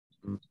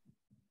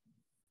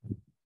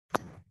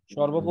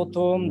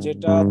সর্বপ্রথম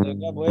যেটা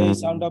দেখাবো, এই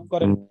সাউন্ড অফ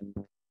করেন।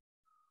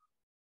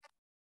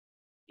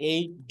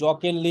 এই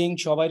ডকের লিংক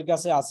সবার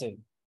কাছে আছে,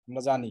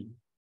 আমরা জানি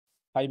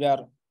ফাইবার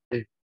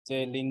যে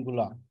লিংক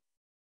গুলা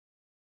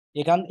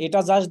এটা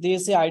জাস্ট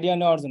দিয়েছে আইডিয়া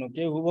নেওয়ার জন্য,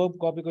 কেউ হুবহু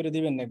কপি করে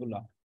দিবেন না এগুলা,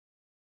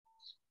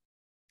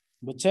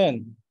 বুঝছেন?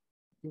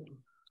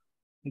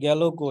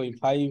 গেল কই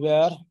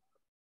ফাইবার?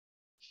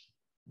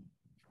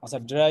 আচ্ছা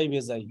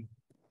ড্রাইভে যাই,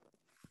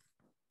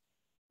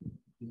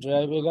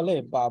 ড্রাইভে গেলে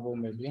পাবো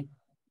মেবি।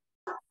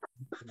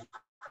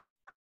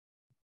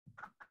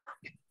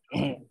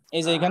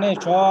 এই যে এখানে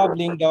সব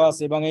লিংক দেওয়া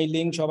আছে এবং এই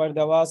লিংক সবার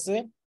দেওয়া আছে।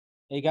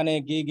 এখানে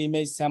গিগ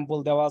ইমেজ স্যাম্পল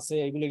দেওয়া আছে,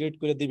 এগুলো এডিট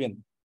করে দিবেন।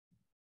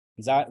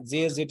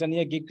 যে যেটা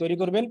নিয়ে গিগ তৈরি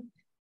করবেন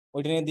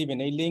ওইটা নিয়ে দিবেন।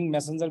 এই লিংক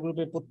মেসেঞ্জার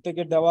গ্রুপে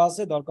প্রত্যেকের দেওয়া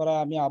আছে, দরকার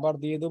আমি আবার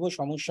দিয়ে দেবো,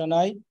 সমস্যা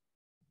নাই।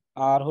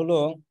 আর হলো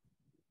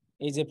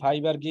এই যে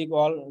ফাইবার গিগ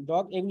অল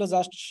ডক, এগুলো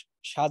জাস্ট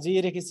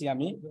সাজিয়ে রেখেছি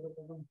আমি।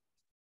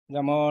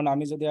 যেমন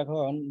আমি যদি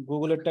এখন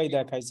গুগলেরটাই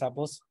দেখাই,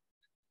 সাপোজ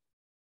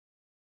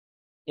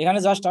এখানে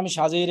জাস্ট আমি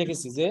সাজিয়ে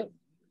রেখেছি যে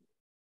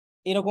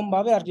এরকম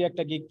ভাবে আর কি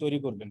একটা গিগ তৈরি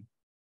করবেন।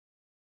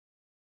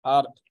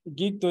 আর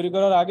গিগ তৈরি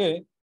করার আগে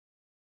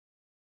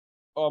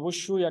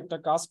অবশ্যই একটা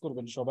কাজ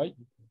করবেন সবাই,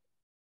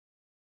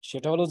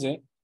 সেটা হলো যে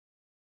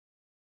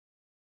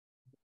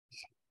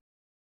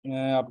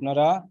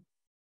আপনারা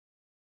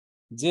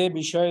যে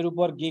বিষয়ের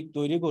উপর গিগ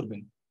তৈরি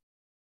করবেন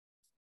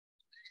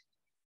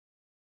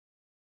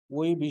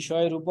ওই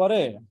বিষয়ের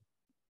উপরে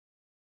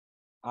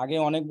আগে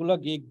অনেকগুলো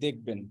গিগ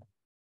দেখবেন,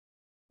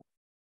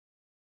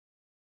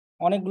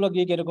 অনেকগুলো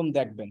গিগ এরকম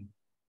দেখবেন।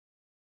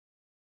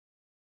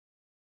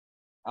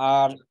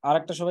 আর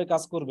আরেকটা সবাই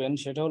কাজ করবেন,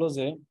 সেটা হলো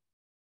যে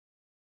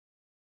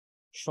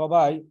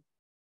সবাই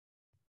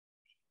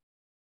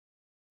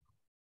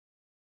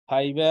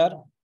ফাইবার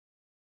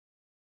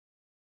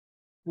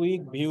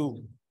কুইক ভিউ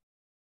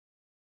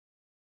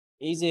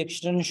এই যে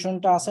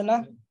এক্সটেনশনটা আছে না,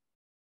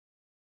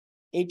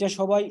 এইটা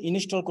সবাই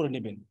ইনস্টল করে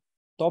নেবেন।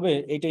 তবে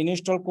এটা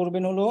ইনস্টল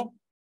করবেন হলো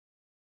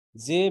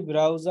যে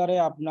ব্রাউজারে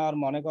আপনার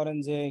মনে করেন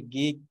যে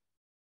গিগ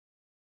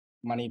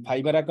মানে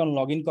ফাইবার অ্যাকাউন্ট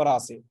লগ ইন করা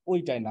আছে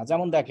ওইটাই না।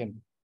 যেমন দেখেন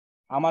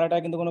আমার এটা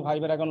কিন্তু কোনো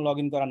ফাইবার অ্যাকাউন্ট লগ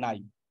ইন করা নাই,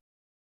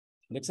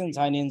 দেখছেন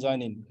সাইন ইন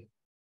জয়েন ইন।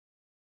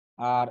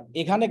 আর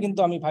এখানে কিন্তু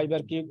আমি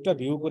ফাইবার কিউবটা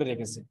ভিউ করে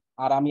রেখেছি।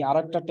 আর আমি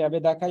আরেকটা ট্যাবে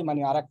দেখাই,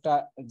 মানে আরেকটা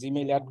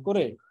জিমেইল অ্যাড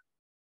করে,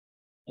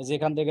 এই যে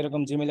এখান থেকে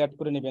এরকম জিমেইল অ্যাড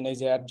করে নেবেন, এই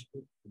যে অ্যাড,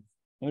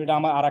 এটা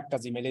আমার আরেকটা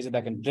জিমেইল, এই যে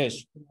দেখেন ফ্রেশ।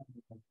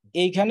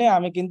 এইখানে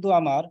আমি কিন্তু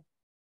আমার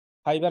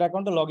ফাইবার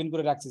অ্যাকাউন্টে লগ ইন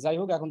করে রাখছি। যাই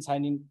হোক, এখন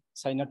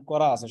সাইন আউট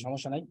করা আছে,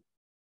 সমস্যা নাই।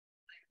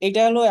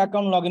 এইটা হলো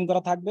অ্যাকাউন্ট লগ ইন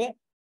করা থাকবে,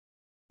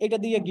 এটা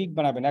দিয়ে গিগ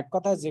বানাবেন। এক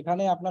কথায়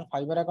যেখানে আপনার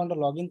ফাইবার অ্যাকাউন্টে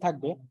লগ ইন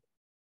থাকবে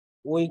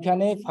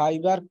ওইখানে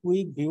ফাইবার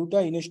কুইক ভিউটা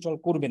ইনস্টল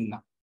করবেন না।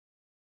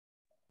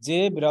 যে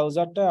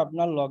ব্রাউজারটা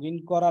আপনার লগ ইন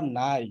করা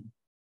নাই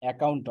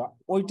অ্যাকাউন্টটা,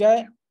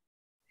 ওইটায়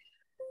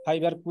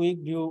ফাইবার কুইক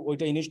ভিউ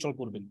ওইটা ইনস্টল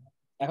করবেন।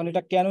 এখন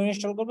এটা কেন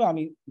ইনস্টল করবে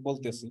আমি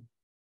বলতেছি।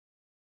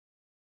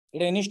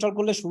 এটা ইনস্টল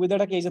করলে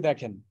সুবিধাটা কি, এই যে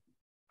দেখেন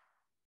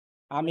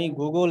আমি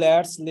গুগল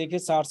অ্যাডস লিখে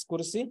সার্চ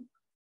করেছি,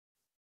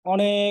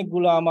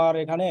 অনেকগুলো আমার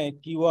এখানে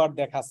কিওয়ার্ড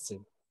দেখাচ্ছে।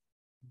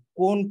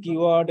 কোন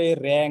কিওয়ার্ডের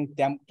র্যাঙ্ক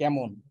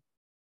কেমন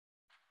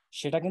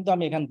সেটা কিন্তু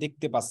আমি এখান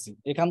দেখতে পাচ্ছি।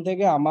 এখান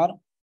থেকে আমার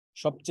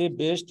সবচেয়ে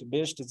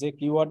বেস্ট যে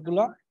কিওয়ার্ড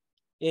গুলো,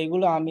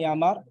 এইগুলো আমি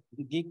আমার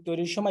গিগ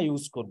তৈরির সময়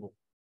ইউজ করব।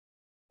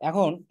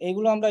 এখন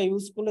এইগুলো আমরা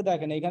ইউজ করলে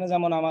দেখেন এখানে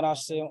যেমন আমার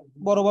আসছে,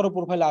 বড় বড়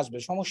প্রোফাইল আসবে,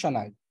 সমস্যা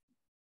নাই।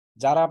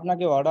 যারা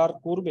আপনাকে অর্ডার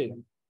করবে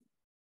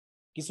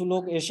কিছু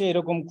লোক এসে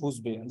এরকম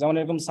খুঁজবে, যেমন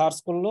এরকম সার্চ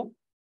করলো,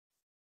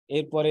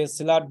 এরপরে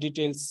সেলার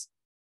ডিটেলস,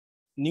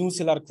 নিউ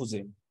সেলার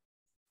খুঁজে,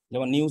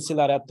 যেমন নিউ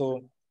সেলার এত,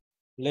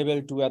 লেভেল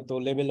 2 এত,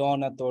 লেভেল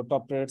 1 এত,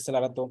 টপ রেট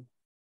সেলার এত।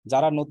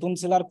 যারা নতুন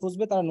সেলার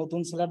খুঁজবে তারা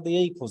নতুন সেলার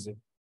দিয়েই খোঁজে,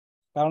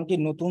 কারণ কি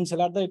নতুন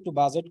সেলারদের একটু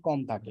বাজেট কম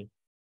থাকে।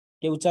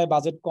 কেউ চায়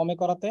বাজেট কমে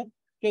করাতে,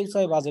 কেউ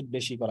চায় বাজেট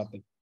বেশি করাতে।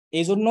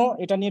 এই জন্য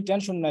এটা নিয়ে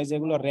টেনশন নাই যে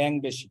এগুলো র্যাঙ্ক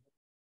বেশি,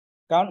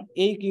 কারণ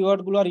এই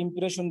কিওয়ার্ড গুলোর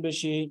ইমপ্রেশন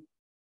বেশি,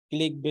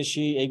 ক্লিক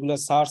বেশি, এইগুলো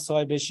সার্চ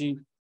হয় বেশি।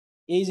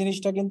 এই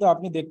জিনিসটা কিন্তু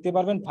আপনি দেখতে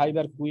পারবেন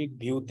ফাইবার কুইক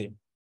ভিউতে।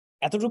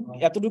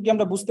 এতটুকু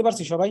আমরা বুঝতে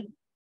পারছি সবাই?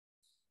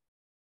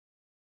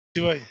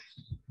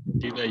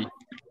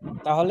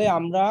 তাহলে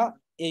আমরা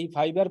এই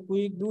ফাইবার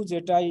কুইক ভিউ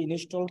যেটা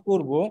ইনস্টল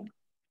করব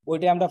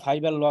ওইটা আমরা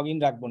ফাইবার লগ ইন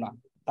রাখবো না,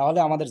 তাহলে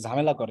আমাদের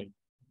ঝামেলা করে।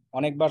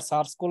 অনেকবার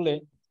সার্চ করলে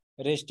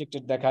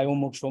রেস্ট্রিক্টেড দেখায়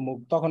অমুক সমুক,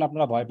 তখন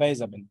আপনারা ভয় পেয়ে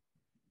যাবেন।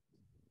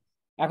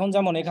 এখন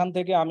যেমন এখান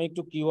থেকে আমি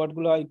একটু কিওয়ার্ড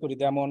গুলো করি,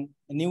 যেমন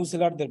নিউ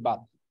সেলারদের বাদ,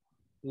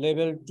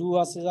 লেভেল 2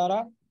 আছে যারা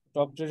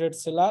টপ ট্রেডেড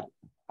সেলার,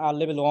 আর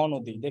লেভেল 1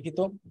 অবধি দেখি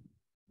তো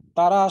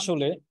তারা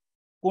আসলে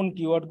কোন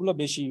কিওয়ার্ড গুলো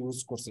বেশি ইউজ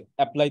করছে।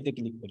 অ্যাপ্লাইতে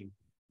ক্লিক করি,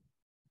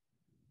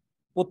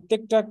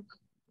 প্রত্যেকটা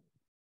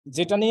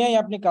যেটা নিয়েই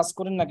আপনি কাজ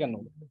করেন না কেন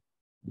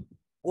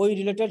ওই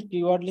রিলেটেড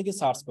কিওয়ার্ড লিখে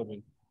সার্চ করবেন।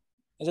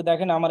 এই যে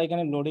দেখেন আমার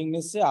এখানে লোডিং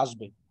নিচ্ছে,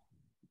 আসবে।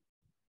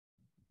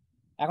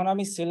 এখন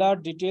আমি সেলার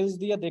ডিটেলস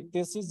দিয়ে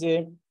দেখতেছি যে,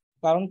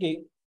 কারণ কি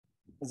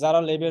যারা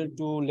লেভেল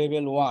 2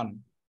 লেভেল 1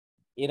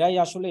 এরাই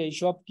আসলে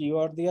এইসব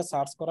কিওয়ার্ড দিয়ে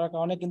সার্চ করার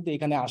কারণে কিন্তু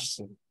এখানে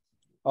আসছে।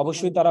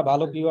 অবশ্যই তারা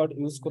ভালো কিওয়ার্ড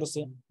ইউজ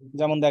করেছে।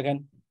 যেমন দেখেন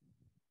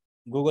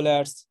Google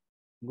ads,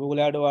 Google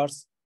AdWords,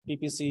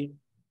 PPC,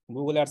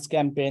 Google ads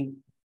campaign,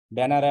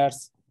 banner ads,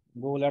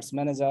 Google ads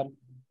manager,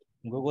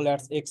 Google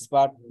ads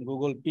expert,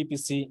 Google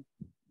PPC.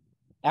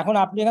 এখন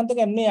আপনি এখান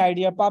থেকে এমনি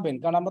আইডিয়া পাবেন,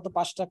 কারণ আমরা তো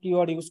 5টা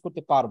কিওয়ার্ড ইউজ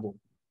করতে পারবো।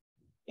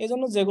 এই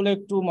জন্য যেগুলো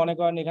একটু মনে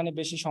করেন এখানে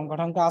বেশি সংখ্যা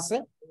টংখ্যা আছে,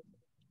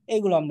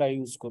 এইগুলো আমরা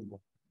ইউজ করব।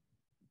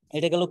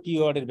 এটা গেল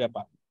কিওয়ার্ডের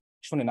ব্যাপার।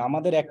 শুনেন,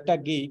 আমাদের একটা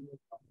গিগ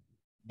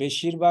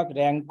বেশিরভাগ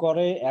র্যাঙ্ক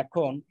করে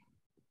এখন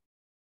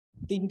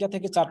 3টা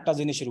থেকে 4টা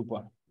জিনিসের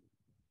উপর।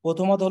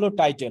 প্রথমত হলো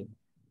টাইটেল,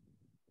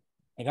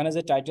 এখানে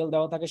যে টাইটেল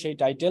দেওয়া থাকে সেই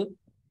টাইটেল।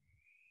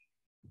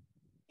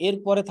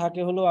 এরপরে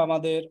থাকে হলো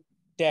আমাদের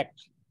ট্যাগ,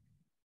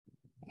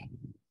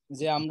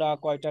 যে আমরা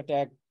কয়টা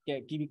ট্যাগ,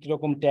 কি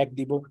রকম ট্যাগ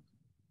দিব।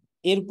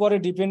 এরপরে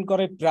ডিপেন্ড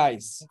করে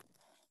প্রাইস,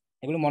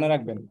 এগুলো মনে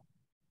রাখবেন।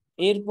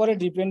 এরপরে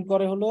ডিপেন্ড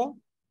করে হলো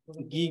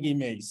গিগ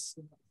ইমেজ।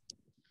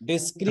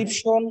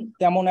 ডেসক্রিপশন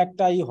তেমন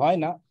একটাই হয়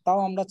না, তাও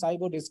আমরা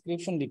চাইবো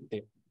ডেসক্রিপশন লিখতে।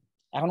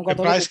 এখন কথা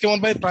হলো, প্রাইস কেমন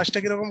ভাই? প্রাইসটা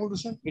কি রকম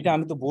বলতেছেন? এটা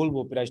আমি তো বলবো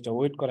প্রাইসটা,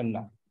 ওয়েট করেন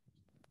না।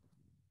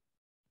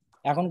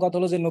 এখন কথা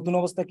হলো যে নতুন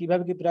অবস্থা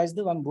কিভাবে কি প্রাইস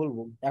দেবো আমি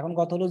বলবো। এখন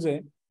কথা হলো যে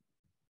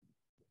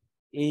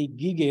এই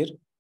গিগের,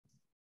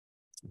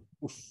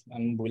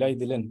 আমি বলাই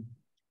দিলেন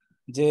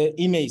যে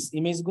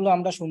ইমেজগুলো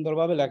আমরা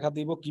সুন্দরভাবে লেখা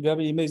দিব,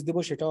 কিভাবে ইমেজ দিব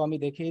সেটাও আমি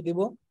দেখিয়ে দিব।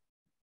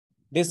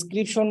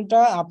 ডেসক্রিপশনটা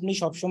আপনি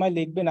সবসময়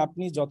লিখবেন,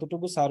 আপনি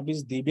যতটুকু সার্ভিস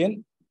দিবেন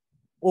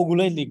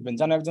ওগুলোই লিখবেন,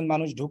 যেন একজন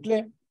মানুষ ঢুকলে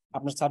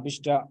আপনার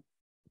সার্ভিসটা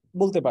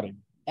বলতে পারে।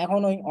 এখন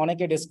ওই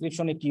অনেকে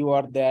ডেসক্রিপশনে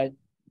কিওয়ার্ড দেয়,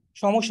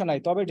 সমস্যা নাই,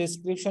 তবে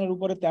ডেসক্রিপশনের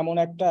উপরে তেমন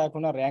একটা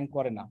এখন আর র্যাঙ্ক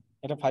করে না।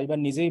 এটা ফাইবার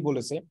নিজেই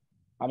বলেছে,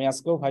 আমি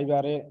আজকেও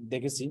ফাইবারে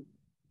দেখেছি।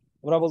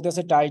 ওরা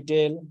বলতেছে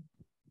টাইটেল,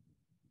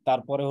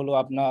 তারপরে হলো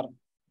আপনার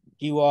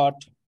কিওয়ার্ড,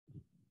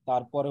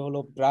 তারপরে হলো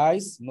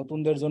প্রাইস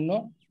নতুনদের জন্য,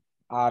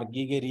 আর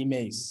গিগের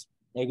ইমেজ,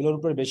 এগুলোর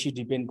উপর বেশি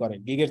ডিপেন্ড করে।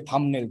 গিগের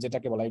থাম্বনেল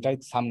যেটাকে বলা, এটাই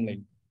থাম্বনেল,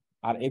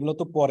 আর এগুলো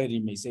তো পরের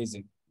ইমেজ। এই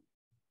যে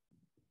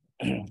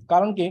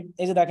কারণ কি,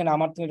 এই যে দেখেন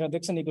আমার তো এটা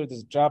দেখছেন, ই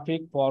করতেছে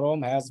traffic form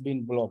has been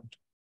blocked.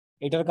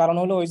 এটার কারণ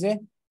হলো ওই যে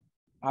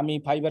আমি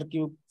ফাইবার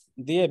কিউব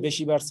দিয়ে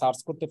বেশিবার সার্চ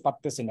করতে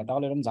পারতেছি না,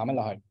 তাহলে এরকম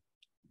ঝামেলা হয়।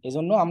 এই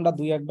জন্য আমরা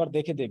 2-1 বার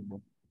দেখে দেখবো।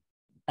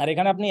 আর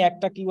এখানে আপনি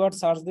একটা কিওয়ার্ড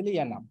সার্চ দিলেই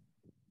না,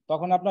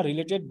 তখন আপনার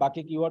রিলেটেড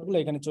বাকি কিওয়ার্ড গুলো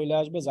এখানে চলে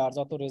আসবে, যার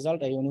যত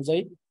রেজাল্ট এই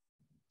অনুযায়ী।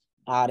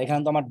 আর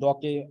এখানে তো আমার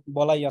ডকে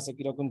বলাই আছে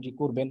কিরকম কি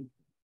করবেন।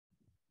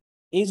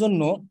 এই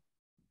জন্য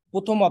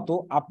প্রথমত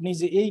আপনি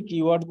যে এই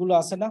কিওয়ার্ড গুলো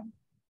আছে না,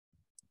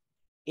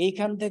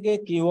 এইখান থেকে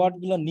কিওয়ার্ড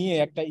গুলো নিয়ে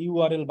একটা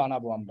ইউআরএল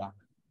বানাবো আমরা।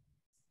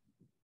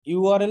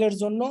 ইউআরএল এর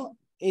জন্য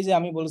এই যে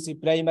আমি বলছি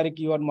প্রাইমারি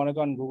কিওয়ার্ড, মনে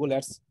করেন গুগল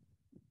অ্যাডস,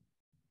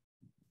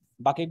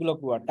 বাকিগুলো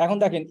কিওয়ার্ড। এখন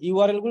দেখেন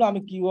ইউআরএল গুলো আমি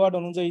কিওয়ার্ড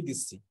অনুযায়ী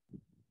দিচ্ছি।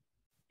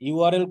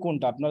 ইউআরএল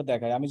কোনটা আপনার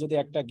দেখায়, আমি যদি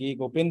একটা গিগ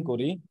ওপেন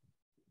করি,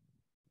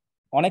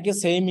 অনেকে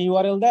সেম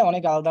ইউআরএল দেয়,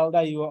 অনেকে আলাদা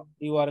আলাদা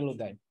ইউআরএল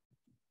দেয়।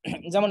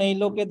 যেমন এই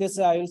লোকে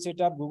দেশে I will set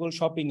up Google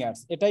shopping ads,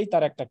 এটাই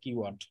তার একটা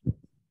কিওয়ার্ড।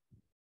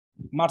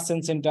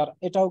 মার্চেন্ট সেন্টার,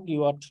 এটাও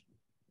কিওয়ার্ড।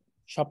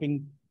 শপিং,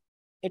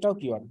 এটাও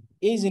কিওয়ার্ড।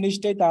 এই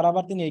জিনিসটাই তার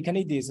আবার তিনি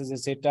এখানেই দিয়েছে যে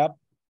set up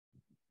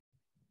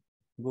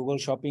Google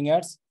shopping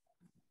ads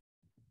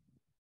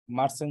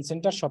merchant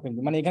centre shopping,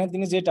 মানে এখানে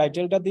তিনি যে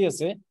টাইটেলটা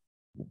দিয়েছে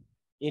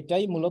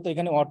এটাই মূলত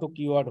এখানে অটো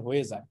কিওয়ার্ড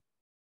হয়ে যায়।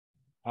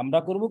 আমরা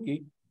করব কি,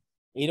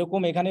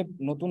 এরকম এখানে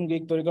নতুন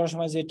গিগ তৈরি করার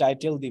সময় যে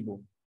টাইটেল দিব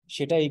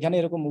সেটা এখানে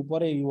এরকম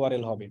উপরে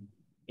ইউআরএল হবে।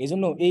 এই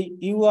জন্য এই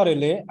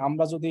ইউআরএল এ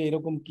আমরা যদি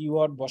এরকম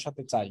কিওয়ার্ড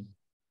বসাতে চাই,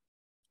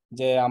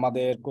 যে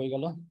আমাদের কই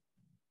গেল,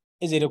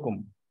 এই যে এরকম,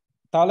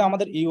 তাহলে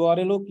আমাদের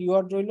ইউআরএল ও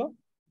কিওয়ার্ড রইলো,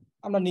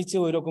 আমরা নিচে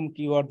ওই রকম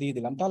কিওয়ার্ড দিয়ে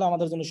দিলাম, তাহলে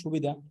আমাদের জন্য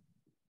সুবিধা।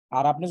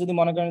 আর আপনি যদি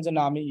মনে করেন যে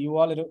না আমি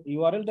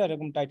ইউআরএলটা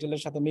এরকম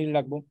টাইটেলের সাথে মিল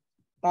রাখবো,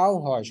 তাও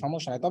হয়,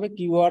 সমস্যা নাই। তবে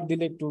কিওয়ার্ড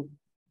দিলে একটু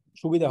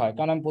সুবিধা হয়,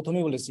 কারণ আমি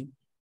প্রথমেই বলেছি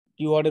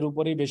কিওয়ার্ডের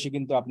উপরেই বেশি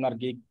কিন্তু আপনার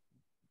গিগ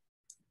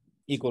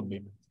করবে।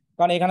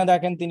 কারণ এখানে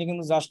দেখেন তিনি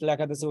কিন্তু জাস্ট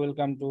লেখা দিয়েছে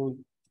ওয়েলকাম টু,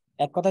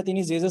 এক কথায়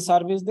তিনি যে যে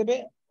সার্ভিস দেবে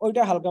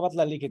ওইটা হালকা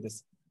পাতলা লিখে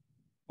দিয়েছে।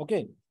 ওকে,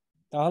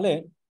 তাহলে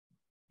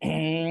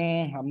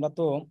আমরা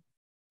তো,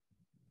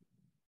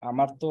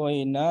 আমার তো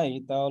এই নাই,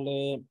 তাহলে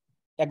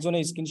একজনে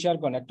স্ক্রিন শেয়ার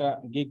করেন, একটা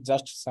গিগ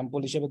জাস্ট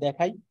স্যাম্পল হিসেবে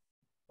দেখাই,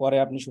 পরে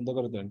আপনি সুন্দর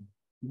করে দেন।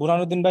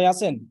 বুরহানুদ্দিন ভাই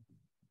আছেন?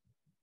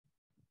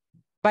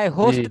 ভাই জি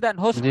হোস্ট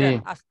জি দেন,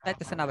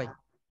 যাইতেছে না ভাই।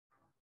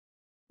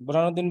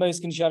 বুরহানুদ্দিন ভাই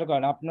স্ক্রিন শেয়ার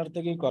করেন, আপনার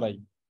থেকেই করাই।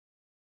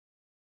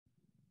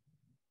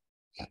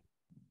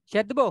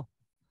 শেয়ার দিব।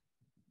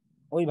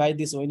 ওই ভাই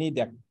দিস, ওই নিয়েই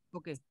দেখ।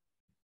 ওকে,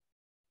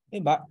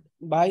 এই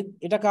ভাই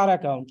এটা কার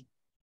অ্যাকাউন্ট?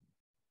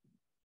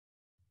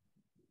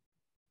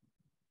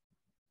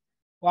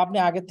 ও আপনি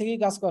আগের থেকেই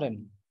কাজ করেন?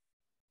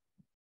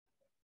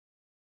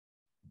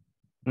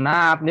 না,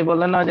 আপনি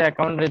বললেন না যে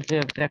অ্যাকাউন্ট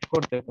চেক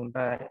করতে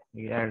কোনটা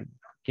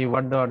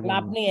কিওয়ার্ড দেওয়ার তাহলে জন্য।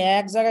 আপনি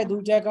এক জায়গায়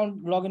 2টা অ্যাকাউন্ট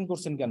লগ ইন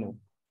করছেন কেন?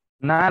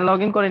 না, লগ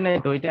ইন করি নাই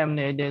তো, ওইটা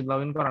এমনি এই যে লগ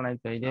ইন করা নাই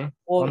তো, এই যে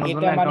ও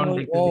অন্যজনের এটা মানে অ্যাকাউন্ট ওই, ও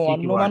দেখতেছি কি কি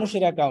অন্য ওয়ার্ড।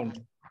 মানুষের অ্যাকাউন্ট।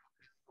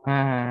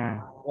 হ্যাঁ হ্যাঁ হ্যাঁ,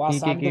 ও কি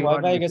আচ্ছা, কি আমি কি তো ভয়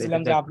ওয়ার্ড পেয়ে দিচ্ছে এটা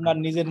গেছিলাম যে চেক করা। আপনার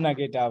নিজের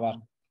নাকি এটা আবার।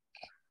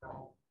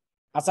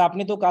 আচ্ছা,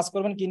 আপনি তো কাজ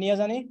করবেন কি নিয়ে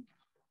জানি?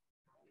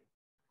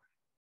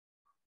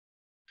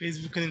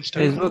 ফেসবুক আর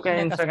ইনস্টাগ্রাম। ফেসবুকে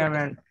নিয়ে কাজ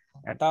ইনস্টাগ্রামে।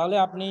 করতেছে। তাহলে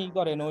আপনি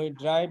করেন ওই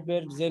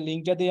ড্রাইভের যে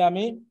লিঙ্কটা দিয়ে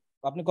আমি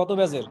আপনি কত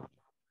ব্যাচের?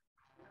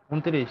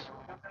 29।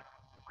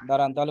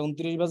 দাঁড়ান, তাহলে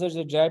 29 ব্যাচের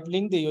যে ড্রাইভ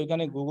লিঙ্ক দিই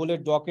ওইখানে গুগলের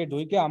ডকে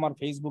ঢুকে আমার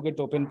ফেসবুকে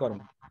ওপেন করেন।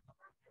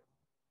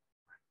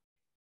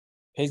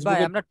 ভাই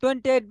ফেসবুকে আমরা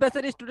 28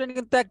 ব্যাচের স্টুডেন্ট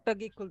কিন্তু একটা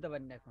গিগ খুলতে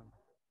পারি না এখন।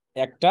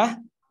 একটা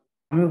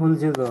আমি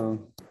খুলছি তো।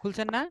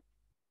 খুলছেন না?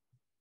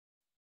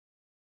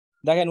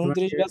 দেখেন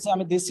 29 ব্যাচে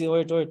আমি দিচ্ছি,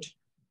 ওয়েট ওয়েট,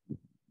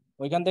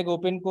 ওইখান থেকে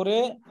ওপেন করে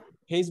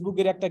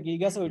ফেসবুকের একটা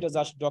গিগ আছে ওইটা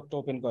জাস্ট ডকটা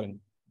ওপেন করেন।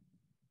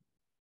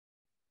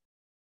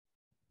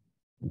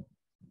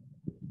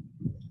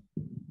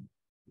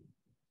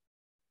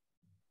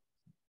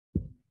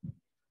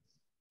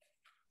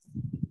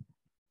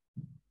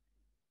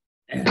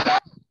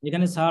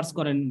 এখানে সার্চ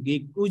করেন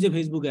গিগ, ওই যে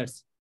Facebook ads,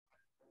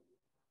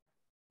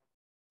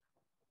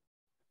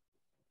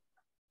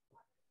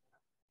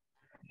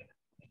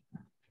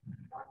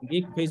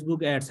 gig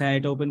Facebook ads, হ্যাঁ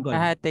এটা ওপেন করেন।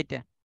 হ্যাঁ এইটা।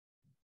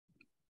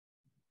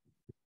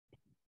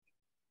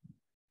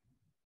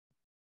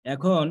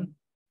 এখন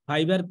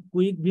ফাইবার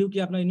কুইক ভিউ কি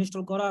আপনার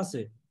ইনস্টল করা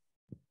আছে?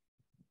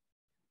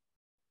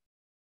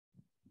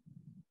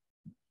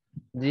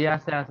 জি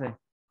আছে আছে,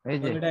 এই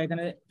যে। এটা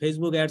এখানে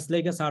ফেসবুক অ্যাডস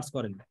লিখে সার্চ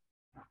করেন।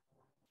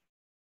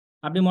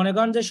 আপনি মনে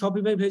করেন যে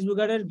শপিফাই ফেসবুক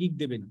অ্যাডের গিগ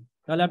দেবেন,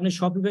 তাহলে আপনি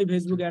শপিফাই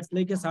ফেসবুক অ্যাডস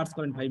লিখে সার্চ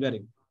করেন ফাইবারে।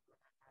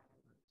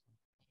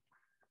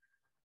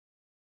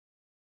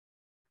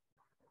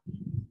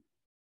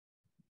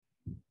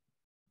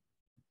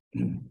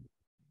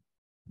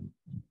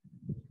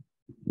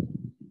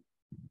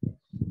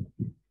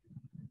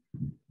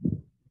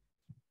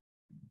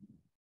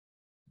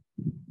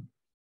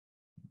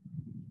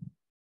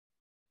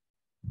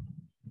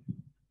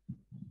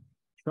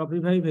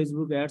 শপিফাই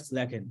ফেসবুক অ্যাডস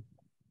লেখেন,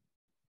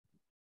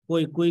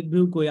 কই কুইক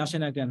ভিউ কই আসে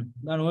না কেন?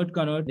 দাঁড়ান, ওয়েট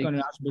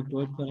করেন আসবে, একটু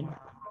ওয়েট করেন।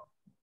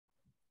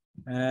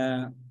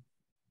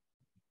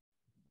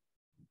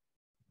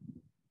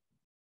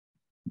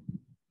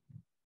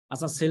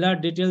 আচ্ছা, সেলার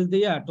ডিটেল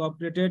দিয়া টপ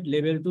রেটেড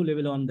লেভেল 2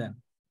 লেভেল 1 দেন।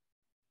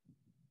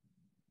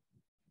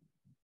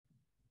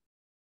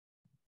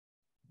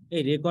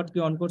 এই রেকর্ড কি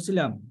অন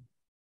করছিলাম?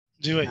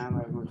 জি ভাই। হ্যাঁ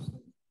ভাই করছি।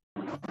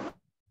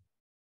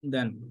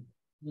 দেন।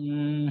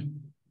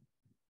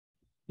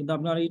 কিন্তু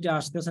আপনার এইটা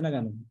আসতেছে না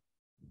কেন?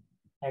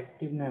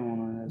 অ্যাক্টিভ নাই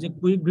মনে হয়। যে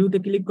কুইক ভিউতে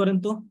ক্লিক করেন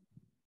তো,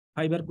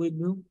 ফাইবার কুইক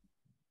ভিউ,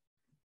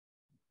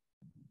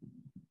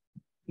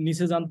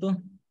 নিচে যান তো,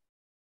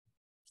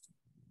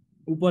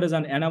 উপরে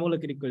যান, এনাবলে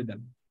ক্লিক করে দেন।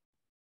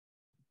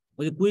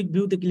 ওই যে কুইক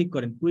ভিউতে ক্লিক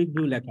করেন, কুইক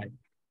ভিউ লেখায়।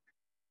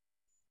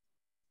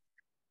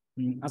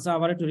 আচ্ছা,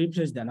 আবার একটু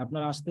রিফ্রেশ দেন,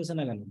 আপনার আসতেছে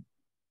না কেন?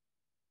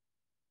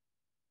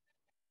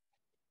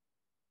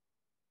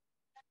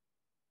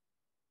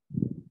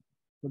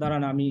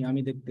 দাঁড়ান,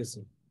 আমি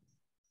দেখতেছি,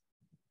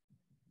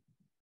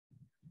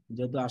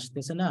 যেহেতু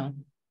আসতেছে না।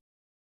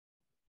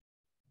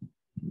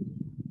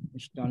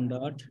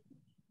 স্ট্যান্ডার্ড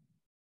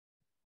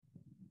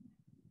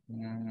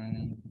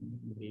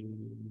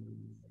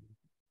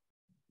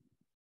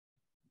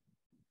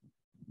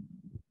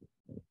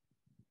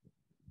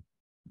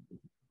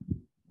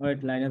ওয়েট,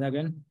 লাইনে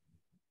থাকেন,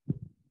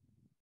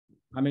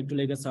 আমি একটু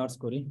লিখে সার্চ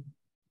করি।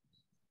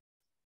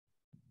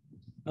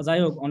 যাই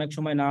হোক, অনেক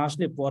সময় না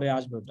আসলে পরে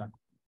আসবে ওটা।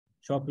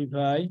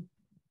 Shopify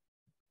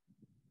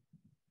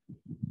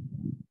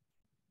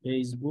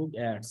Facebook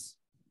ads,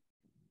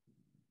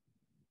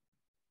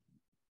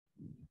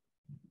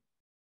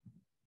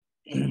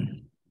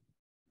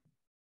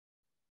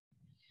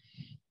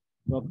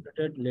 top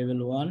level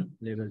 1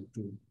 level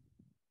 2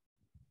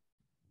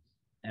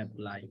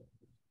 apply.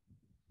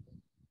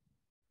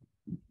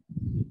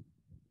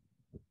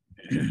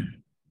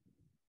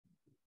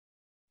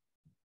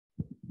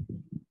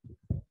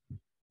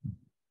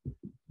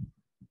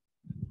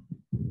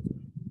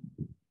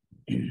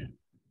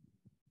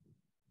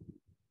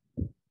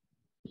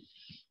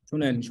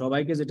 শুনেন,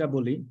 সবাইকে যেটা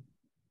বলি,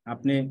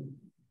 আপনি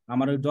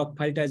আমার ওই ডক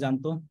ফাইলটায়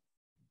জানতো,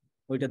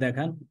 ওইটা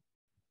দেখান।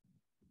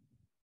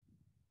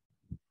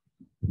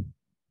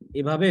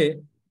 এভাবে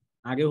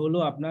আগে হলো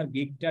আপনার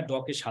গিগটা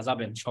ডকে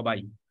সাজাবেন সবাই।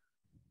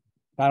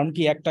 কারণ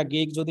কি, একটা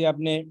গিগ যদি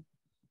আপনি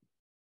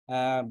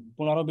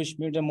 15-20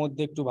 মিনিটের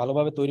মধ্যে একটু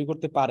ভালোভাবে তৈরি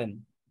করতে পারেন,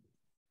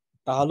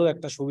 তাহলেও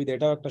একটা সুবিধা,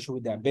 এটাও একটা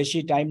সুবিধা। বেশি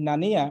টাইম না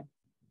নিয়ে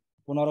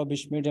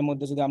 15-20 মিনিটের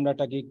মধ্যে যদি আমরা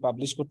একটা গিগ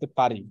পাবলিশ করতে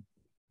পারি,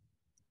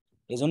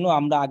 এজন্য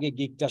আমরা আগে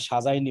গিগটা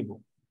সাজাই নিব।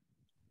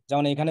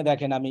 যেমন এখানে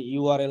দেখেন, আমি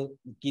ইউআরএল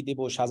কি দেব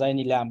সাজাই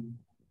নিলাম,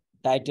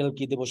 টাইটেল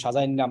কি দেব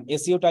সাজাই নিলাম।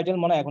 এসইও টাইটেল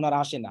মনে হয় এখন আর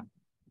আসে না।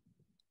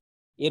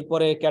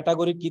 এরপরে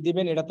ক্যাটাগরি কি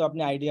দিবেন এটা তো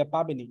আপনি আইডিয়া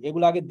পাবেনই,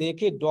 এগুলো আগে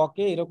দেখে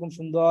ডকে এরকম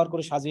সুন্দর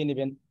করে সাজিয়ে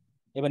নেবেন।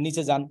 এবার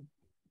নিচে যান,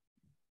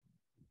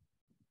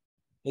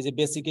 এই যে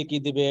বেসিকে কি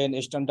দিবেন,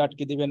 স্ট্যান্ডার্ড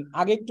কি দিবেন,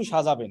 আগে একটু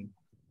সাজাবেন।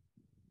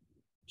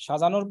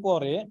 সাজানোর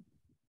পরে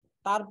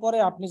তারপরে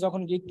আপনি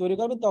যখন গিগ তৈরি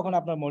করবেন তখন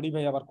আপনার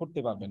মডিফাই আবার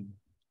করতে পারবেন।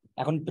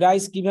 এখন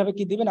প্রাইস কিভাবে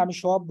কি দিবেন আমি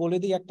সব বলে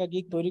দিই, একটা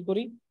গিগ তৈরি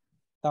করি,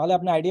 তাহলে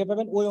আপনি আইডিয়া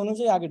পাবেন। ওই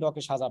অনুযায়ী আগে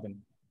ডকে সাজাবেন,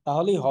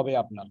 তাহলেই হবে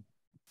আপনার।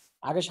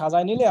 আগে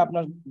সাজায় নিলে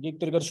আপনার গিগ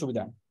তৈরি করার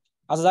সুবিধা।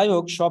 আচ্ছা, যাই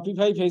হোক,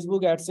 শপিফাই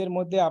ফেসবুক অ্যাডস এর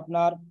মধ্যে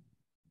আপনার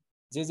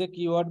যে যে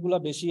কিওয়ার্ড গুলো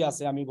বেশি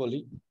আছে আমি বলি।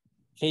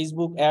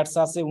 ফেসবুক অ্যাডস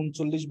আছে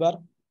 39 বার,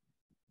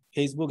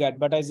 Facebook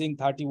advertising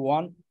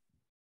 31,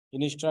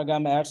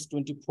 Instagram ads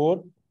 24,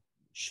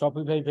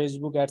 Shopify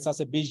Facebook ads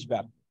আছে 20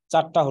 বার,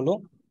 4টা হলো।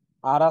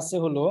 আর আছে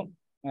হলো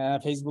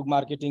ফেসবুক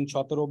মার্কেটিং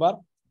 17 বার,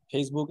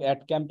 ফেসবুক অ্যাড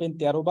ক্যাম্পেইন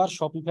 13 বার,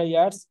 শপিফাই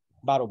অ্যাডস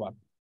 12 বার।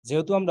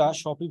 যেহেতু আমরা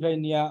শপিফাই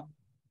নিয়ে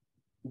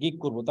গিগ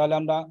করব, তাহলে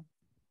আমরা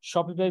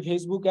শপিফাই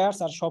ফেসবুক অ্যাডস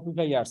আর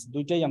শপিফাই অ্যাডস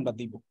দুইটাই আমরা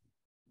দিব।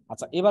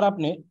 আচ্ছা, এবার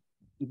আপনি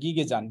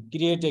গিগে যান,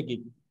 ক্রিয়েট এ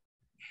গিগ।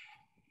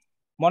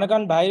 মনে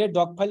করেন বাইরে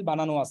ডক ফাইল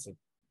বানানো আছে,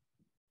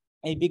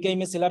 এই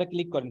বিকেএম এ সেলারে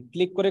ক্লিক করেন,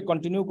 ক্লিক করে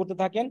কন্টিনিউ করতে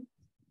থাকেন,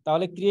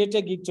 তাহলে ক্রিয়েট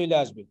এ গিগ চলে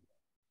আসবে।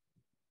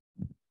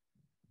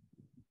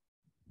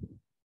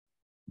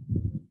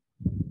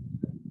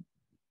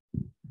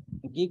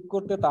 গিগ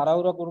করতে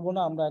তাড়াহুড়া করব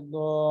না, আমরা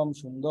একদম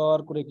সুন্দর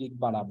করে গিগ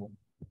বানাবো।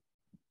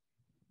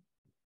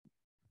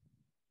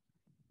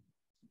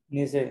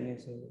 নিচে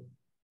নিচে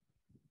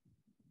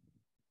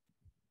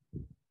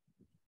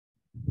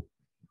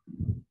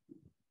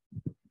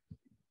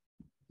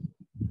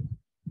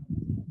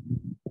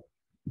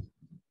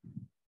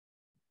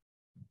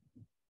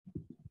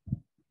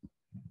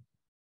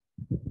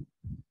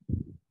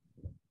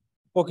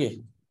ওকে,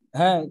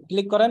 হ্যাঁ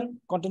ক্লিক করেন,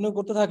 কন্টিনিউ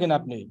করতে থাকেন।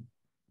 আপনি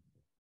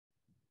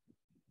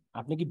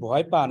আপনি কি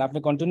ভয় পান? আপনি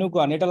কন্টিনিউ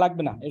করেন, এটা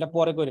লাগবে না, এটা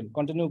পরে করেন,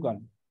 কন্টিনিউ করেন।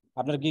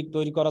 আপনার গিগ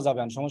তৈরি করা যাবে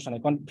না, সমস্যা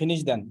নেই, ফিনিশ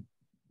দেন,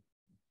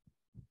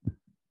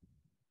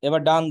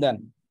 এবার ডান দেন।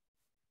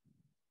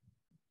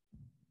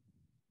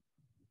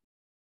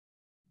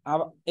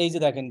 এই যে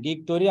দেখেন গিগ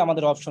তৈরি,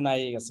 আমাদের অপশন আই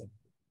গেছে।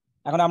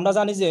 এখন আমরা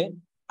জানি যে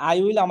আই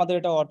উইল আমাদের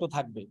এটা অটো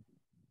থাকবে।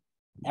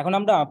 এখন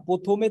আমরা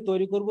প্রথমে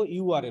তৈরি করব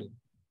ইউআরএল।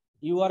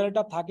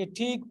 ইউআরএলটা থাকে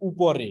ঠিক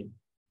উপরে।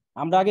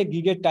 আমরা আগে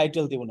গিগের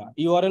টাইটেল দেব না,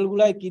 ইউআরএল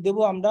গুলাই কি দেব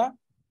আমরা?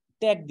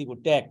 ট্যাগ দিব,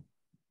 ট্যাগ।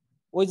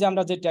 ওই যে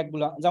আমরা যে ট্যাগ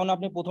গুলা, যেমন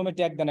আপনি প্রথমে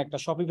ট্যাগ দেন একটা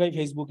শপিফাই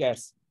ফেসবুক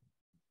অ্যাডস।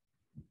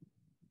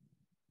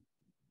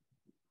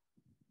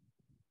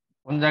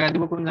 কোন জায়গায়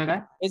দিব, কোন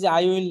জায়গায়? এই যে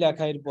আই উইল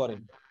লেখা, এর পরে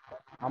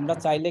আমরা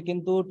চাইলে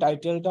কিন্তু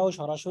টাইটেলটাও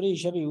সরাসরি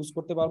হিসেবে ইউজ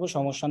করতে পারবো,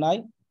 সমস্যা নাই।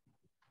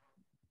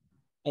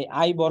 এই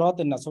আই বড়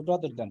হাতের না ছোট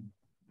হাতের দেন,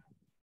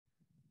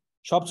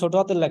 সব ছোট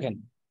হাতের লেখেন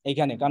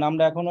এইখানে, কারণ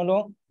আমরা এখন হলো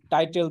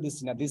টাইটেল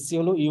দিচ্ছি না, দিচ্ছি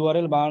হলো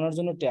ইউআরএল বানানোর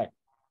জন্য ট্যাগ।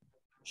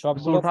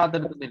 সবগুলো ছোট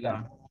হাতের দিলাম।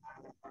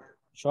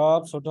 সব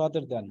ছোট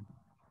হাতের দেন।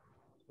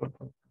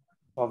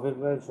 সবের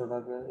ভাই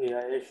ছোটাতে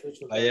এসে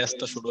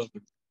ছোটাতে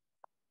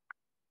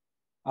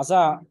আচ্ছা,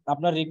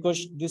 আপনার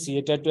রিকোয়েস্ট দিছি,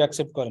 এটা একটু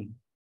অ্যাকসেপ্ট করেন।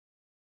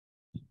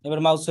 এবার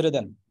মাউস ছেড়ে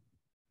দেন,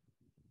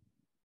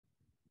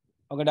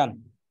 ওকে ডান।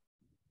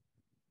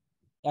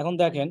 এখন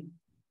দেখেন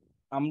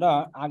আমরা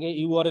আগে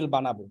ইউআরএল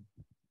বানাবো,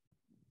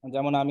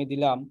 যেমন আমি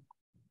দিলাম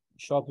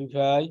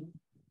শপিফাই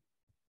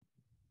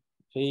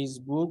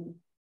ফেসবুক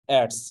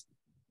অ্যাডস,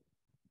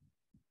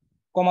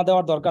 কমা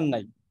দেওয়ার দরকার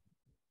নাই,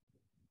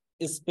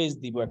 স্পেস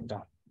দিব একটা।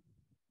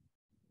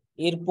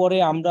 এরপরে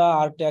আমরা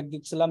আর ট্যাগ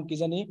দিচ্ছিলাম কি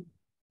জানি,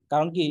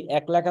 কারণ কি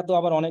এক লেখা তো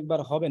আবার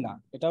অনেকবার হবে না,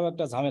 এটাও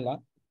একটা ঝামেলা,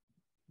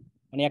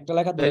 মানে একটা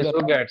লেখা দুইবার।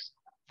 Facebook ads,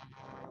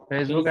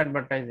 Facebook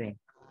advertising.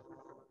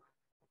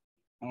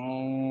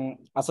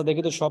 আচ্ছা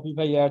দেখি তো,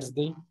 শপিফাই অ্যাডস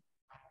দেই,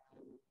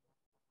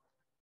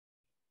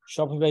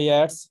 শপিফাই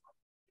অ্যাডস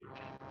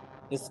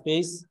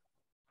স্পেস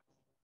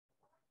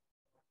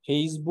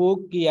ফেসবুক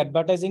কি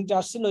অ্যাডভার্টাইজিংটা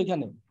আসছিল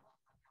এখানে?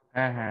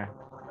 হ্যাঁ হ্যাঁ,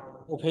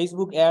 ও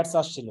ফেসবুক অ্যাডস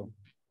আসছিল,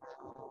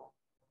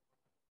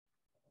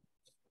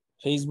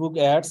 ফেসবুক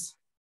অ্যাডস।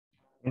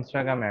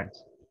 Instagram ads.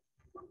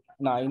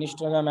 না,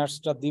 ইনস্টাগ্রাম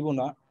অ্যাডসটা দিব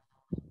না।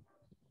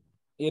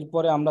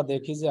 এরপরে আমরা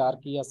দেখি যে আর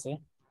কি আছে,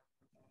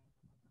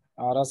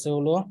 আর আছে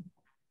হলো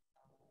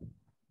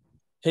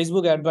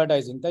ফেসবুক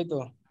অ্যাডভার্টাইজিং, তাই তো?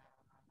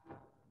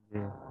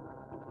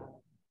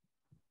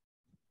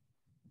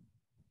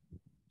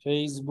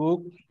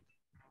 ফেসবুক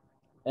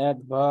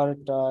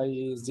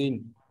অ্যাডভার্টাইজিং,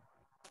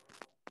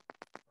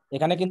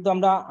 এখানে কিন্তু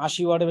আমরা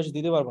 80 ওয়ার্ডে বেশি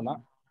দিতে পারবো না।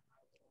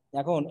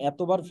 এখন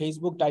এতবার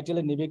ফেসবুক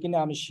টাইটেলে নেবে কিনা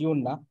আমি শিওর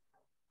না,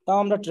 তাও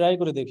আমরা ট্রাই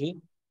করে দেখি।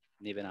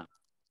 নেবে না।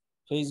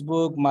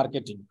 ফেসবুক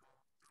মার্কেটিং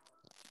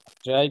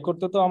ট্রাই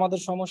করতে তো আমাদের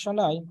সমস্যা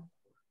নাই।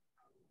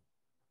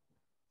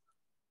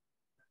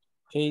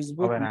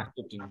 ফেসবুক হবে না।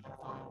 মার্কেটিং,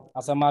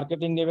 আচ্ছা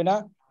মার্কেটিং নেবে না,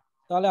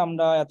 তাহলে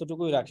আমরা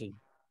এতটুকুই রাখি।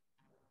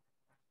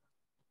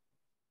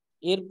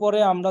 এরপরে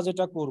আমরা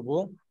যেটা করব,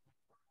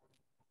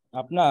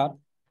 আপনার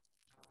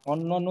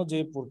অন্যান্য যে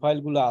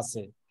প্রোফাইলগুলো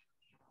আছে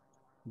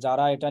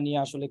যারা এটা নিয়ে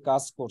আসলে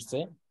কাজ করছে,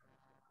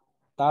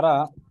 তারা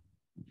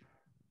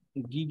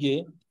গিগে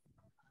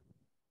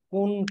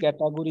কোন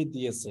ক্যাটাগরি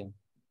দিয়েছে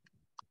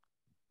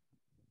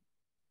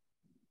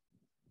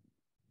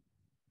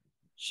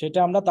সেটা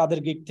আমরা তাদের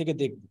গিগ থেকে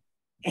দেখব।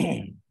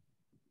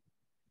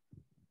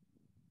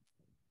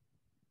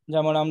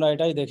 যেমন আমরা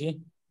এটাই দেখি,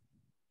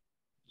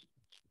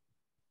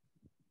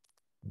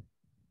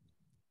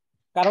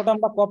 কারোটা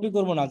আমরা কপি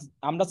করবো না,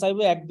 আমরা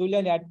চাইবো 1-2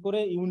 লাইন অ্যাড করে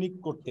ইউনিক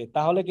করতে,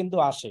 তাহলে কিন্তু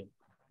আসে।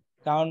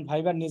 কারণ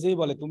ফাইবার নিজেই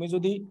বলে তুমি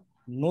যদি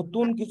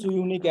নতুন কিছু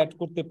ইউনিক অ্যাড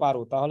করতে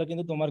পারো তাহলে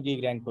কিন্তু তোমার গিগ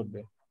র্যাঙ্ক করবে।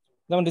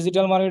 যেমন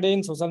digital marketing,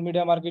 social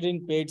media marketing,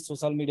 paid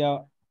social media,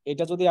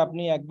 এটা যদি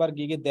আপনি একবার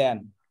গিগে দেন,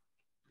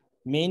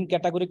 মেইন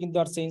ক্যাটাগরি কিন্তু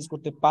আর চেঞ্জ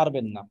করতে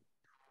পারবেন না।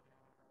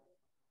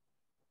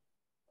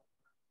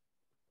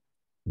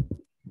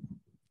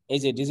 এই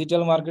যে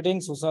digital marketing,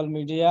 social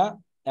media,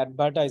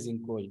 advertising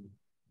কই?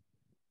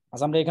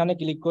 আচ্ছা আমরা এখানে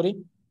ক্লিক করি,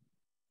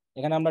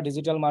 এখানে আমরা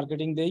ডিজিটাল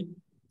মার্কেটিং দেই,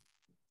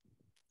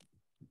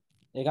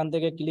 এখান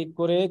থেকে ক্লিক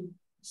করে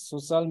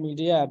সোশ্যাল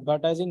মিডিয়া,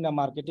 অ্যাডভার্টাইজিং না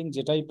মার্কেটিং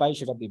যেটাই পাই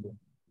সেটা দিব।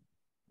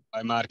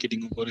 মার্কেটিং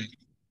উপরে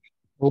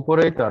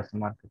উপরেই তো আছে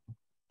মার্কেটিং,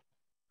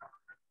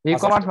 ই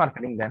আচ্ছা, কমার্স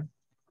মার্কেটিং দেন।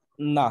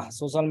 না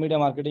সোশ্যাল মিডিয়া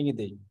মার্কেটিংই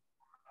দেই।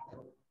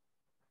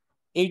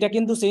 এইটা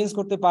কিন্তু চেঞ্জ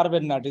করতে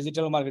পারবেন না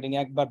ডিজিটাল মার্কেটিং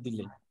একবার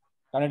দিলে,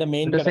 কারণ এটা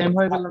মেইন এটা সেম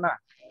হয়ে গেল না?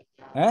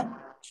 হ্যাঁ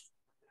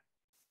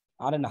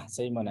আরে না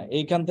সেই মানে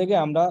এইখান থেকে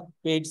আমরা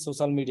পেইড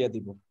সোশ্যাল মিডিয়া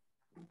দিব,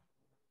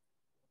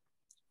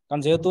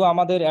 কারণ যেহেতু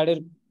আমাদের অ্যাডের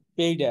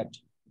পেইড অ্যাড,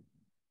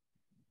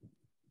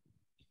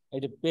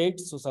 এটা পেইড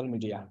সোশ্যাল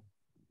মিডিয়া।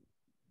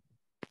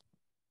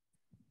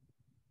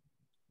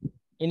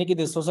 ইনি কি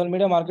সোশ্যাল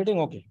মিডিয়া মার্কেটিং?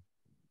 ওকে,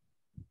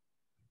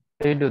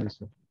 এইটাও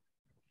দিছে।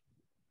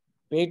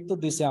 পেইড তো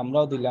দিছে,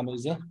 আমরাও দিলাম এই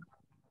যে।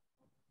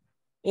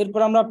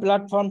 এরপর আমরা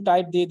প্ল্যাটফর্ম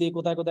টাইপ দিয়ে দিই,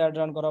 কোথায় কোথায় অ্যাড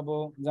রান করাবো,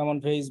 যেমন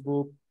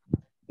ফেসবুক,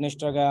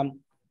 ইনস্টাগ্রাম,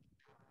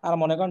 আর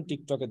মনে করেন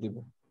টিকটকে দিব।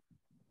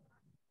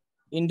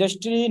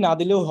 ইন্ডাস্ট্রি না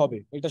দিলেও হবে,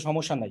 এটা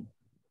সমস্যা নাই,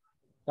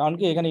 কারণ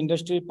কি এখানে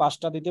ইন্ডাস্ট্রি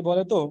 5টা দিতে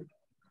বলে তো,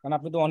 কারণ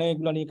আপনি তো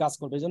অনেকগুলো নিয়ে কাজ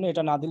করবেন, এই জন্য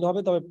এটা না দিলে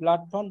হবে, তবে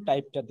প্ল্যাটফর্ম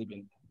টাইপটা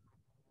দিবেন।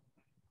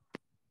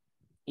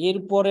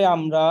 এরপরে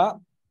আমরা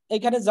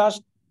এখানে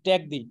জাস্ট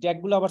ট্যাগ দিই,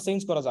 ট্যাগগুলো আবার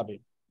চেঞ্জ করা যাবে,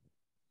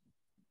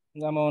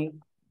 যেমন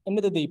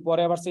এমনিতে দিই,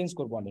 পরে আবার চেঞ্জ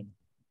করবো আমি।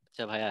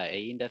 আচ্ছা ভাইয়া,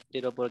 এই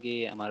ইন্ডাস্ট্রির ওপর কি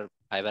আমার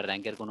ফাইবার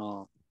র্যাঙ্কের কোনো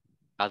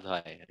কাজ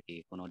হয় আর কি,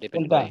 কোনো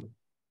ডিপেন্ড কোনটা? করে?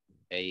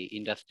 এই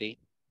ইন্ডাস্ট্রি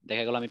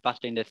দেখা গেল আমি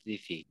 5টা ইন্ডাস্ট্রি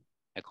দিছি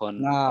এখন।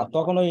 না,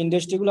 তখন ওই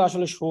ইন্ডাস্ট্রিগুলো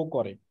আসলে শো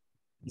করে,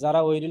 যারা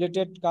ওই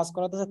রিলেটেড কাজ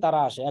করাতেছে তারা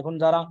আসে। এখন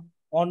যারা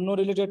অন্য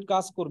রিলেটেড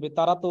কাজ করবে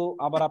তারা তো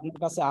আবার আপনার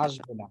কাছে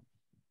আসবে না,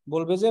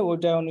 বলবে যে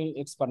ওইটা উনি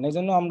এক্সপার্ট না। এই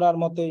জন্য আমরা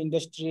মতে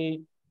ইন্ডাস্ট্রি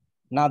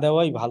না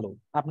দেওয়াই ভালো,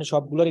 আপনি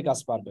সবগুলোরই কাজ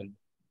পারবেন।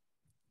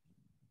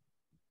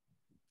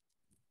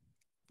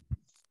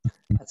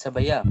 আচ্ছা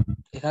ভাইয়া,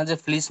 এখানে যে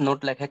প্লিজ নোট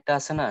লেখা একটা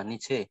আছে না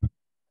নিচে,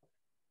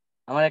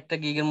 আমার একটা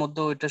গিগের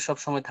মধ্যে ওইটা সব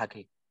সময়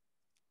থাকে।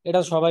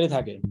 এটা সবারই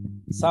থাকে।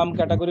 সাম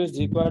ক্যাটাগরিজ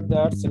রিকোয়ার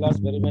দেয়ার সেলার্স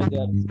ভেরিফাই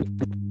দেয়ার।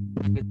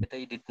 এটা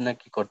এডিট না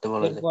কি করতে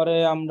বলা যায়? এরপরে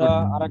আমরা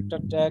আরেকটা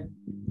ট্যাগ,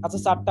 আচ্ছা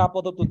 4টা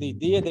আপাতত দিই,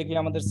 দিয়ে দেখি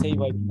আমাদের সেভ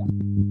হয় কিনা,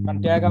 কারণ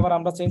ট্যাগ আবার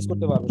আমরা চেঞ্জ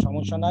করতে পারবো,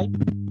 সমস্যা নাই।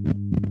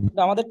 কিন্তু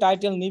আমাদের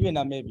টাইটেল নিবে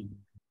না মেবি।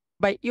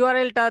 ভাই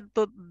ইউআরএলটা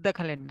তো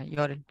দেখালেন না,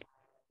 ইউআরএল।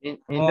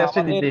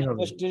 ইন্ডাস্ট্রি আমাদের দিতেই হবে।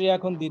 ইন্ডাস্ট্রি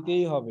এখন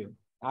দিতেই হবে,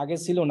 আগে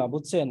ছিল না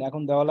বুঝছেন,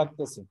 এখন দেওয়া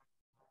লাগতেছে।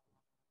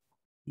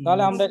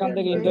 তাহলে আমরা এখান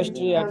থেকে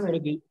ইন্ডাস্ট্রি অ্যাড করে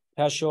দিই,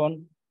 ফ্যাশন,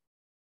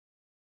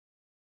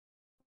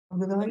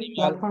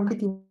 প্ল্যাটফর্ম কি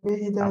তিনটে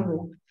দিতে হবে?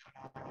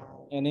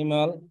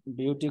 অ্যানিমাল,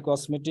 বিউটি,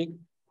 কসমেটিক,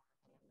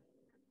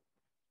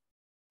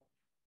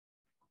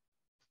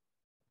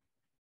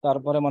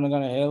 তারপরে মনে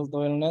করেন health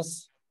wellness,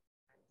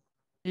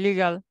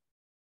 legal,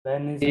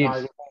 then is Kids.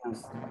 Marketing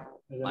আছে,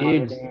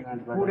 Kids. Marketing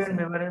and food and advertising.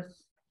 Beverage.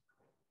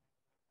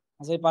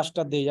 আচ্ছা এই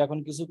 5টা দেই, এখন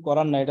কিছু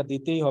করার নাই, এটা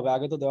দিতেই হবে,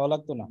 আগে তো দেওয়া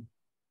লাগতো না।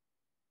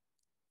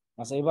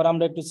 আচ্ছা এবার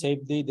আমরা একটু সেভ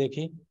দিই,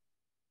 দেখি।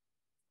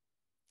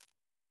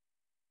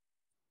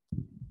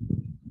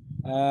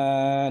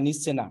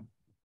 নিচ্ছে না,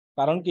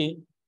 কারণ কি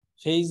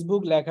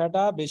ফেসবুক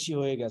লেখাটা বেশি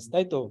হয়ে গেছে,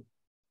 তাই তো।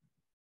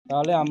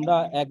 তাহলে আমরা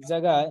এক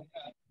জায়গায়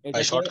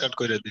এটাকে শর্টকাট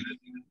করে দিই।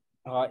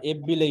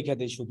 এফবি লেখা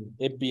দিই, শুধু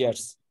এফবি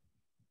অ্যাডস,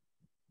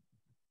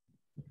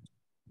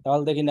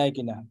 তাহলে দেখি নাই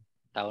কিনা।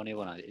 তাও নিব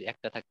না,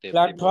 একটা থাকতে হবে।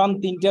 প্ল্যাটফর্ম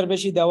 3টার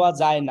বেশি দেওয়া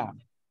যায় না,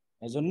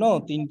 এজন্য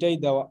 3টাই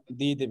দেওয়া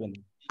দিয়ে দেবেন।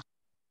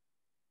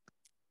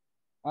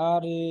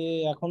 আর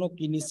এখনো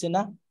কি নিচ্ছে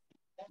না?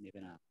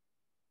 নেবে না।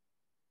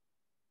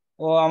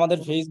 ও আমাদের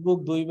ফেসবুক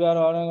 2বার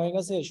অনেক হয়ে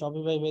গেছে,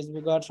 Shopify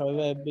Facebook ad,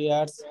 Shopify FB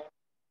ads,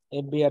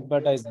 FB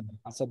advertising.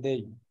 আচ্ছা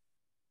দেই,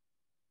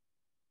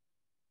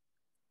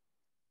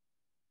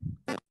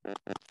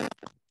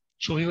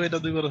 সহি ভাই এটা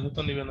 2বার আছে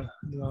তো নিবে না।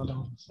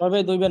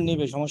 শপিফাই 2বার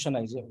নিবে, সমস্যা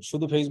নাই, যে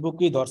শুধু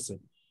ফেসবুকই ধরছে।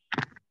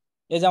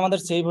 এই যে আমাদের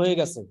সেভ হয়ে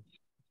গেছে,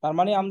 তার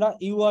মানে আমরা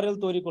ইউআরএল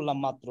তৈরি করলাম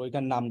মাত্র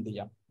এখানে নাম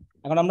দিয়া।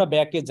 এখন আমরা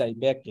ব্যাকে যাই,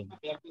 ব্যাকে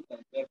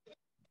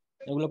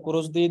এগুলো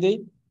ক্রস দিয়ে দিই।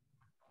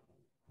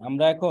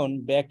 আমরা এখন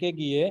ব্যাকে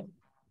গিয়ে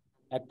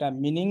একটা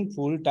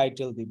মিনিংফুল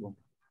টাইটেল দিব,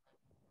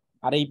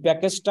 আর এই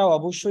প্যাকেজটা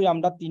অবশ্যই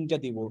আমরা 3টা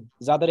দিব,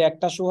 যাদের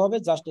একটা শো হবে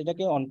জাস্ট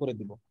এটাকে অন করে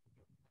দিব,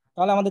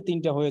 তাহলে আমাদের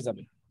 3টা হয়ে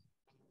যাবে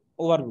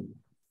ওভারভিউ।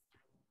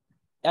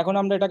 এখন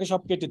আমরা এটাকে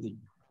সব কেটে দিই,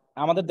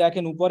 আমাদের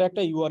দেখেন উপরে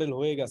একটা ইউআরএল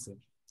হয়ে গেছে,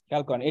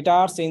 খেয়াল করেন, এটা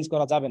আর চেঞ্জ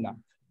করা যাবে না।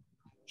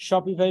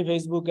 Shopify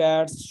Facebook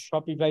ads,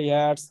 Shopify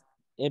ads,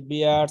 FB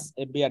ads,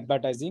 FB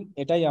advertising,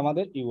 এটাই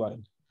আমাদের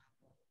ইউআরএল।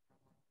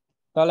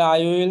 তাহলে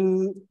আই উইল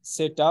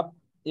সেট আপ,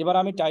 এবার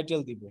আমি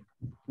টাইটেল দিব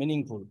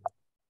মিনিংফুল।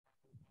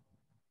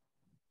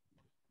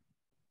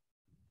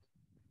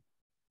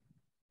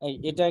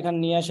 এটা এখানে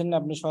নিয়ে আসেন না,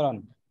 আপনি সরান।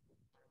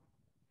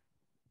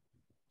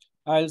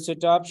 I will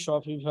set up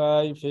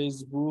Shopify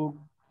Facebook,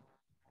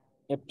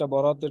 একটা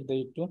বড় হাতের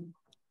দেই, একটু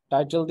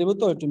টাইটেল দিব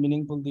তো একটু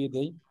মিনিংফুল দিয়ে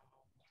দেই।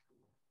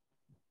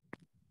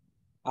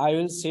 I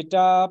will set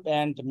up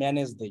and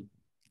manage দেই।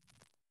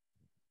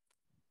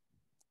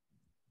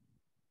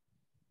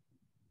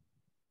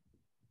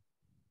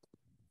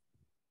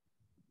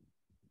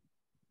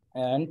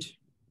 অ্যান্ড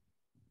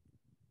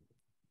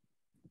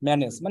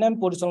ম্যানেজ, মানে আমি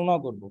পরিচালনা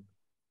করব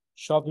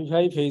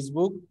শপিফাই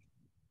ফেসবুক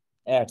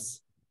অ্যাডস।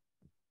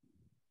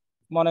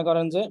 মনে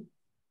করেন যে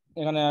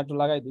এখানে একটু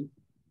লাগাই দিই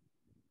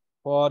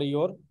ফর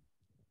ইওর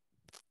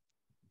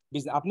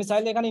বিজনেস। আপনি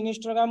চাইলে এখানে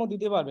ইনস্টাগ্রামও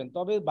দিতে পারবেন,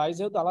 তবে ভাই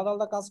যেহেতু আলাদা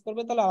আলাদা কাজ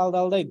করবে তাহলে আলাদা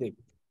আলাদাই দেখ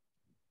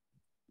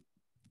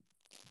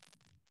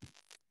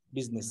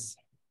বিজনেস।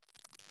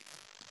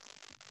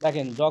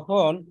 দেখেন,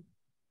 যখন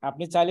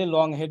আপনি চাইলে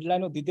লং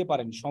হেডলাইনও দিতে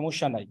পারেন,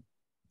 সমস্যা নাই।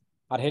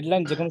 আর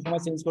হেডলাইন যে কোনো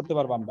সময় চেঞ্জ করতে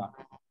পারবো আমরা।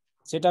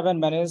 Set up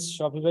and manage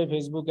Shopify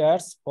Facebook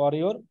ads for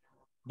your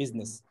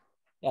business,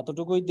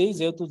 এতটুকুই দিই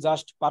যেহেতু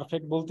জাস্ট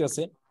পারফেক্ট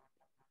বলতেছে।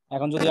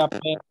 এখন যদি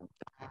আপনি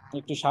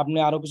একটু সামনে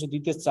আরো কিছু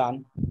দিতে চান,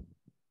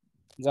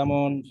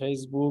 যেমন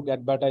ফেসবুক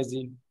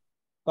অ্যাডভার্টাইজিং,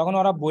 তখন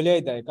ওরা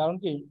বলেই দেয়। কারণ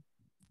কি,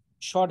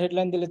 শর্ট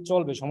হেডলাইন দিলে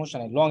চলবে, সমস্যা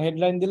নেই, লং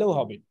হেডলাইন দিলেও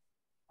হবে।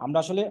 আমরা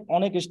আসলে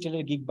অনেক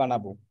স্টাইলের গিগ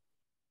বানাবো।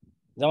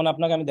 যেমন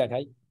আপনাকে আমি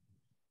দেখাই,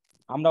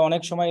 আমরা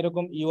অনেক সময়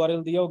এরকম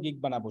ইউআরএল দিয়েও গিগ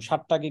বানাবো।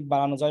 7টা গিগ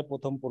বানানো যায়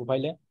প্রথম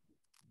প্রোফাইলে,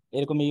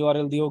 এরকম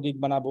ইউআরএল দিয়েও গিগ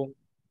বানাবো।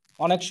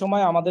 অনেক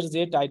সময় আমাদের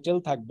যে টাইটেল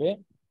থাকবে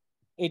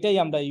এটাই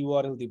আমরা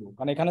ইউআরএল দিব,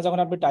 কারণ এখানে যখন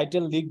আপনি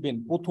টাইটেল লিখবেন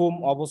প্রথম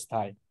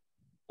অবস্থায়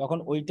তখন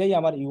ওইটাই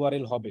আমার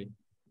ইউআরএল হবে।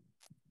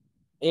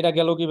 এটা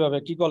গেল কিভাবে,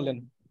 কি করলেন,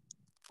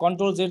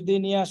 কন্ট্রোল জেড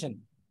দিয়ে নিয়ে আসেন।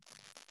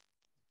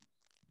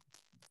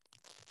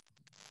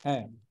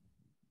 হ্যাঁ,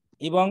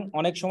 এবং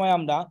অনেক সময়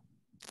আমরা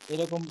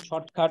এরকম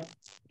শর্টকাট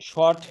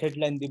শর্ট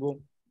হেডলাইন দিব,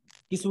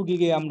 কিছু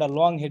গিগে আমরা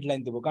লং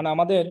হেডলাইন দিব, কারণ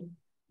আমাদের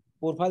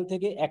প্রোফাইল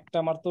থেকে একটা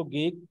মাত্র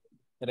গিগ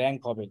র্যাঙ্ক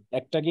হবে,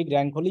 একটা গিগ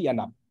র্যাঙ্ক হলেই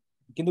এনাফ,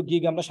 কিন্তু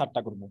গিগ আমরা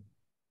 7টা করব।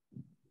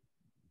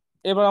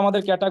 এবার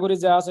আমাদের ক্যাটাগরি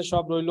যা আছে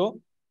সব রইলো,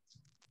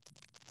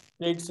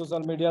 পেইড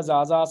সোশ্যাল মিডিয়া যা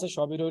যা আছে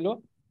সবই রইলো,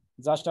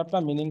 জাস্ট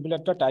আপনার মিনিংফুল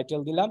একটা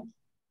টাইটেল দিলাম।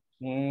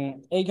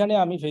 এইখানে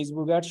আমি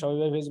ফেসবুক অ্যাড,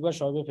 সবাই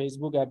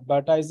ফেসবুক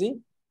অ্যাডভার্টাইজিং,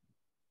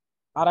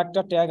 আর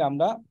একটা ট্যাগ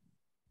আমরা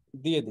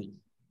দিয়ে দিই,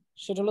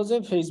 সেটা হলো যে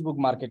ফেসবুক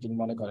মার্কেটিং।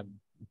 মনে করেন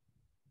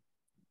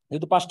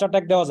যেহেতু 5টা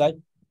ট্যাগ দেওয়া যায়,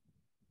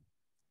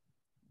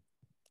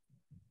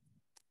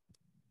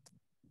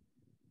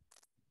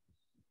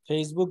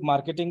 ফেসবুক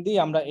মার্কেটিং দিয়ে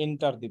আমরা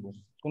এন্টার দিব,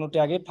 কোনো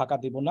ট্যাগে ফাঁকা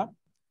দিব না।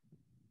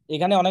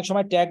 এখানে অনেক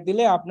সময় ট্যাগ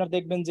দিলে আপনার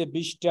দেখবেন যে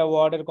 20টা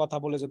ওয়ার্ডের কথা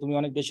বলেছে, তুমি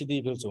অনেক বেশি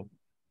দিয়ে ফেলছো,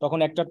 তখন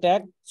একটা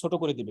ট্যাগ ছোট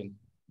করে দিবেন।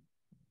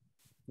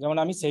 যেমন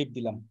আমি সেভ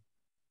দিলাম,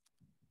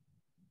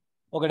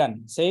 ওকে ডান।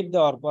 সেভ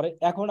দেওয়ার পরে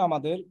এখন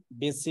আমাদের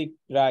বেসিক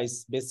প্রাইস,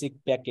 বেসিক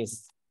প্যাকেজ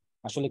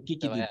আসলে কি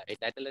কি দিই। ভাইয়া এই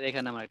টাইটেলের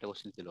এখানে আমার একটা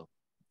কোশ্চেন ছিল।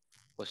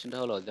 কোশ্চেনটা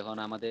হলো, যখন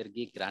আমাদের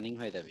গিগ রানিং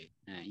হয়ে যাবে,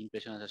 হ্যাঁ,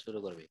 ইমপ্রেশন আসা শুরু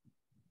করবে,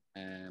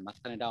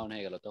 মাঝখানে ডাউন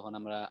হয়ে গেল, তখন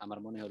আমার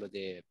মনে হলো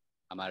যে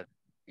আমার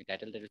এই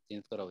টাইটেলটা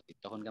চেঞ্জ করা উচিত,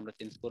 তখন কি আমরা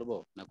চেঞ্জ করব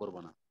না করব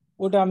না?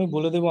 ওটা আমি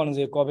বলে দেবো না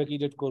যে কবে কি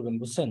ডেট করবেন,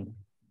 বুঝছেন।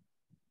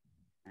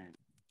 হ্যাঁ,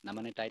 না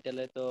মানে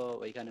টাইটেলে তো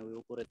ওইখানে ওই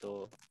উপরে তো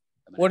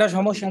মানে ওটা একটা বাটন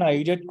সমস্যা না,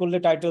 এডিট করলে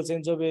টাইটেল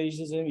চেঞ্জ হবে,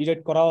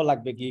 এডিট করাও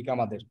লাগবে গিগ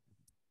আমাদের,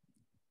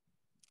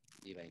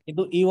 জি ভাই,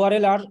 কিন্তু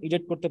ইউআরএল আর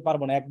এডিট করতে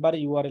পারবো না, একবার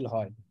ইউআরএল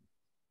হয়।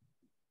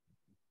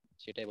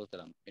 সেটাই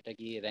বলছিলাম, এটা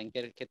কি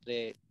র্যাঙ্কের ক্ষেত্রে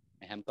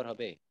হ্যাম্পার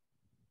হবে?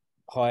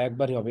 হয়,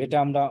 একবারই হবে। এটা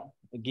আমরা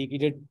গিগ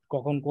এডিট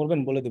কখন করবেন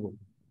বলে দেবো।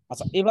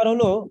 আচ্ছা, এবার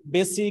হলো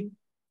বেসিক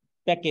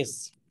প্যাকেজ,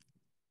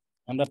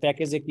 আমরা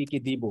প্যাকেজে কি কি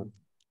দিব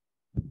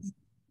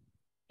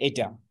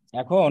এটা।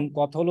 এখন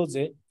কথা হলো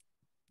যে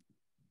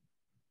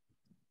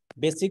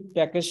বেসিক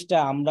প্যাকেজটা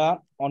আমরা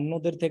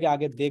অন্যদের থেকে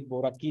আগে দেখবো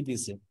ওরা কি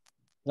দিছে।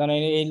 জানো,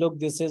 এই লোক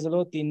দিছে হলো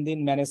 3 দিন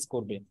ম্যানেজ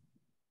করবে,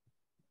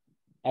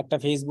 একটা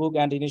Facebook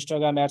and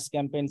Instagram ads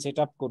campaign set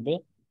up করবে,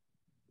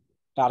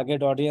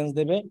 টার্গেট অডিয়েন্স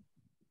দেবে,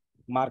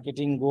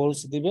 মার্কেটিং গোলস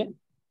দিবে,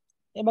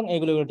 এবং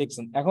এগুলো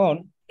দেখছেন। এখন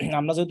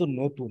আমরা যেহেতু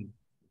নতুন,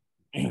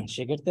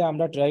 সেক্ষেত্রে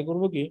আমরা ট্রাই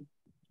করব কি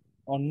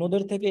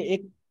অন্যদের থেকে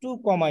একটু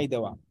কমাই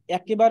দেওয়া,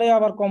 একেবারে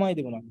আবার কমাই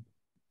দেব না।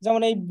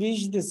 যেমন এই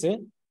 20 দিছে,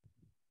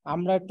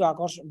 আমরা একটু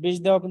আকর্ষণ 20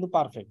 দেওয়া কিন্তু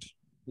পারফেক্ট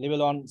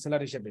লেভেল 1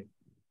 সেলার হিসেবে।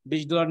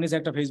 $20 নিচে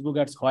একটা ফেসবুক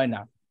অ্যাডস হয়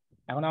না।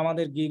 এখন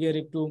আমাদের গিগের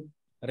একটু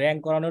র্যাঙ্ক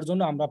করানোর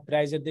জন্য আমরা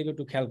প্রাইজের দিকে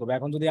একটু খেয়াল করবো।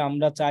 এখন যদি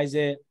আমরা চাই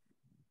যে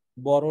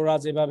বড়রা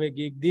যেভাবে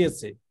গিগ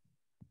দিয়েছে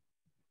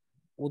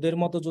ওদের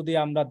মতো যদি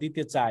আমরা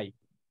দিতে চাই,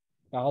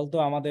 তাহলে তো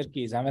আমাদের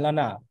কি ঝামেলা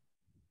না।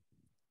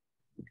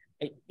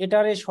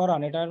 এটারে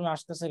সরান, এটা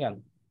আসতেছে কেন,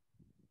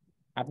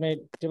 আপনি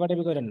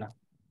টেপাটেপি করেন না।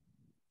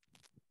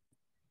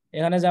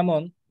 এখানে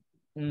যেমন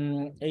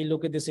এই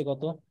লোকে দিছে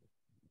কত,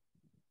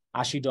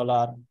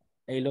 $80,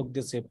 এই লোক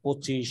দিছে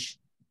 25,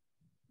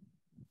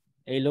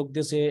 এই লোক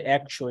দিছে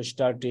 100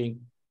 স্টার্টিং,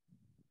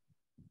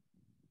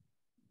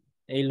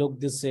 এই লোক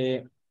দিছে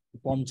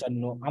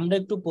 55। আমরা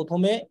একটু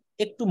প্রথমে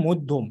একটু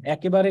মধ্যম,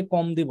 একেবারে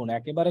কম দিব না,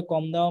 একেবারে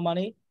কম দেওয়া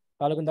মানে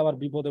তাহলে কিন্তু আবার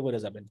বিপদে পড়ে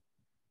যাবেন।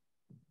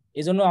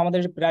 এই জন্য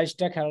আমাদের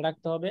প্রাইসটা খেয়াল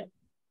রাখতে হবে।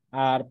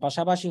 আর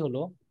পাশাপাশি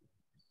হলো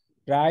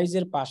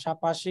প্রাইজের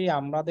পাশাপাশি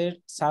আমাদের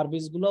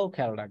সার্ভিস গুলোও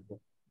খেয়াল রাখবো,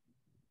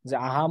 যে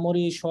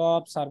আহামরি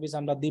সব সার্ভিস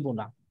আমরা দিব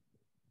না।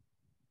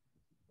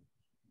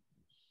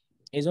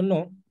 এই জন্য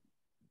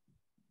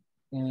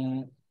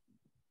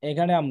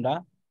এখানে আমরা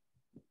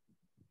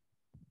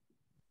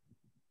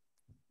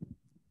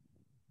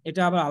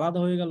এটা আবার আলাদা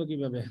হয়ে গেল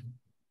কিভাবে,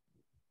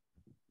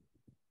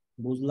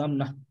 বুঝলাম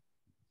না,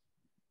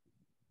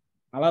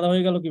 আলাদা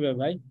হয়ে গেল কিভাবে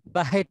ভাই?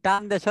 ভাই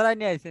টান দিয়ে সরাই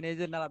নিয়ে আইছেন এই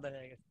জন্য আলাদা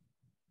হয়ে গেছে।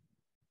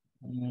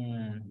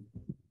 হুম,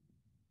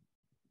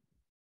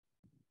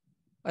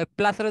 ওই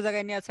প্লাসের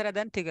জায়গায় নিয়ে ছেড়ে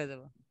দেন, ঠিক হয়ে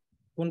যাবে।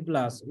 কোন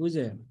প্লাস? ওই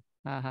যে,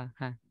 হ্যাঁ হ্যাঁ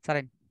হ্যাঁ,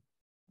 ছাড়েন।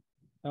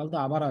 তাহলে তো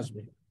আবার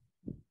আসবে,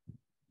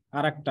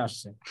 আর একটা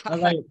আসছে।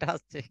 যাই হোক, একটা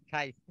আসছে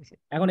খাই।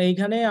 এখন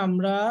এইখানে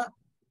আমরা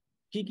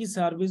কি কি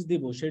সার্ভিস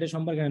দিব সেটা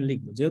সম্পর্কে এখানে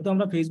লিখবো। যেহেতু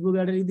আমরা ফেসবুক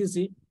অ্যাড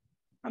দিয়েছি,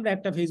 আমরা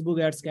একটা ফেসবুক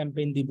অ্যাডস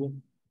ক্যাম্পেইন দিব,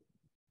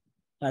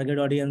 টার্গেট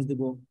অডিয়েন্স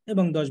দিব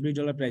এবং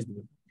 $10-20 প্রাইস দিব।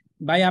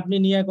 ভাই আপনি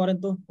নিয়ে করেন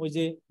তো, ওই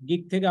যে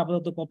গিগ থেকে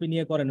আপাতত কপি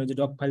নিয়ে করেন, ওই যে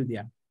ডক ফাইল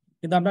দিয়া,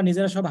 কিন্তু আমরা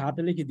নিজেরা সব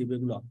হাতে লিখে দিব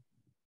এগুলো।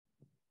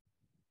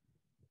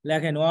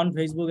 লেখেন অন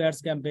ফেসবুক অ্যাডস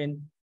ক্যাম্পেইন।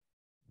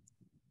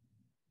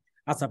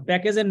 আচ্ছা,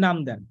 প্যাকেজের নাম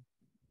দেন।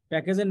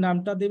 প্যাকেজের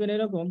নামটা দিবেন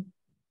এরকম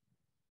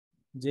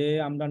যে,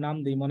 আমরা নাম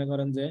দিই, মনে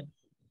করেন যে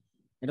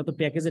এটা তো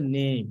প্যাকেজের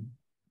নেম,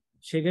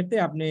 সেক্ষেত্রে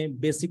আপনি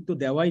বেসিক তো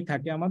দেওয়াই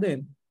থাকে আমাদের।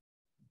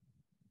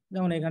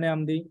 যেমন এখানে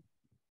আমি দিই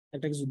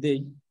একটা কিছু দেই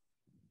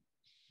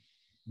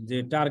যে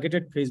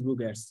টার্গেটেড ফেসবুক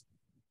অ্যাডস।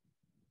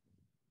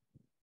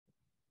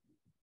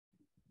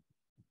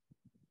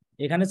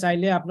 এখানে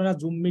চাইলে আপনারা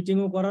জুম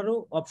মিটিংও করারও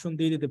অপশন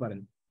দিয়ে দিতে পারেন,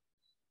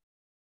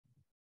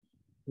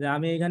 যে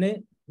আমি এখানে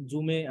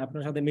জুমে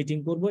আপনার সাথে মিটিং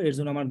করব, এর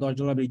জন্য আমার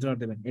 $10-20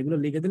 দেবেন, এগুলো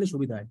লিখে দিলে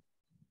সুবিধা হয়।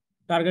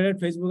 টার্গেটেড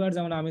ফেসবুক অ্যাডস,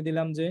 যেমন আমি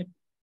দিলাম যে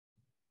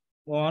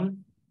on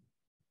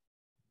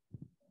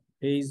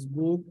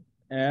Facebook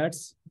ads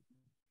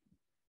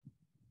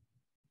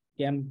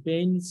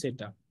campaign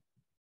setup.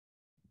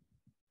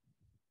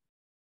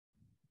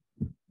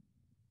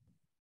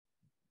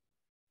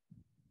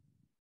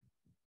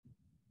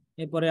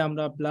 এরপরে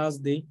আমরা প্লাস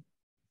দিই,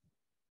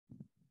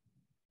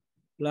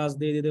 প্লাস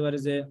দিয়ে দিতে পারি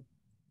যে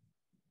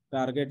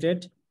টার্গেটেড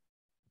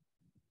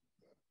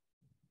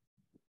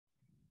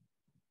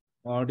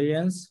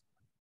অডিয়েন্স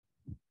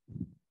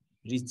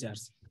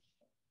রিচার্জ।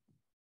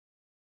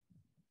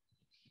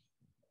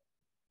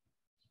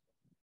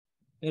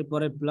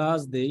 এরপরে প্লাস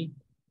দেই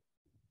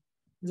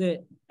যে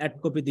অ্যাড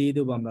কপি দিয়ে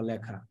দেবো আমরা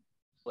লেখা,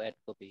 ad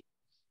copy.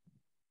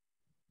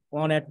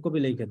 On ad copy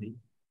লিখে দিই।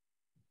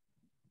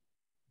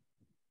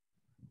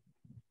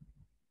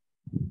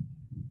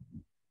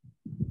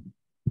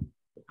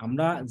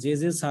 আমরা যে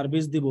যে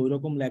সার্ভিস দিব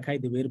ওইরকম লেখাই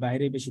দিব, এর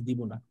বাইরে বেশি দিব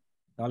না,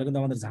 তাহলে কিন্তু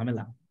আমাদের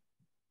ঝামেলা।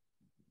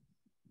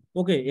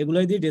 ওকে,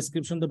 এগুলাই দিয়ে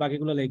ডেসক্রিপশন তো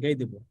বাকিগুলো লেখাই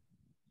দেবো।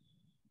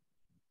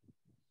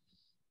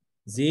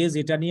 যে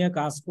যেটা নিয়ে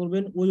কাজ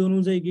করবেন ওই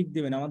অনুযায়ী গিগ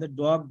দিবেন, আমাদের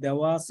ডক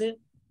দেওয়া আছে,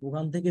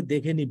 ওখান থেকে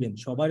দেখে নিবেন।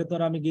 সবারই তো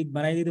আর আমি গিগ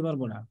বানাই দিতে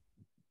পারবো না।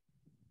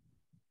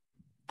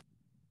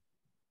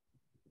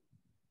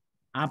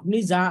 আপনি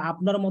যা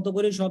আপনার মতো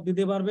করে সব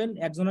দিতে পারবেন,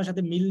 একজনের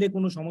সাথে মিললে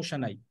কোনো সমস্যা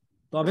নাই,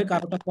 তবে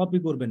কারোটা কপি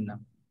করবেন না।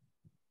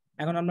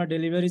 এখন আমরা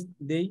ডেলিভারি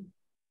দেই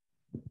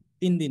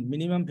 3 দিন,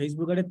 মিনিমাম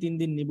ফেসবুক অ্যাডে 3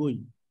 দিন নিবই।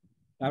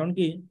 কারণ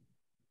কি,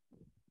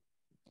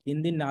 3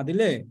 দিন না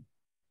দিলে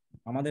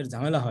আমাদের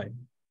ঝামেলা হয়,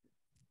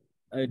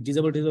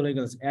 ডিজেবল হয়ে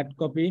গেছে। অ্যাড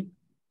কপি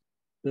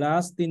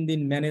প্লাস 3 দিন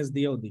ম্যানেজ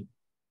দিয়েও দিই।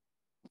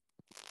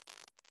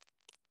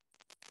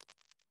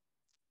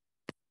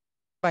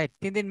 ভাই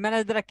 3 দিন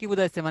ম্যানেজ দ্বারা কি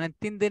বোঝাচ্ছে, মানে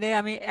 3 দিনে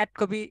আমি অ্যাড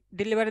কপি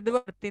ডেলিভারি দেবো,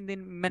 3 দিন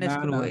ম্যানেজ না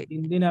করবো, না,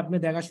 3 দিন আপনি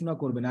দেখাশোনা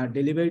করবেন আর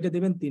ডেলিভারিটা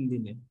দেবেন 3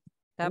 দিনে।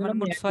 তার এগুলো মানে আপনি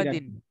মোট একই 6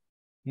 দিন। রাখবেন।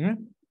 হুম,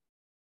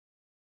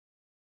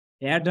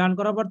 অ্যাড রান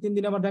করার পর 3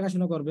 দিন আবার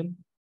দেখাশোনা করবেন।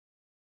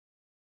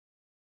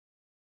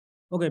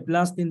 ওকে,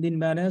 প্লাস 3 দিন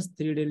ম্যানেজ,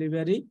 3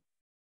 ডেলিভারি,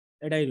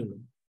 এটাই হলো।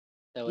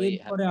 তা ওই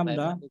এরপরে ভাই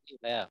আমরা বলতে কি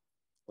ভাইয়া,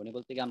 উনি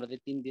বলতে কি আমরা যে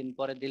 3 দিন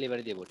পরে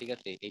ডেলিভারি দেবো, ঠিক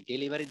আছে, এই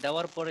ডেলিভারি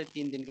দেওয়ার পরে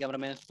 3 দিন কি আমরা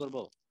ম্যানেজ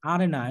করবো?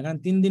 আরে না, এখানে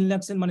 3 দিন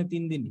লাগছেন মানে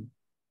 3 দিনই।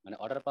 মানে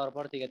অর্ডার পাওয়ার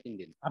পর থেকে 3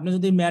 দিন। আপনি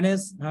যদি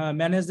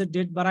ম্যানেজের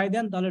ডেট বাড়াই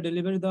দেন, তাহলে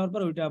ডেলিভারি দেওয়ার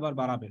পর ওইটা আবার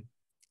বাড়াবেন।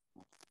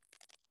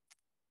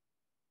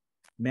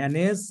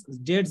 ম্যানেজ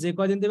ডেট যে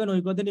কদিন দেবেন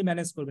ওই কদিনই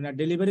ম্যানেজ করবেন, আর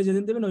ডেলিভারি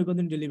যেদিন দেবেন ওই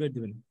কদিন ডেলিভারি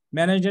দেবেন।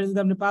 ম্যানেজ ডেট যদি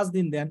আপনি 5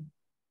 দিন দেন,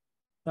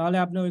 তাহলে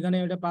আপনি ওইখানে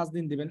ওইটা 5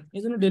 দিন দিবেন।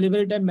 এই জন্য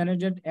ডেলিভারি টাইম ম্যানেজ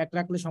ডেট এক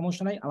রাখলে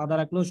সমস্যা নাই, আলাদা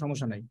রাখলেও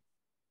সমস্যা নাই।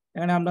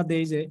 এখানে আমরা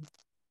দেই যে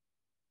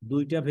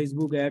 2টা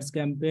ফেসবুক অ্যাডস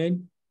ক্যাম্পেইন।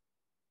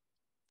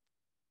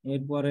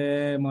 এরপরে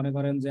মনে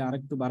করেন যে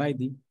আরেকটু বাড়াই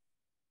দিই,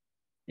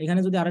 এখানে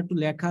যদি আরেকটু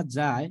লেখা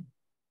যায়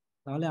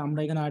তাহলে আমরা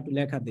এখানে আরেকটু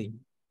লেখা দিই,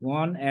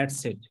 ওয়ান অ্যাড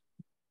সেট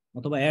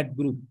অথবা অ্যাড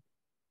গ্রুপ,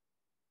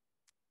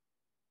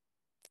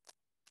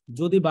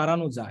 যদি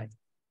বাড়ানো যায়,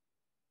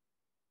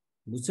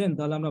 বুঝছেন,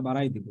 তাহলে আমরা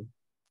বাড়াই দিব।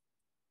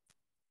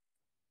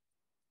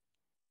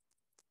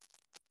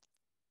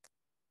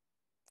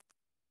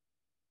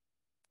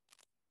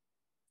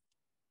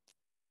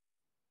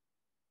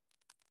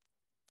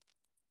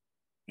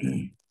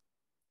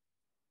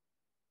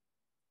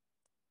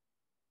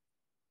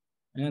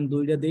 এখন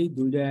 2টা দিই,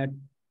 2টা অ্যাড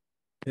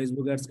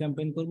ফেসবুক অ্যাডস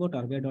ক্যাম্পেইন করব,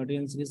 টার্গেট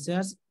অডিয়েন্স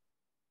রিসার্চ।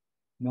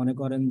 মনে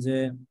করেন যে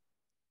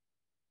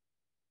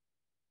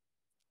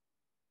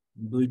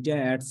 2টা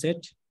অ্যাড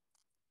সেট,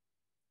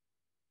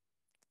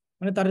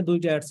 মানে তার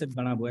 2টা অ্যাড সেট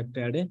বানাবো একটা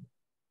অ্যাডে,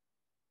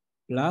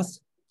 প্লাস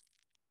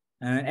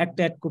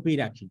একটা অ্যাড কপি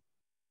রাখি,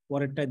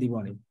 পরেরটা দিব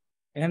অনেক।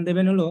 এখানে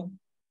দেবেন হলো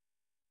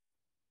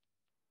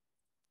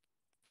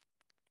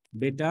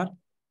বেটার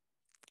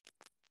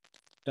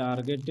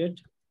টার্গেটেড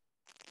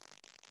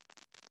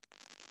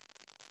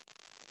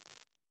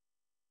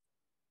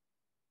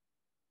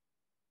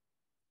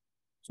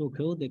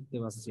চোখেও দেখতে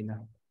পাচ্ছি না,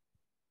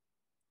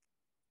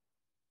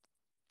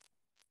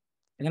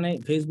 এখানে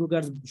ফেসবুক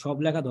আর সব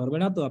লেখা ধরবে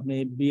না তো, আপনি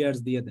বিয়ার্স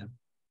দিয়ে দেন।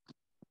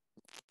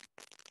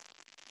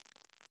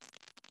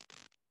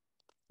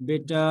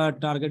 বেটা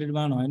টার্গেটেড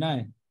বানানো হয় না,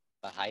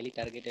 বা হাইলি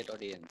টার্গেটেড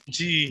অডিয়েন্স।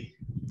 জি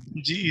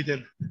জি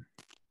দেন,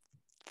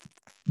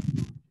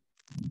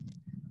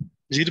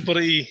 জির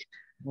পরে ই।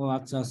 ও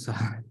আচ্ছা আচ্ছা,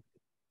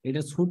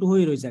 এটা ছোট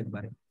হয়ে রয়েছে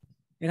একবারে।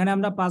 এখানে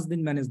আমরা 5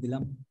 দিন ম্যানেজ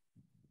দিলাম,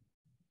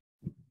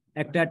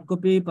 একটা অ্যাড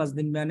কপি 5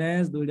 দিন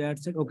ম্যানেজ, 2টা অ্যাড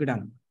সেট, ওকে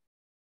ডান।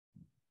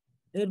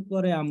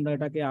 এরপরে আমরা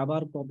এটাকে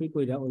আবার কপি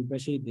কইরা ওই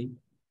পাশেই দিই,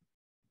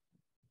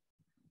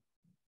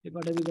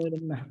 এবারে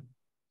দিবেন না।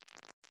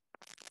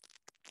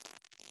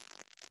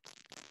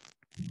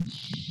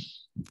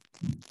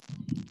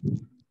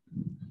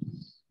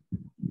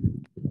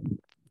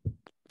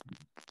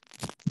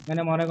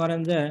 এখানে মনে করেন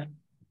যে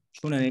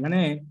শুনেন, এখানে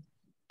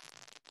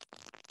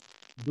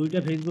 2টা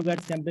ফেসবুক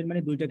অ্যাডস ক্যাম্পেইন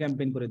মানে 2টা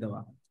ক্যাম্পেইন করে দেওয়া,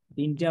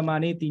 3টা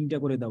মানে 3টা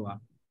করে দেওয়া,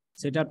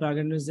 সেটা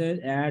টার্গেট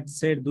অ্যাড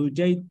সেট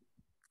 2টাই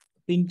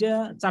 3টা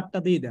 4টা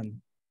দিয়ে দেন,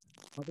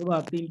 অথবা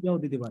 3টাও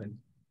দিতে পারেন,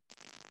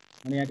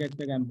 মানে এক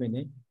একটা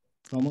ক্যাম্পেইনে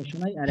সমস্যা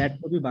নাই। আর অ্যাড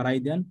কপি বাড়াই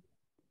দেন,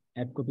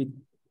 অ্যাড কপি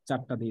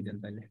 4টা দিয়ে দেন,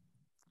 তাইলে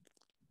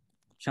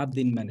 7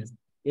 দিন ম্যানেজ।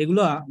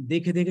 এগুলো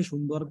দেখে দেখে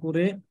সুন্দর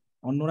করে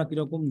অন্যরা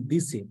কিরকম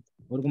দিছে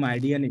ওরকম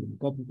আইডিয়া নেবেন,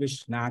 কপি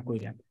পেস্ট না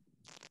কইরা।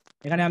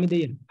 এখানে আমি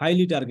দিই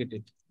হাইলি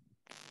টার্গেটেড,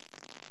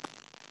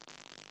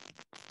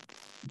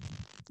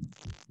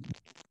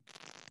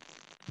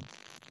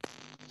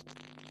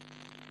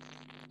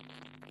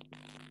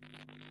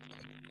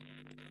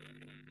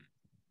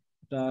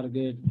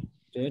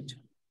 টার্গেটেড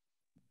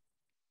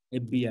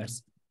এফবিআরস,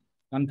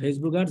 কারণ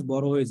ফেসবুক অ্যাডস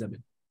বড় হয়ে যাবে।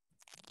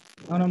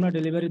 এখন আমরা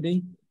ডেলিভারি দেই,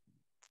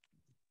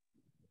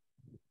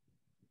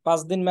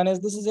 5 দিন ম্যানেজ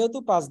দিছি যেহেতু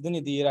 5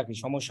 দিনই দিয়ে রাখি,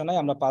 সমস্যা নাই,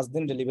 আমরা 5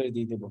 দিন ডেলিভারি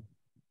দিয়ে দেবো।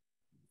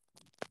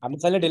 আপনি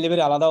চাইলে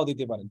ডেলিভারি আলাদাও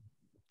দিতে পারেন,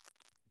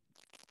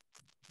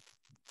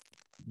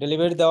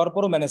 ডেলিভারি দেওয়ার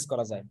পরও ম্যানেজ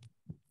করা যায়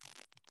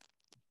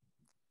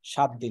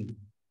 7 দিন,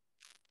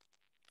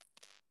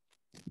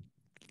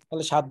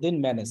 তাহলে 7 দিন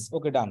ম্যানেজ,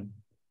 ওকে ডান।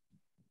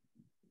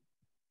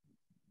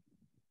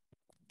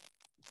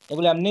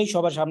 এগুলো এমনি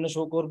সবার সামনে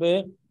শো করবে।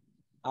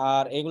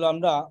 আর এগুলো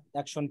আমরা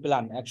অ্যাকশন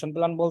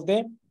প্ল্যান বলতে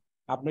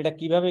আপনি এটা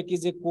কিভাবে কি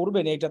যে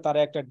করবেন এটা তারা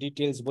একটা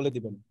ডিটেলস বলে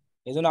দিবেন।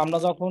 এই জন্য আমরা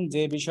যখন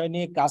যে বিষয়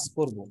নিয়ে কাজ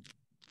করব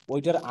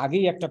ওইটার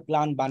আগেই একটা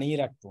প্ল্যান বানিয়ে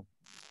রাখবো,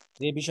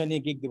 যে বিষয়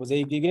নিয়ে গিগ দিব, যে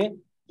এই গিগে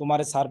তোমার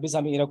সার্ভিস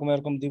আমি এরকম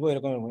এরকম দিব,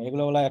 এরকম এরকম,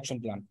 এগুলো হলো action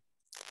plan.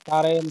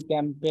 Current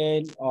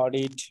campaign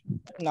audit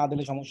না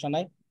দিলে সমস্যা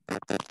নাই,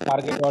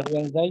 টার্গেট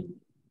অডিয়েন্স দেয়,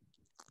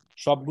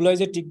 সবগুলোই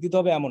যে টিক দিতে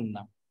হবে এমন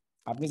না,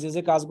 আপনি যে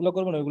যে কাজগুলো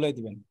করবেন ওইগুলোই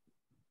দিবেন।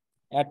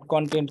 অ্যাড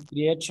কন্টেন্ট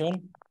ক্রিয়েশন,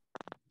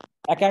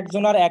 এক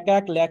একজনের এক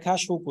এক লেখা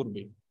শো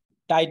করবে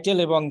টাইটেল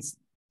এবং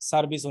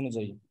সার্ভিস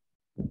অনুযায়ী।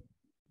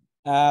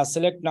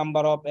 সিলেক্ট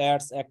নাম্বার অফ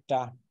অ্যাডস একটা,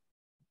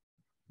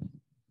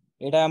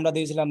 এটা আমরা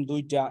দিয়েছিলাম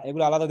 2টা,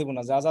 এগুলো আলাদা দিব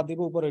না, যা যা দিব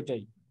উপর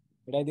এটাই,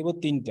 এটাই দিব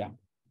 3টা।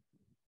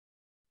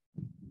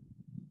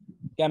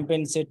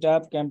 ক্যাম্পেইন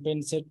সেটআপ,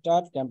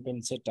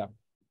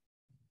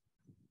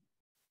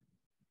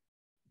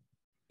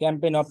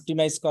 ক্যাম্পেইন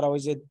অপটিমাইজ করা,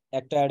 ওই যে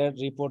একটা অ্যাডের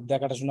রিপোর্ট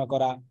দেখাশোনা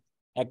করা,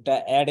 একটা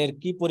অ্যাডের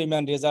কি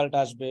পরিমাণ রেজাল্ট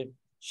আসবে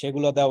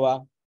সেগুলো দেওয়া,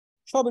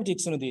 সবই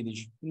টিকসিনো দিয়ে দিস,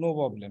 নো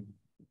প্রবলেম।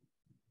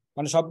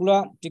 মানে সবগুলা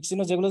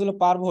টিকসিনো যেগুলো যেগুলো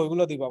পারবো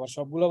ওইগুলো দিব, আবার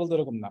সবগুলো বলতে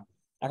এরকম না।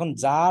 এখন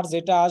যার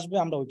যেটা আসবে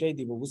আমরা ওইটাই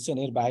দিব, বুঝছেন,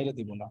 এর বাইরে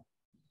দিব না।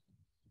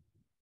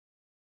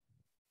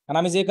 কারণ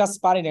আমি যে কাজ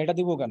পারি না এটা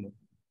দিব কেন,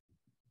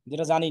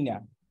 যেটা জানি না।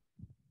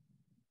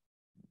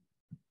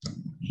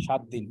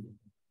 7 দিন।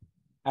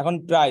 এখন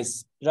প্রাইস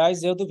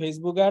যেহেতু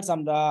ফেসবুক অ্যাডস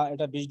আমরা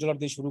এটা $20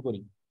 দিয়ে শুরু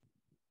করি,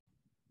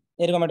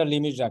 এরকম একটা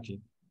লিমিট রাখি।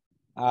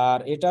 আর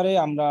এটারে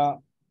আমরা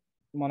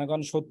মনে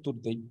করেন 70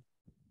 দিই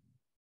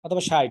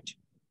অথবা 60,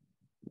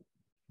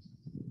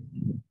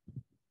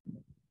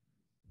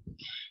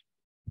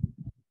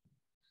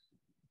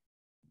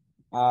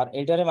 আর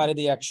এটারে মারি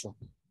দিই 100,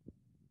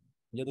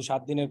 যেহেতু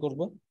 7 দিনের করব।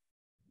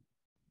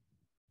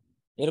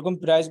 এরকম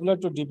প্রাইস গুলো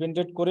একটু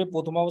ডিপেন্ডেন্ট করে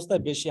প্রথম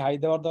অবস্থায় বেশি হাই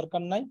দেওয়ার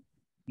দরকার নাই,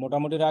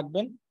 মোটামুটি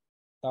রাখবেন,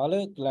 তাহলে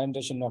ক্লায়েন্ট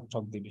এসে নক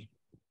ঠক দিবে।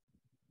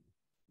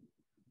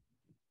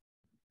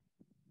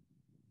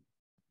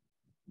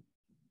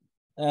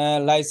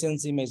 লাইসেন্স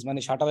ইমেজ মানে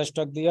শাটার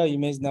স্টক দিয়ে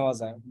ইমেজ নেওয়া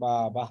যায়,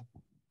 বাহ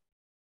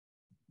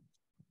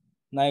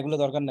না এগুলো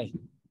দরকার নাই।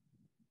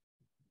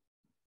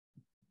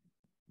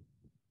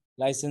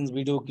 লাইসেন্স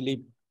ভিডিও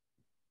ক্লিপ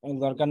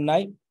দরকার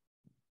নাই,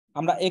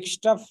 আমরা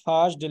এক্সট্রা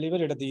ফাস্ট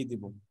ডেলিভারি এটা দিয়ে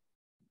দিব।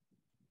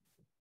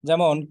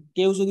 যেমন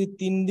কেউ যদি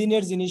 3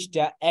 দিনের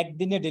জিনিসটা 1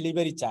 দিনে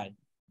ডেলিভারি চায়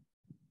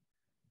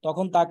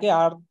তখন তাকে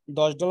আর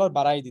 $10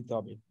 বাড়াই দিতে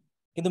হবে,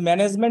 কিন্তু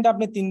ম্যানেজমেন্ট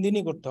আপনি 3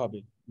 দিনই করতে হবে।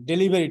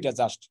 ডেলিভারিটা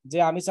জাস্ট যে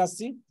আমি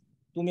চাচ্ছি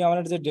তুমি আমার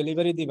যে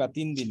ডেলিভারি দিবা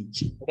 3 দিন,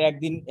 এটা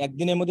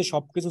একদিনের মধ্যে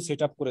সবকিছু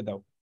সেট আপ করে দাও,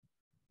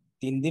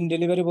 3 দিন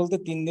ডেলিভারি বলতে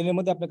 3 দিনের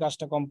মধ্যে আপনি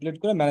কাজটা কমপ্লিট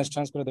করে ম্যানেজ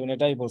ট্রান্সফার করে দেবেন,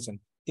 এটাই বলছেন।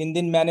 3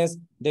 দিন ম্যানেজ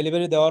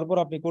ডেলিভারি দেওয়ার পর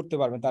আপনি করতে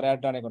পারবেন, তার অ্যাড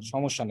রানে কোনো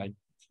সমস্যা নাই।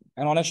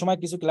 এখন অনেক সময়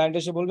কিছু ক্লায়েন্ট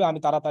এসে বলবে আমি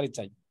তাড়াতাড়ি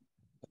চাই,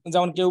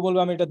 যেমন কেউ বলবে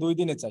আমি এটা 2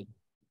 দিনে চাই,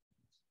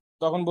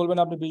 তখন বলবেন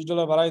আপনি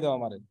 $20 বাড়াই দাও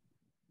আমারে।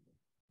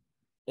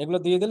 এগুলো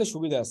দিয়ে দিলে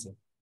সুবিধা আছে,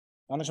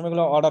 অনেক সময়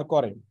এগুলো অর্ডার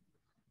করে।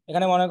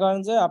 এখানে মনে করেন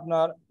যে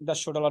আপনার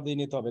 $150 দিয়ে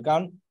নিতে হবে,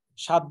 কারণ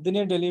 7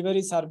 দিনের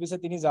ডেলিভারি সার্ভিসে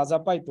তিনি যা যা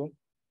পাইতো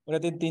ওটা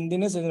 3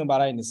 দিনে সেজন্য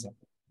বাড়াই নিছে।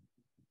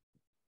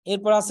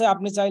 এরপর আছে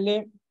আপনি চাইলে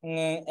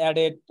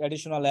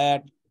additional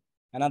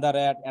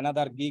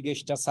another gig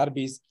extra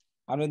service.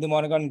 আপনি যদি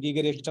মনে করেন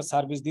গিগের এক্সট্রা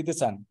সার্ভিস দিতে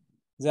চান,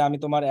 যে আমি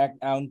তোমার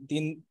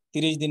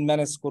 30 দিন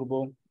ম্যানেজ করব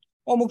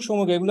অমুক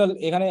সমুক, এগুলো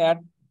এখানে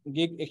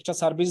গিগ এক্সট্রা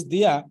সার্ভিস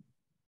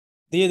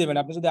দিয়ে দেবেন।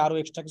 আপনি যদি আরো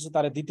এক্সট্রা কিছু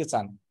তারা দিতে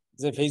চান,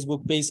 যে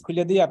ফেসবুক পেজ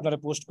খুলে দিয়ে আপনারা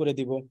পোস্ট করে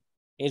দিব,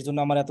 এর জন্য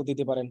আমার এত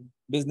দিতে পারেন,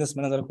 বিজনেস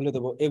ম্যানেজার খুলে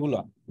দেবো,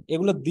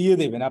 এগুলো দিয়ে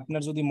দেবেন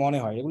আপনার যদি মনে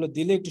হয়, এগুলো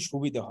দিলে একটু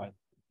সুবিধা হয়।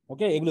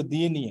 ওকে, এগুলো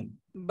দিয়ে নিন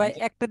ভাই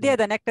একটা দিয়ে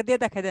দেন, একটা দিয়ে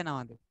দেখাই দেন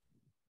আমাদের।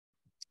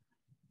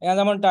 এখানে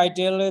যেমন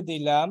টাইটেলে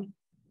দিলাম,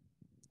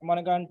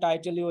 মনে করেন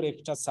টাইটেল ইউর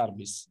এক্সট্রা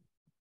সার্ভিস,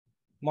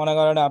 মনে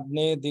করেন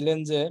আপনি দিলেন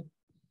যে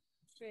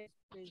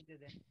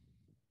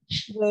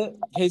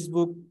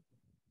ফেসবুক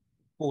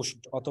পোস্ট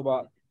অথবা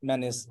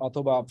ম্যানেজ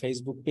অথবা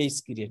Facebook page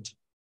create.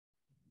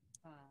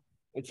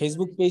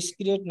 Facebook page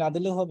create না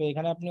দিলে হবে,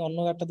 এখানে আপনি অন্য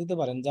একটা দিতে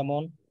পারেন,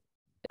 যেমন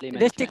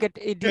রেস্ট্রিক্টেড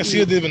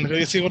এসিও দিবেন,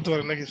 এসিও করতে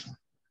পারেন নাকি?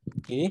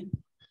 কি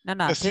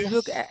না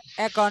ফেসবুক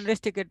অ্যাকাউন্ট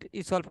রেস্ট্রিক্টেড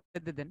সলভ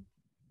করে দেন।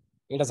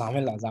 এটা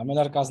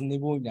ঝামেলার কাজ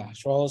নিবই না,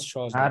 সহজ।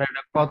 আর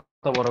এটা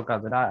কত বড়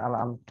কাজ এটা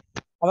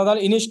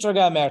তাহলে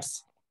Instagram ads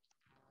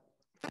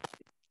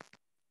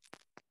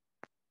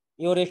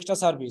your extra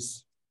service,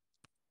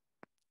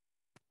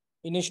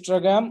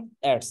 Instagram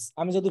ads.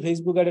 আমি যদি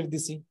ফেসবুক অ্যাড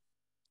দিছি,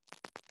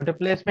 এটা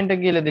প্লেসমেন্টে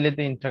গেলে দিলে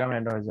তো ইনস্টাগ্রাম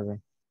অ্যাড হয়ে যাবে।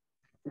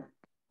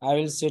 I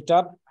will set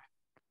up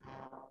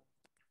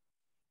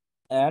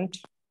and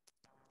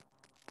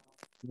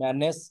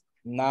manage.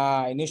 না,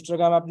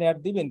 ইনস্টাগ্রাম আপনি অ্যাড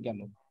দিবেন কেন,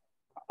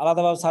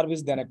 আলাদাভাবে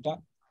সার্ভিস দেন একটা।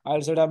 I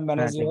will set up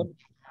manage your,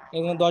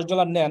 এখানে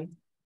 $10 নেন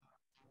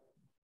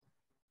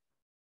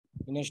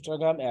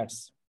ইনস্টাগ্রাম অ্যাডস।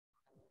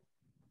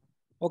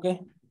 ওকে,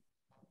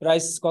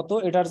 প্রাইস কত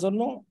এটার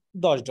জন্য?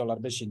 $10,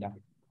 বেশি না,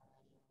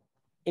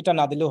 এটা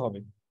না দিলেও হবে।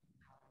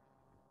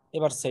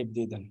 এবার সেভ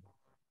দিয়ে দেন,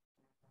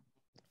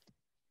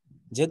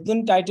 যেদিন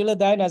টাইটেলে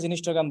দেয় না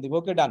ইনস্টাগ্রাম দিব।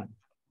 ওকে, ডান।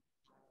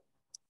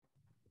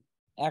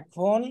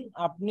 এখন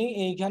আপনি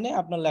এইখানে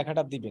আপনার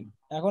লেখাটা দিবেন।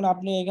 এখন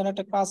আপনি এইখানে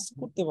একটা কাজ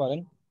করতে পারেন,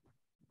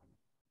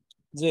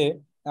 যে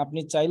আপনি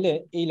চাইলে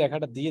এই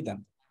লেখাটা দিয়ে দেন।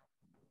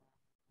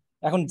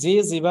 এখন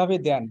যেভাবে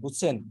দেন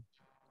বুঝছেন,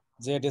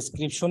 যে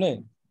ডেসক্রিপশনে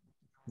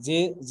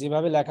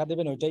যেভাবে লেখা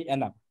দেবেন ওইটাই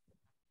এনাফ।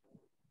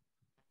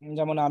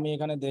 যেমন আমি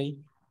এখানে দেই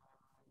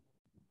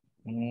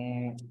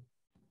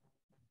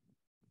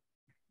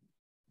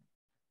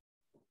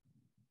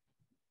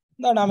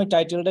না, আমি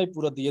টাইটেলটাই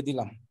পুরো দিয়ে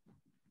দিলাম,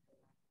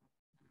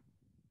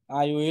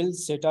 I will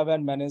set up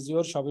and manage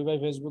your Shopify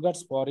Facebook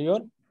ads for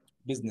your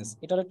business.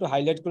 এটার একটু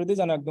হাইলাইট করে দিই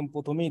যেন একদম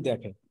প্রথমেই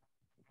দেখে।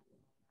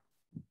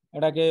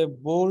 এটাকে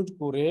বোল্ড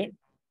করে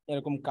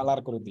এরকম কালার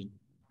করে দিই,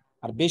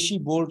 আর বেশি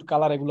বোল্ড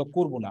কালার এগুলো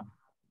করব না।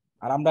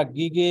 আর আমরা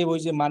গিগে ওই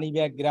যে money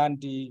back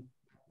guarantee,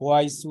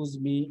 why shoes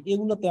me,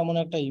 এগুলো তেমন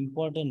একটা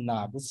ইম্পর্টেন্ট না,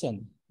 বুঝছেন?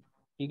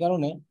 এই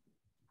কারণে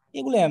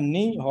এগুলো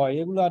এমনি হয়,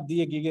 এগুলো আর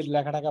দিয়ে গিগের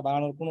লেখা টাকা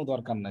বানানোর কোনো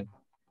দরকার নাই।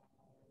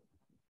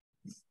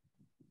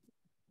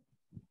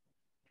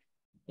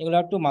 এগুলো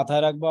একটু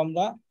মাথায় রাখবো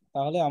আমরা,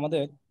 তাহলে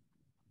আমাদের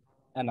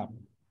এনাফ।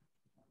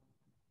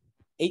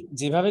 এই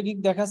যেভাবে গিগ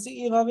দেখাচ্ছি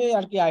এভাবে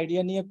আর কি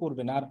আইডিয়া নিয়ে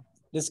করবেন, আর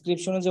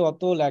ডেসক্রিপশনে যে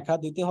অত লেখা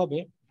দিতে হবে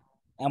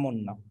এমন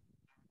না।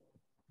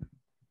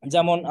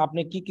 যেমন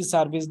আপনি কি কি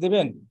সার্ভিস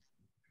দেবেন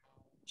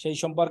সেই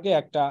সম্পর্কে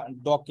একটা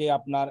ডকে,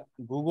 আপনার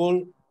গুগল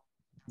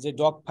যে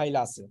ডক ফাইল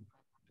আছে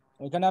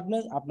ওইখানে আপনি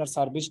আপনার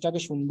সার্ভিসটাকে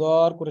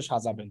সুন্দর করে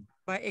সাজাবেন।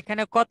 ভাই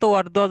এখানে কত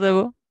ওয়ার্ড দেওয়া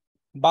যাবে?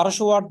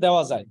 1200 ওয়ার্ড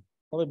দেওয়া যায়,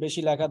 তবে বেশি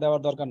লেখা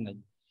দেওয়ার দরকার নাই।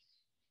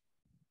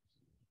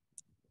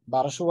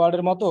 1200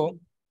 ওয়ার্ডের মতো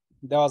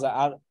দেওয়া যায়।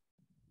 আর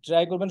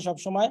ট্রাই করবেন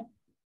সবসময়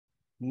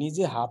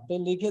নিজে হাতে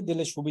লিখে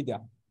দিলে সুবিধা,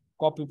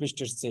 কপি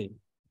পেস্টের চেয়ে।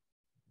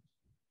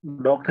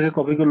 ডক থেকে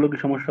কপি করলে কি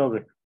সমস্যা হবে?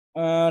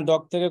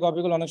 ডক থেকে কপি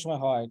করলে অনেক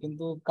সময় হয়,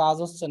 কিন্তু কাজ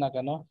হচ্ছে না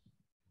কেন?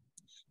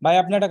 ভাই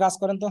আপনি একটা কাজ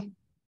করেন তো,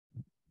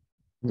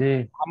 জি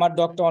আমার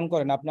ডকটা অন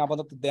করেন, আপনি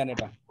আপাতত দেন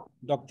এটা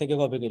ডক থেকে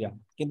কপি করে,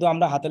 কিন্তু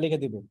আমরা হাতে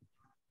লিখে দিব।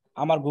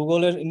 আমার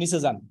গুগলের নিচে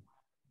যান,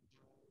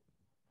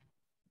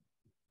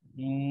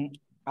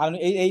 আর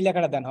এই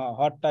লেখাটা দেন,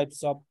 হট টাইপস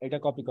অফ, এটা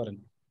কপি করেন,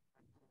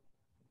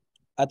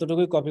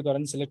 এতটুকুই কপি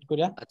করেন সিলেক্ট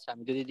করে। আচ্ছা,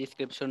 আমি যদি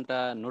ডেসক্রিপশনটা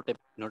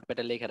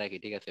নোটপ্যাডে লিখে রাখি,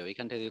 ঠিক আছে,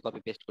 ওইখান থেকে কপি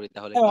পেস্ট করি,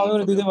 তাহলে কি ভাবে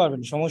দিতে প্রবলেম?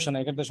 পারবেন, সমস্যা নাই,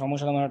 এক্ষেত্রে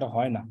সমস্যা তেমন একটা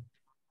হয় না।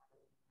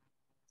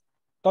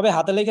 তবে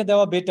হাতে লিখে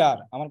দেওয়া বেটার,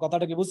 আমার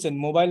কথাটা কি বুঝছেন?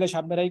 মোবাইলে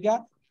সামনে রাইখা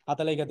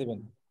হাতে লিখে দেবেন।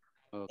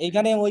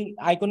 এইখানে ওই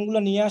আইকন গুলো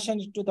নিয়ে আসেন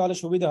একটু, তাহলে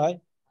সুবিধা হয়।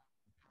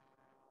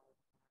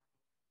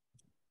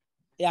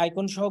 এই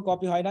আইকন সহ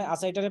কপি হয় না।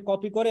 আচ্ছা, এটাকে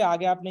কপি করে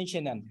আগে আপনি সে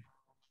নেন,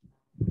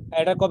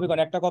 এটা কপি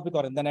করেন, একটা কপি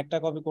করেন, দেন একটা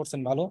কপি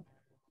করছেন, ভালো।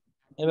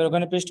 এবার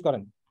ওখানে পেস্ট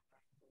করেন।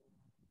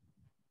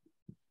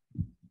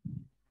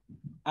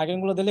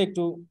 আগেরগুলো দিলে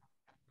একটু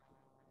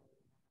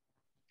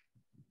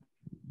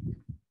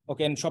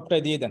ওকে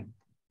সবটাই দিয়ে দেন।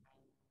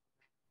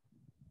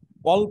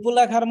 অল্প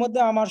লেখার মধ্যে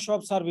আমার সব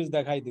সার্ভিস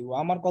দেখাই দিব।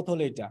 আমার কথা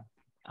হলো এটা,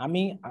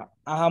 আমি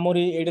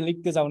আহামরি এটা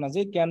লিখতে যাও না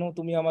যে কেন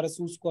তুমি আমারে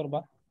চুজ করবা,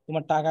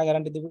 তোমার টাকা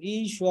গ্যারান্টি দেবো,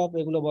 এই সব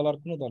এগুলো বলার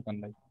কোনো দরকার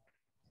নাই।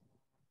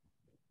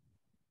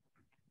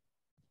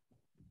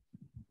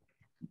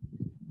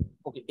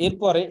 ওকে,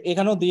 এরপরে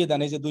এখানেও দিয়ে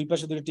দেন, এই যে দুই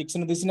পাশে দুটো টিক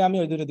চিহ্ন দিছি না আমি,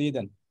 ওই দুটো দিয়ে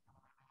দেন।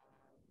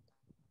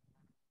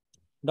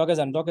 ডকে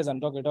যান, ডকে যান,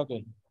 ডকে ডকে।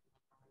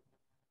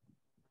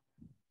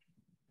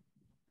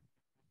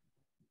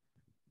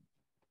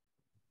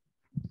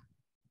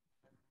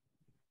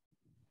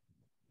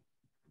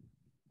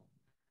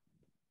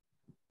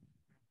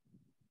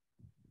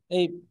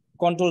 এই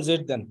কন্ট্রোল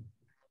জেড দেন,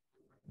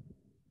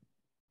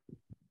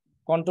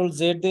 কন্ট্রোল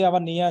জেড দিয়ে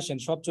আবার নিয়ে আসেন।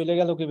 সব চলে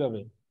গেল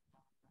কিভাবে?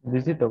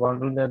 দিছি তো,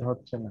 কন্ট্রোল জেড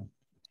হচ্ছে না।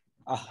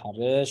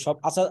 আরে সব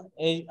আচ্ছা,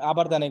 এই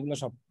আবার দেন, এগুলো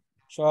সব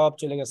সব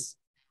চলে গেছে।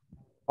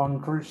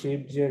 কন্ট্রোল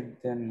শিফট জেড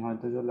দেন,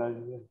 হয়তো চলে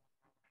আসবে।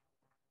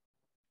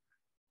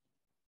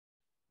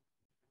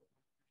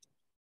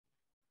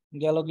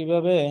 গেল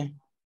কিভাবে?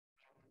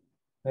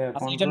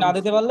 আচ্ছা, এটা না কন্ট্রোল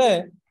দিতে পারলে,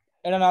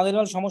 এটা না দিতে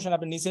পারলে সমস্যা না,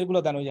 আপনি নিচের গুলো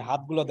দেন, ওই যে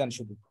হাতগুলো দেন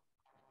শুধু।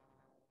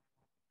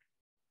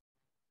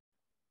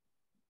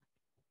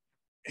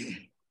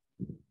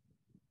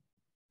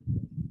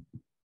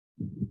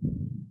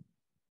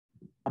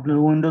 আপনার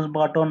উইন্ডোজ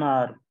বাটন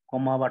আর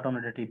কমা বাটন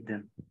এটা টিপ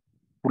দেন,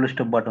 ফুল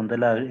স্টপ বাটন,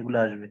 তাহলে এগুলো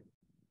আসবে।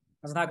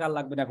 আচ্ছা থাক, আর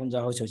লাগবে না, এখন যা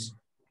হয়েছে হয়েছে।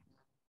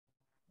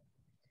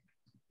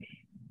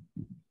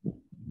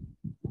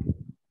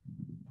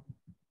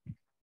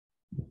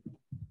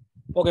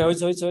 ওকে,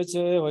 হয়েছে হয়েছে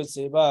হয়েছে হয়েছে।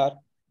 এবার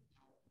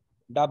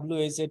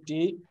WHAT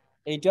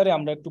এইটারে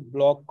আমরা একটু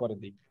ব্লক করে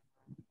দিই।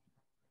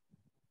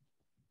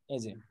 এই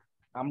যে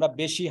আমরা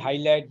বেশি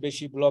হাইলাইট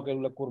বেশি ব্লক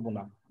এগুলো করব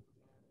না।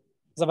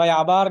 আচ্ছা ভাই,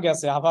 আবার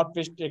গেছে, আবার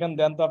পেস্ট এখানে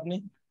দেন তো আপনি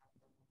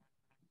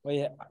ওই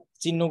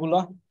চিহ্নগুলো।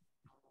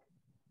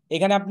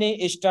 এখানে আপনি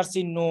স্টার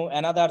চিহ্ন,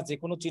 অ্যানাদার যে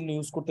কোনো চিহ্ন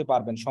ইউজ করতে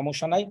পারবেন,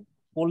 সমস্যা নাই।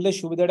 করলে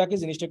সুবিধাটা কি,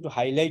 জিনিসটা একটু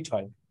হাইলাইট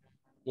হয়,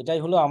 এটাই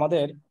হলো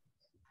আমাদের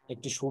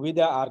একটি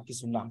সুবিধা, আর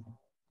কিছু না।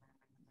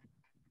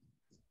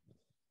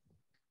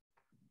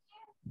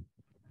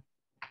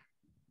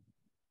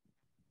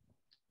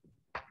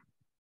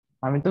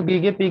 আমি তো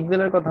গিগে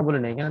পিক্সেলের কথা বলি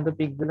না, এখানে তো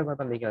পিক্সেলের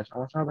কথা লিখে আছে,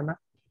 সমস্যা হবে না?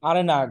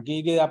 আরে না,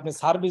 গিগে আপনি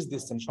সার্ভিস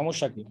দিচ্ছেন,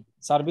 সমস্যা কি?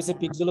 সার্ভিসে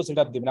পিক্সেলও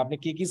সেটা দিবেন, আপনি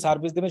কি কি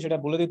সার্ভিস দেবেন সেটা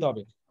বলে দিতে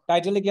হবে।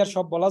 টাইটেলে কি আর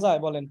সব বলা যায়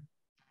বলেন?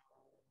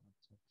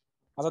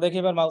 আচ্ছা দেখি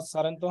এবার মাউস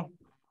ছাড়েন তো।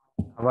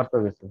 আবার তো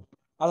গেছে।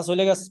 আচ্ছা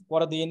চলে গেছে,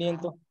 পরে দিয়ে নিন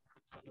তো।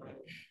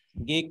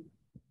 গিগ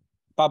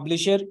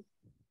পাবলিশের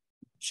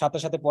সাথে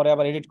সাথে পরে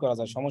আবার এডিট করা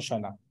যায়, সমস্যা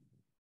না।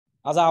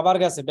 আচ্ছা আবার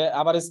গেছে,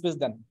 আবার স্পেস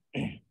দেন,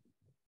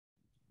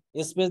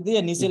 স্পেস দিয়ে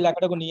নিচের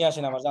লেখাটাকে নিয়ে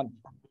আসেন আবার, জান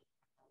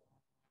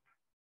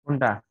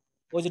কোনটা?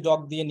 ওই যে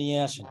ডক দিয়ে নিয়ে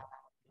আসেন,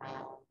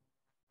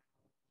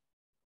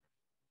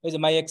 ওই যে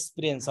মাই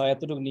এক্সপিরিয়েন্স হয়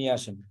এতটুকু নিয়ে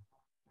আসেন।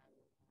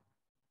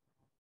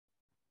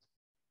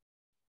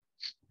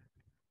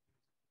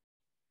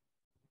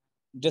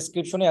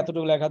 ডেসক্রিপশনে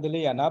এতটুকু লেখা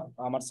দিলেই এনাফ,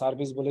 আমার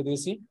সার্ভিস বলে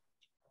দিয়েছি।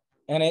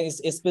 এখানে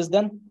স্পেস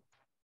দেন,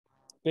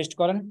 পেস্ট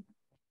করেন।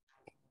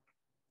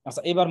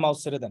 আচ্ছা এবার মাউস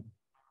ছেড়ে দেন।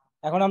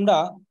 এখন আমরা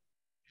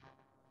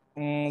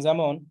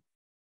যেমন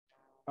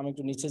আমি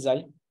একটু নিচে যাই,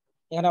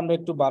 এখানে আমরা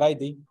একটু বাড়াই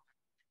দিই,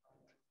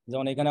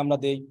 যেমন এখানে আমরা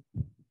দেই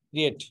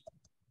create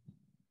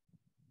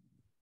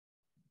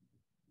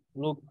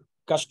look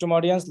custom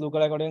audience,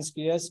 lookalike audience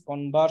create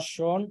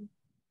conversion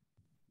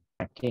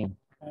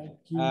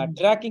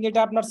tracking. এটা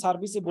আপনার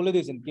সার্ভিসে বলে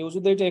দিয়েছেন, কেউ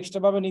যদি এটা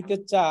এক্সট্রা ভাবে নিতে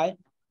চায়।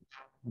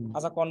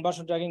 আচ্ছা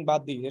কনভার্সন ট্র্যাকিং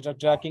বাদ দিই, এটা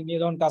ট্র্যাকিং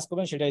নিয়ে যখন কাজ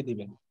করবেন সেটাই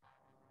দিবেন।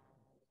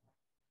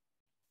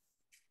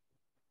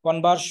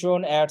 Conversion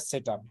add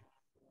setup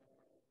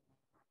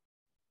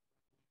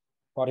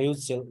for huge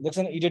sell,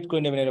 দেখছেন এডিট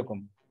করে নেবেন এরকম।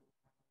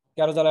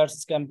 ক্যারোজাল ads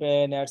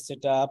campaign add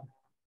setup,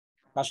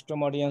 custom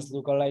audience,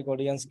 lookalike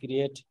audience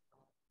create,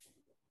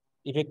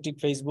 effective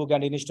Facebook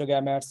and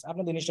Instagram ads,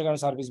 আপনাদের ইনস্টাগ্রাম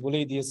সার্ভিস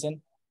বলেই দিয়েছেন।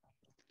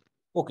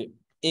 ওকে,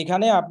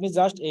 এখানে আপনি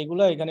জাস্ট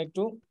এইগুলো এখানে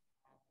একটু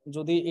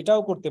যদি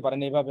এটাও করতে পারেন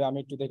এইভাবে, আমি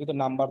একটু দেখি তো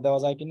নাম্বার দেওয়া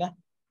যায় কিনা।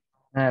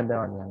 হ্যাঁ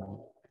দেওয়া যায় না।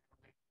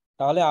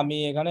 তাহলে আমি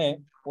এখানে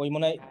ওই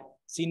মনে হয়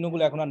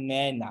চিহ্নগুলো এখন আর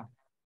নেয় না,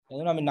 এই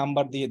জন্য আমি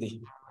নাম্বার দিয়ে দিই।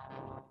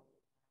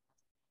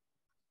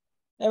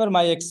 এবার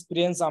মাই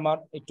এক্সপিরিয়েন্স আমার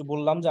একটু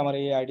বললাম যে আমার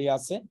এই আইডিয়া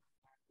আছে,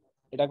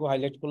 এটাকেও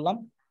হাইলাইট করলাম,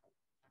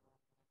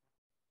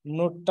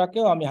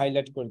 নোটটাকেও আমি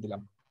হাইলাইট করে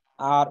দিলাম।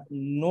 আর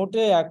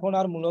নোটে এখন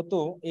আর মূলত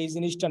এই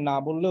জিনিসটা না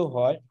বললেও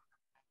হয়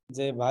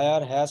যে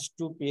ভায়ার has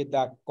to pay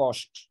the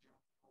cost.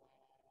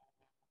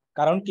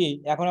 কারণ কি,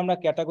 এখন আমরা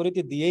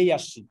ক্যাটাগরিতে দিয়েই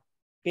আসছি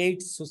পেইড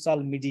সোশ্যাল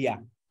মিডিয়া,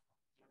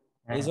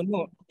 এই জন্য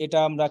এটা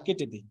আমরা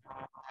কেটে দিই,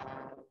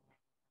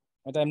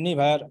 এটা এমনি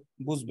ভাইয়ার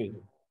বুঝবে।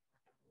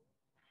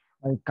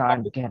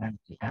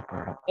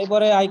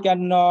 এরপরে I can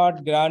not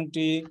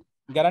guarantee,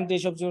 guarantee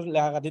এইসব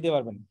লেখা দিতে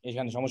পারবেন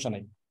এখানে, সমস্যা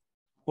নাই।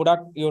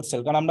 প্রোডাক্ট ইউর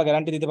সেল, কারণ আমরা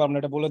গ্যারান্টি দিতে পারবো না,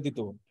 এটা বলে দিত।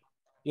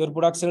 Your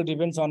product sale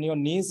depends on your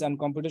needs and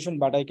competition,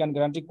 but I can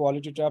guarantee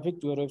quality traffic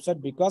to your website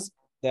because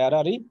there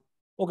are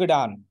okay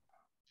done.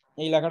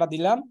 এই লেখাটা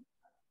দিলাম,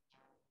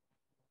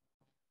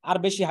 আর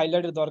বেশি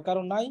হাইলাইটের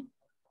দরকারও নাই।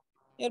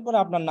 এরপর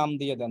আপনার নাম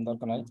দিয়ে দেন,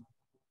 দরকার নাই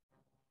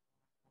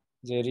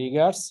যে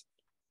রিগার্ডস,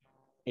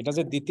 এটা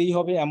যে দিতেই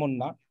হবে এমন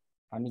না,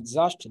 আমি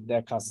জাস্ট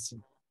দেখাচ্ছি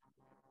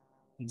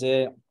যে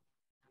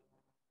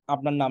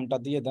আপনার নামটা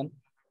দিয়ে দেন।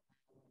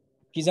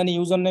 কি জানি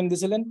ইউজার নেম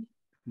দিছিলেন,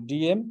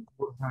 ডিএম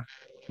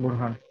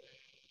বুরহান।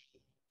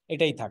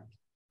 এটাই থাক।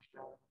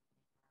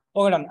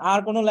 ওকে ডান। আর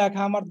কোনো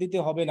লেখা আমার দিতে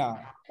হবে না।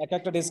 এক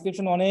একটা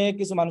ডেসক্রিপশন অনেক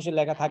কিছু মানুষের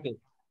লেখা থাকে,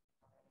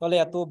 তাহলে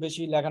এত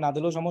বেশি লেখা না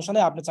দিলেও সমস্যা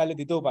নেই, আপনি চাইলে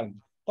দিতেও পারেন।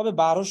 তবে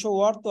 1200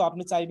 ওয়ার্ড তো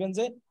আপনি চাইবেন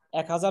যে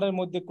 1000-এর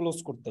মধ্যে ক্লোজ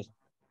করতে,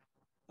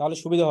 তাহলে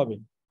সুবিধা হবে।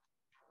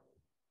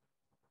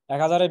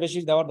 1000-এর বেশি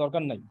দেওয়ার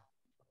দরকার নাই।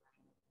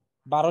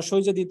 1200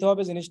 যে দিতে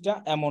হবে জিনিসটা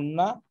এমন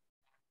না,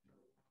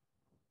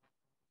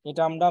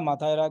 এটা আমরা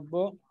মাথায়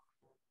রাখবো।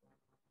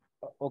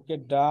 ওকে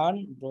ডান।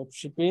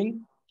 Dropshipping,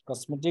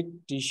 cosmetic,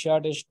 T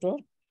shirt store,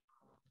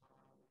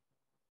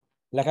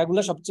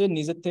 লেখাগুলো সবচেয়ে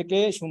নিজের থেকে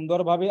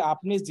সুন্দরভাবে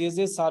আপনি যে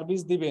যে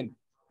সার্ভিস দিবেন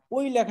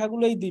ওই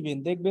লেখাগুলোই দিবেন,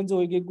 দেখবেন যে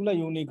ওই গিকগুলো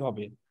ইউনিক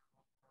হবে।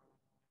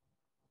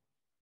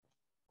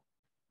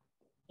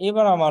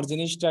 এবার আমার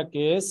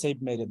জিনিসটাকে সেভ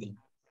মেরে দিই,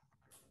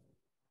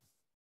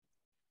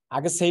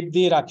 আগে সেভ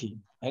দিয়ে রাখি,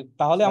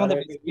 তাহলে আমাদের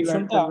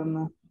ডেসক্রিপশনটা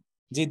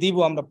যে দিব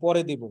আমরা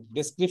পরে দিব,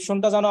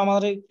 ডেসক্রিপশনটা যেন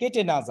আমাদের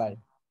কেটে না যায়।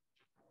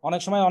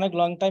 অনেক সময় অনেক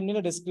লং টাইম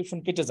নিলে ডেসক্রিপশন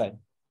কেটে যায়,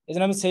 এই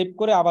জন্য আমি সেভ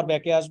করে আবার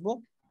ব্যাকে আসব।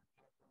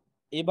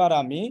 এবার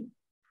আমি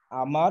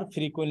আমার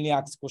ফ্রিকোয়েন্টলি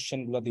আস্কড কোশ্চেন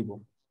গুলো দিব।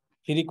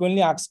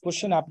 ফ্রিকোয়েন্টলি আস্কড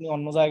কোশ্চেন আপনি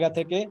অন্য জায়গা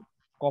থেকে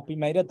কপি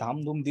মাইরে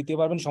ধামধুম দিতে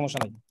পারবেন, সমস্যা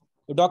নাই।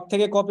 ডক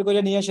থেকে কপি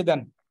করে নিয়ে এসে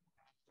দেন,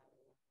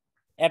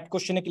 অ্যাড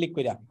কোশ্চেনে ক্লিক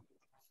কইরা,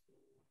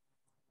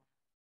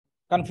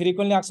 কারণ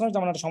ফ্রিকোয়েন্টলি আস্কড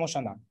তেমন একটা সমস্যা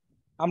না।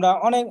 আমরা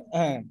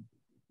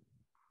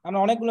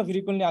অনেকগুলো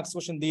ফ্রিকোয়েন্টলি আস্কড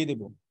কোশ্চেন দিয়ে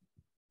দেব,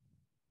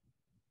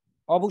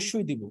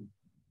 অবশ্যই দিব।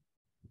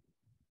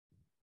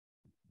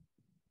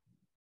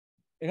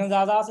 এখানে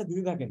যা যা আছে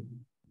দিতে থাকেন,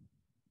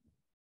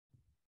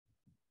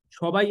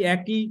 সবাই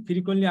একই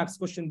ফ্রিকোয়েন্টলি আস্কড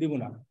কোশ্চেন দিব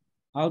না,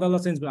 আলাদা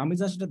আলাদা চেঞ্জ করবেন। আমি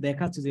জাস্ট এটা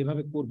দেখাচ্ছি যে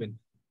এভাবে করবেন।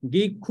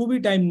 গিগ খুবই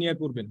টাইম নিয়ে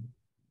করবেন,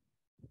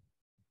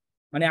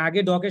 মানে আগে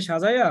ডকে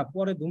সাজাইয়া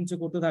পরে ধুমচে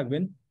করতে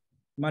থাকবেন,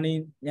 মানে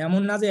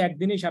এমন না যে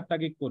একদিনই 7টা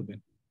গিগ করবেন।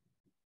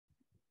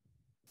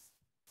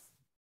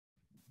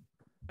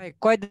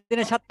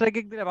 কয়দিনে 7টা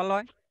গিগ দিলে ভালো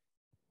হয়?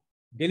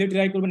 ডেলি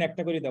ট্রাই করবেন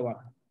একটা করে দেওয়ার,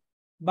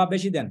 বা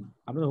বেশি দেন,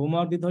 আপনার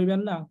হোমওয়ার্ক দিতে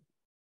হইবেন না।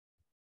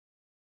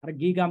 আর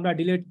গিগ আমরা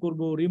ডিলিট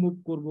করব, রিমুভ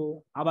করব,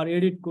 আবার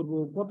এডিট করব,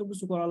 কত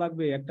কিছু করা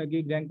লাগবে। একটা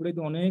গিগ র্যাঙ্ক করে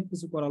তো অনেক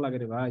কিছু করা লাগে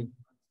রে ভাই।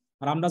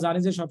 আর আমরা জানি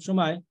যে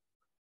সবসময়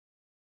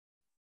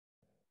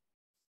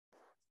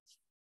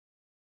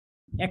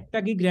একটা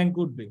গিগ র্যাঙ্ক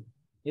করবে,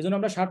 এই জন্য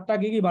আমরা 7টা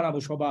গিগই বানাবো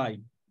সবাই।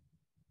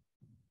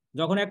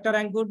 যখন একটা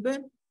র্যাঙ্ক করবে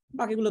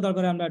বাকিগুলো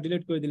দরকার আমরা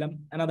ডিলিট করে দিলাম,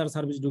 অ্যানাদার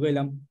সার্ভিস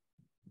ঢুকাইলাম।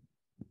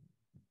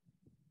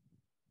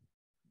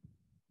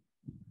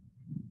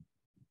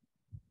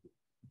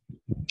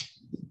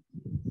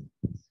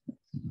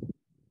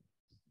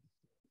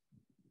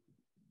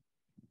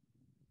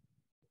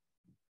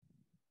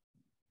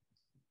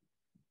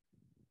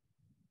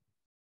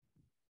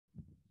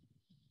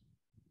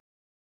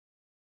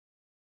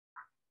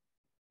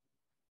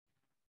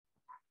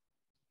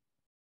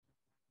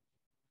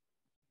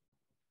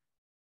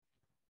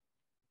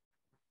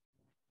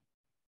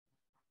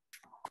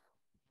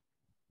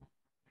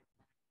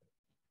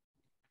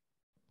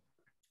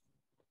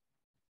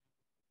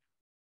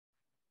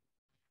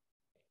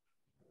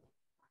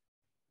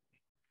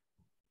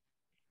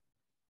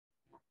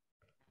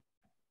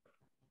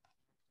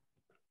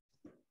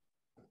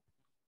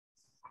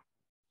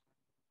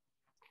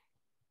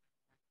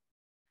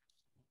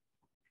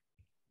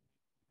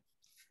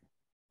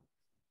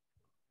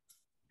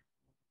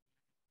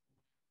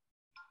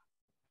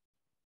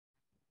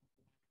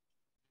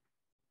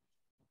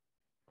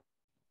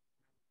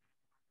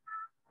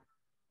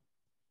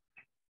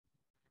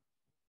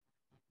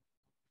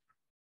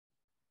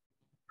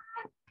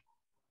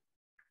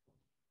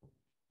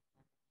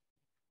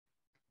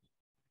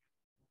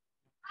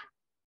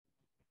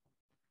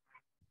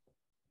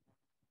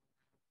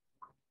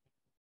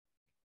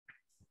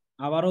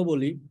 আবারও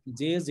বলি,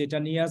 যে যেটা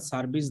নিয়ে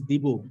সার্ভিস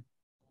দিব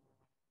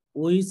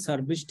ওই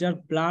সার্ভিসটার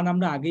প্ল্যান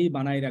আমরা আগেই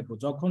বানাই রাখবো।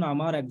 যখন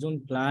আমার একজন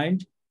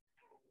ক্লায়েন্ট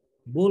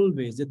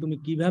বলবে যে তুমি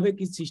কিভাবে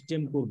কি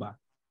সিস্টেম করবা,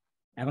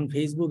 এখন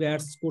ফেসবুক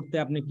অ্যাডস করতে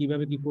আপনি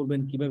কিভাবে কি করবেন,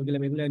 কিভাবে গেলে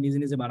এগুলো নিজে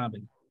নিজে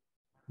বানাবেন,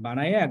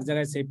 বানাইয়ে এক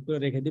জায়গায় সেভ করে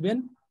রেখে দিবেন।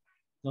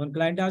 যখন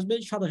ক্লায়েন্ট আসবে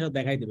সাথে সাথে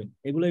দেখাই দিবেন।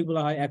 এগুলো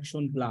হয়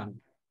অ্যাকশন প্ল্যান,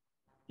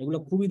 এগুলো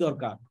খুবই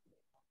দরকার।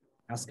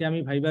 আজকে আমি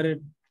ফাইবারের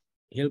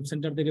হেল্প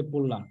সেন্টার থেকে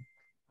পড়লাম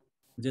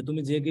যে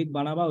তুমি যে গিগ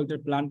বানাবা ওইটার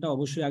প্ল্যানটা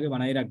অবশ্যই আগে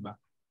বানাই রাখবা।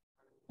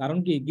 কারণ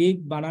কি, গিগ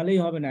বানালেই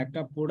হবে না,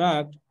 একটা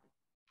প্রোডাক্ট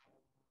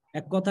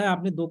এক কথায়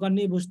আপনি দোকান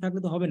নিয়ে বসে থাকলে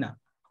তো হবে না।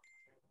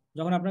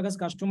 যখন আপনার কাছে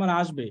কাস্টমার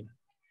আসবে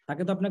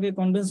তাকে তো আপনাকে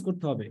কনভিন্স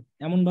করতে হবে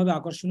এমন ভাবে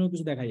আকর্ষণীয়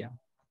কিছু দেখাইয়া।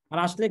 আর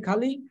আসলে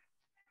খালি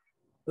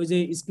ওই যে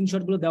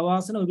স্ক্রিনশট গুলো দেওয়া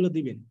আছে না ওইগুলো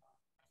দিবেন,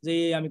 যে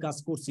আমি কাজ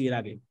করছি এর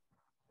আগে।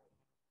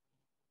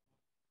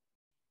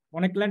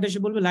 অনেক ক্লায়েন্ট এসে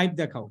বলবে লাইভ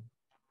দেখাও,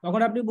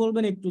 তখন আপনি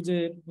বলবেন একটু যে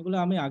এগুলো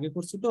আমি আগে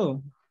করছি তো,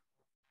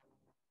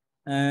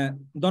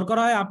 দরকার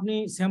হয় আপনি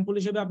স্যাম্পল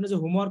হিসেবে আপনি যে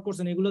হোমওয়ার্ক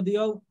করছেন এগুলো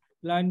দিয়েও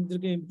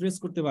ক্লায়েন্টদেরকে ইমপ্রেস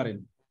করতে পারেন।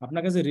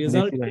 আপনার কাছে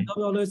রেজাল্ট ভাই।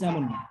 হবে অলওয়েজ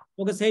এমন না,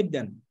 ওকে সেভ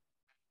দেন।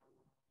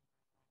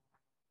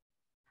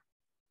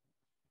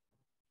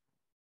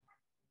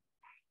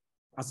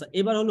 আচ্ছা,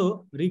 এবার হলো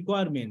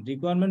রিকোয়ারমেন্ট।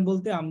 রিকোয়ারমেন্ট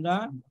বলতে আমরা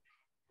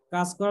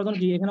কাজ করার জন্য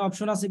কি এখানে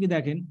অপশন আছে কি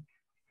দেখেন,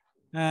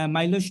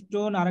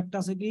 মাইলস্টোন, আরেকটা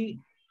আছে কি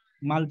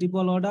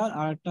মাল্টিপল অর্ডার,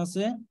 আরেকটা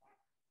আছে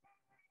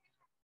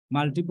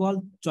মাল্টিপল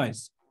চয়েস।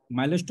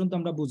 মাইলস্টোন তো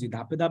আমরা বুঝি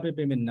ধাপে ধাপে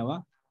পেমেন্ট নেওয়া।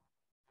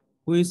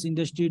 Which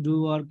industry do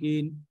work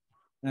in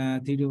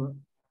three.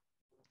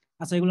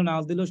 আচ্ছা, এগুলো না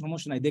দিলেও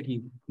সমস্যা নাই, দেখি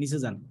নিচে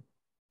যান,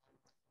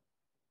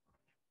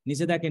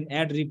 নিচে দেখেন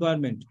অ্যাড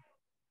রিকোয়ারমেন্ট।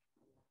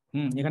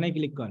 এখানে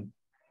ক্লিক করেন।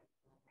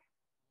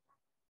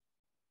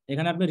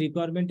 এখানে আপনি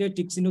রিকোয়ারমেন্টে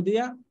টিক চিহ্ন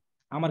দিয়া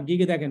আমার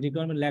গিগে দেখেন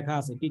রিকোয়ারমেন্ট লেখা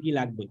আছে কি কি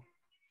লাগবে।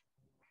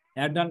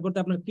 অ্যাড রান করতে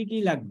আপনার কি কি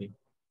লাগবে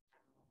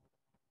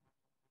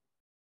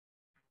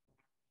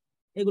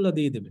এগুলো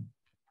দিয়ে দেবেন।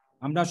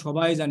 আমরা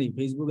সবাই জানি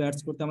ফেসবুক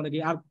অ্যাডস করতে আমাদের কি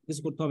আর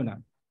কিছু করতে হবে না।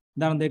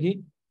 দাঁড়ান দেখি,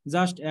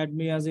 just add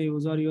me as a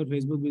user your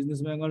Facebook business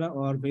Bangla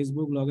or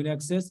Facebook login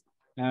access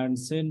and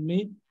send me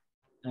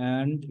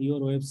and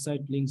your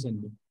website link send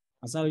me.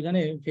 আচ্ছা,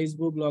 ওইখানে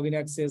ফেসবুক লগইন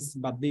অ্যাক্সেস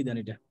বাদ দিয়ে দেন,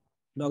 এটা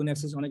লগইন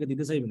অ্যাক্সেস অনেকে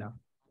দিতে চাইবে না।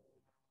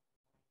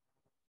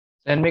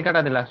 সেন্ড মি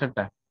কাটা দিল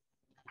লাস্টেরটা।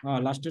 হ্যাঁ,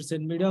 লাস্টের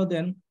সেন্ড মিটাও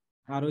দেন,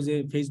 আর ওই যে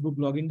ফেসবুক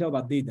লগইনটাও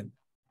বাদ দিয়ে দেন।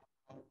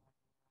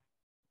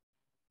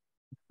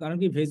 কারণ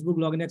কি ফেসবুক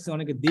লগইন অ্যাক্সেস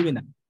অনেকে দিবে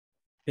না,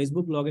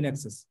 ফেসবুক লগইন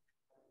অ্যাক্সেস।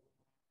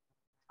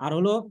 আর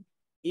হলো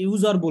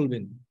ইউজার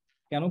বলবেন,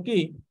 কেন কি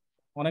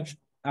অনেক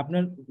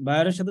আপনার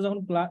বায়ারের সাথে যখন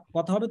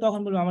কথা হবে তখন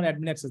বলবেন আমার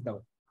অ্যাডমিন অ্যাক্সেস দাও।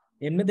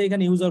 এমনিতে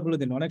এখানে ইউজার বলে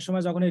দিন, অনেক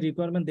সময় যখন এই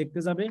রিকোয়ারমেন্ট দেখতে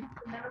যাবে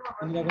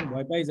তিনি যখন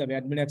ভয় পাই যাবে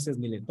অ্যাডমিন অ্যাক্সেস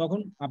নিলে, তখন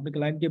আপনি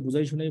ক্লায়েন্টকে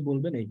বুঝাই শুনেই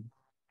বলবেন এই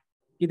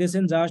কি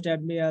দিয়েছেন, just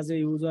add me as a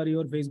user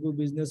your Facebook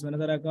business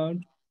manager account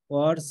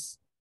or,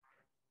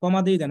 কমা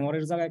দিয়ে দেন, ওর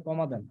জায়গায়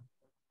কমা দেন,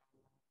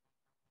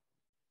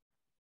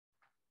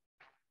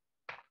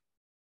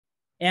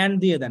 এন্ড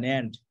দিয়ে দেন,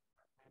 এন্ড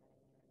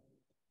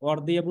অর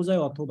দিয়ে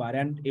বোঝায় অথবা,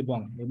 এন্ড এবং,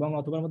 এবং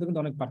অথবার মধ্যে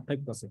কিন্তু অনেক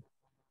পার্থক্য আছে।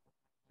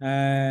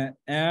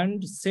 এন্ড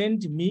সেন্ড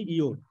মি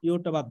ইউর,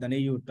 ইউরটা বাদ দেন,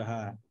 এই ইউরটা।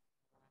 হ্যাঁ,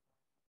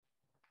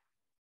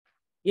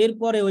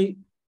 এরপরে ওই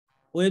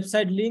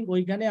ওয়েবসাইট লিঙ্ক,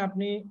 ওইখানে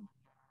আপনি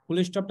ফুল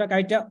স্টপটা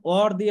কাইটা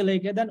অর দিয়ে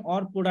লিখে দেন,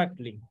 or product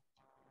link.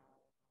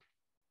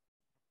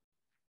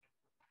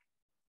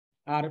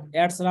 R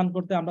ads run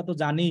করতে আমরা তো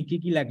জানি কি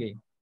কি লাগে,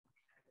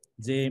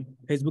 যে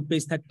ফেসবুক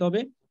পেজ থাকতে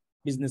হবে,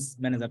 বিজনেস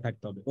ম্যানেজার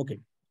থাকতে হবে। ওকে,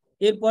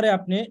 এরপরে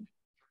আপনি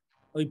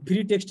ওই ফ্রি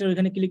টেক্সটের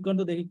ওইখানে ক্লিক করেন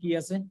তো দেখি কি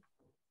আছে।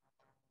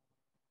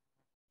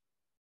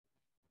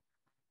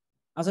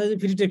 আচ্ছা, যে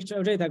ফ্রি টেক্সট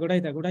ওটাই থাক,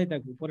 ওটাই থাক, ওটাই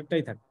থাক,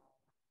 পরেরটাই থাক,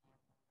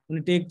 উনি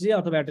টেক্সট দিয়ে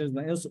অথবা অ্যাড্রেস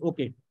দেন।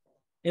 ওকে,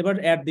 এবার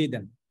অ্যাড দিয়ে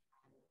দেন,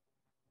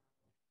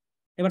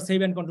 এবার সেভ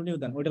এন্ড কন্টিনিউ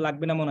দেন। ওইটা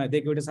লাগবে না মনে হয়,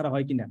 দেখি ওইটা ছাড়া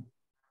হয় কিনা।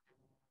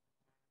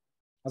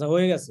 আচ্ছা,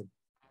 হয়ে গেছে।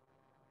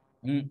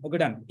 ওকে,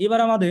 ডান। এবার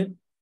আমাদের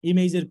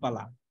ইমেজের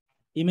পালা।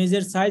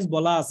 ইমেজের সাইজ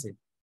বলা আছে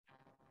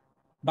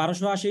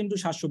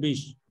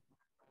 1280x720।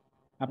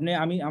 আপনি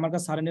আমার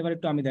কাছে সারেন, এবার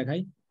একটু আমি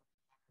দেখাই।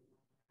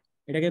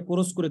 এটাকে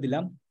ক্রস করে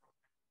দিলাম,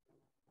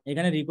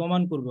 এখানে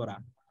রিকমেন্ড করবো ওরা।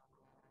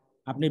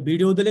 আপনি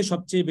ভিডিও দিলে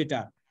সবচেয়ে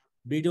বেটার,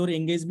 ভিডিওর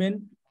এঙ্গেজমেন্ট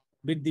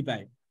বৃদ্ধি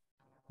পায়।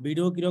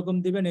 ভিডিও কিরকম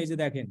দিবেন, এই যে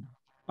দেখেন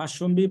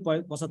 500 MB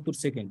 75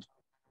 সেকেন্ড।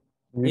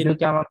 ভিডিও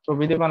কি আমার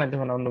ছবি দিয়ে বানাইতে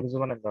হবে না অন্য কিছু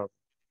বানাইতে হবে?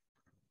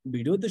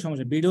 ভিডিওতে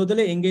সমস্যা, ভিডিও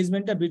দিলে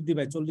এঙ্গেজমেন্টটা বৃদ্ধি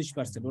পায়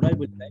 40%, ওরাই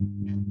বলতে দেয়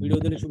ভিডিও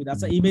দিলে সুবিধা।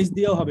 আচ্ছা, ইমেজ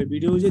দিয়েও হবে,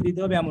 ভিডিও যে দিতে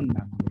হবে এমন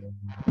না।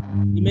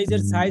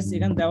 ইমেজের সাইজ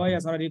এখানে দেওয়াই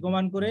আছে, ওরা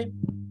রিকমেন্ড করে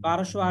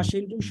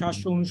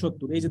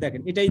 1280x769। এই যে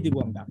দেখেন, এটাই দিব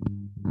আমরা।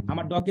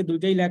 আমার ডকে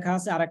দুইটাই লেখা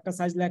আছে, আর একটা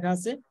সাইজ লেখা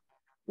আছে,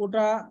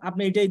 ওটা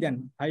আপনি এটাই দেন।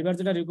 ফাইবার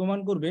যেটা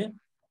রিকমেন্ড করবে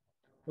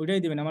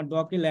ওইটাই দিবেন। আমার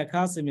ডকে লেখা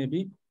আছে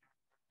মেবি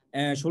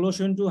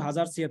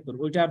 1600x1076,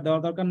 ওইটা আর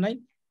দেওয়ার দরকার নাই।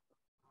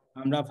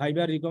 আমরা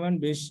ফাইবার রিকমেন্ড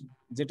বেশ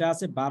যেটা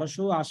আছে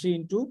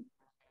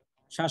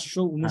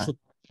 1280x769।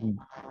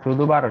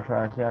 শুধু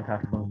 1280 আর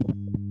 700।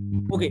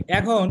 ওকে,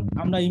 এখন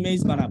আমরা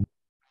ইমেজ বানাবো।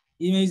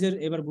 ইমেজের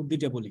এবার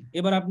বুদ্ধিটা বলি।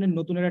 এবার আপনি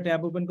নতুন একটা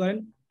ট্যাব ওপেন করেন।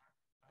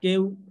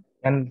 কেউ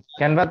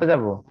ক্যানভাতে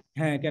যাব?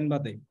 হ্যাঁ,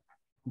 ক্যানভাতে।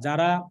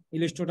 যারা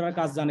ইলাস্ট্রেটরের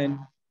কাজ জানেন,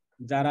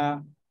 যারা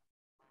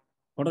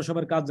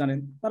ফটোশপের কাজ জানেন,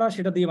 তারা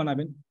সেটা দিয়ে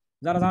বানাবেন।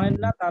 যারা জানেন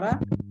না তারা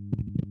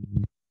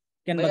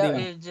ক্যানভা দিয়ে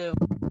বানাবেন।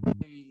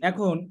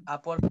 এখন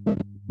আপওয়ার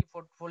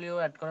পোর্টফোলিও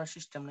অ্যাড করার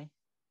সিস্টেম নেই?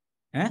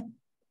 হ্যাঁ,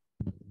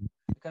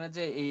 এখানে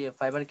যে এই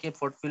ফাইবার কে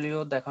পোর্টফোলিও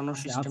দেখানোর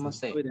সিস্টেম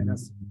আছে?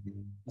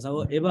 আচ্ছা,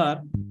 এবার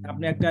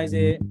আপনি একটা এই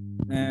যে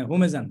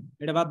হোমে যান,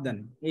 এটা বাদ দেন,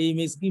 এই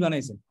ইমেজ কি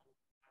বানাইছেন।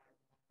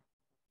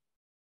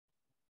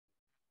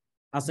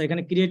 আচ্ছা,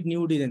 এখানে ক্রিয়েট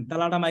নিউ ডিজাইন,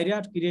 তালাটা মাইরে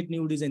আর ক্রিয়েট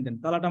নিউ ডিজাইন দেন,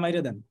 তালাটা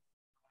মাইরে দেন,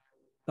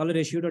 তাহলে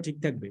রেশিওটা ঠিক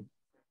থাকবে।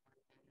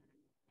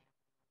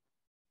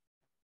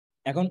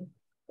 এখন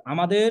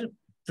আমাদের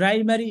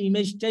প্রাইমারি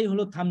ইমেজটাই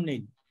হলো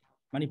থাম্বনেইল,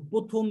 মানে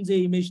প্রথম যে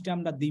ইমেজটা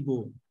আমরা দিব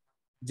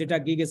যেটা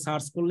গিগে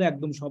সার্চ করলে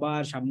একদম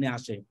সবার সামনে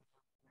আসে,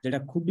 যেটা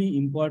খুবই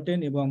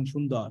ইম্পর্টেন্ট এবং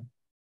সুন্দর।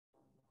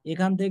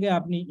 এখান থেকে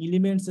আপনি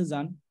এলিমেন্টসে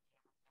যান,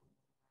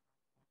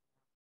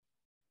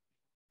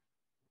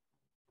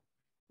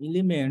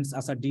 এলিমেন্টস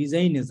আচ্ছা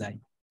ডিজাইনে যাই।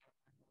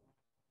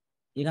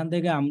 এখান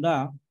থেকে আমরা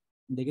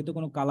দেখি তো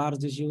কোনো কালার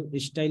যে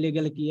স্টাইলে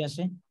গেলে কি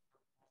আসে,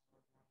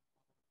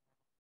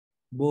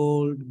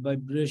 বোল্ড,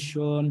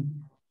 ভাইব্রেশন,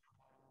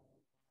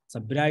 আচ্ছা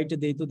ব্রাইটে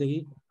দেই তো দেখি।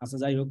 আচ্ছা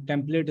যাই হোক,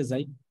 টেমপ্লেটে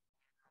যাই,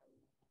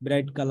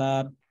 ব্রাইট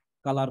কালার,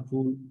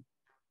 কালারফুল।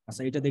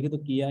 আচ্ছা এটা দেখি তো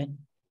কি হয়,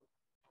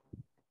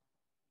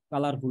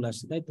 কালারফুল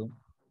আসছে তাই তো,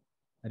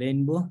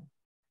 রেইনবো।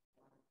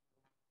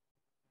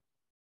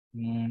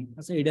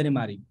 আচ্ছা এটারে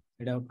মারি,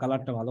 এটা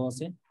কালারটা ভালো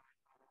আছে,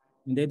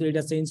 দেখি তো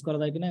এটা চেঞ্জ করা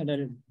যায় কিনা, এটা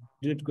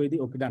ডিলিট করে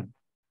দিই, ওকে ডান।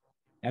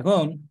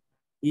 এখন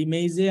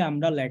ইমেজে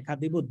আমরা লেখা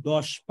দিব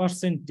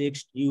 10%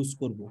 টেক্সট ইউজ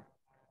করব,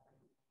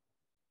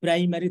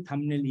 প্রাইমারি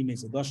থাম্বনেল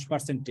ইমেজে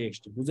 10%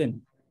 টেক্সট, বুঝেন,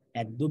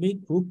 একদমই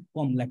খুব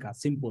কম লেখা,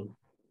 সিম্পল,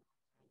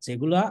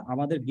 সেগুলা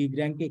আমাদের গিগ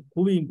র্যাঙ্কে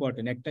খুবই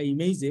ইম্পর্টেন্ট একটা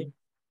ইমেজে।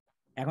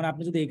 এখন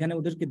আপনি যদি এখানে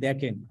ওদেরকে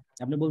দেখেন,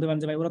 আপনি বলতে পারেন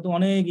যে ভাই ওরা তো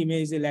অনেক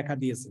ইমেজে লেখা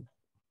দিয়েছে।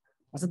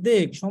 আচ্ছা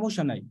দেখ,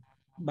 সমস্যা নাই,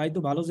 ভাই তো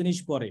ভালো জিনিস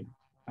পড়ে,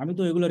 আমি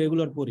তো এগুলো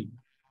রেগুলার পড়ি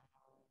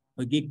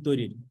ওই গিগ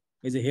তৈরির।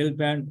 এই যে হেল্প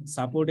অ্যান্ড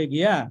সাপোর্টে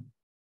গিয়া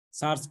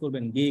সার্চ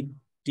করবেন gig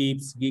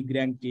tips, gig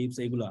rank tips,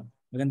 এইগুলা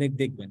এখান থেকে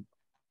দেখবেন।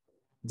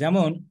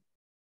 যেমন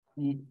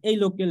এই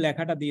লোকের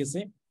লেখাটা দিয়েছে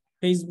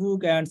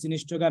Facebook and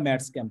Instagram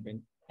ads campaign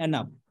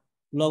enough,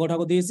 logo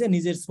ঠাগো দিয়েছে,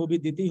 নিজের ছবি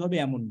দিতেই হবে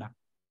এমন না,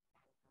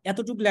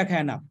 এতটুকু লেখা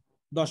এনাফ,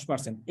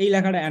 10%। এই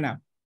লেখাটা enough,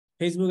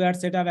 Facebook ad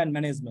set up and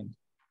management,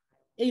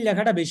 এই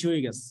লেখাটা বেশি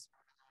হয়ে গেছে।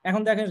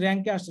 এখন দেখেন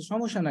র্যাঙ্কে আসছে,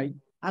 সমস্যা নাই,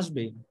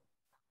 আসবে,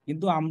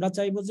 কিন্তু আমরা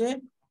চাইবো যে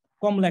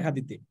কম লেখা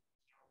দিতে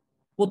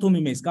প্রথম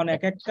ইমেজ, কারণ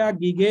এক একটা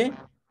গিগে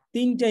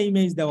 3টা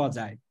ইমেজ দেওয়া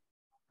যায়।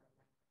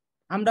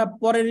 আমরা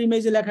পরের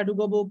ইমেজে লেখা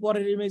ঢুকাবো,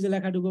 পরের ইমেজে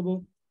লেখা ঢুকাবো,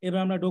 এবার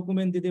আমরা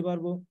ডকুমেন্ট দিতে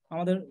পারবো,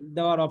 আমাদের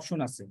দেওয়ার অপশন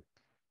আছে।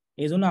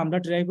 এই জন্য আমরা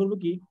ট্রাই করবো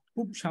কি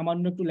খুব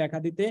সামান্য একটু লেখা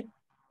দিতে।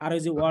 আর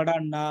ওই যে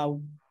অর্ডার নাও,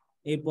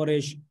 এরপরে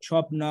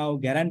সব নাও,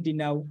 গ্যারান্টি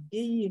নাও,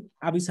 এই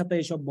আবিসাতে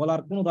এসব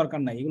বলার কোনো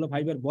দরকার নাই, এগুলো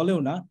ফাইবার বলেও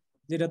না,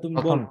 যেটা তুমি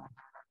বল,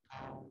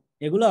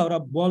 এগুলো ওরা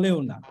বলেও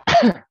না।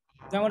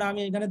 যেমন আমি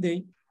এখানে দেই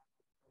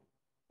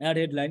অ্যাড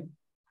হেডলাইন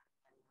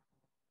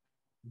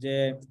যে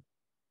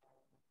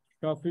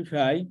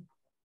শপিফাই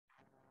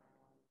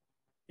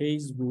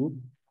ফেসবুক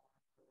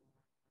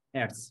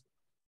অ্যাডস,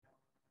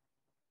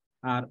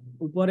 আর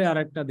উপরে আর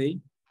একটা দেই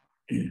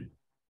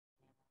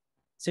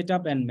set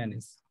up and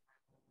manage,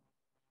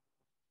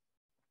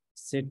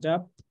 set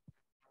up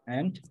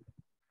and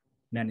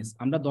manage.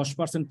 আমরা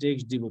 10%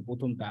 টেক্সট দিব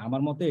প্রথমটা,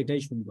 আমার মতে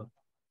এটাই সুন্দর।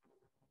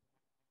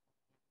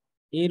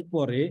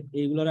 এরপরে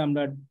এইগুলোর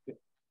আমরা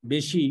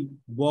বেশি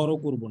বড়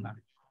করব না,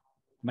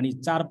 মানে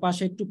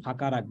চারপাশে একটু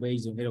ফাঁকা রাখবো, এই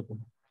যে এরকম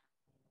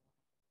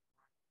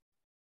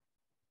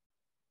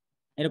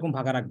এরকম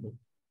ফাঁকা রাখবো,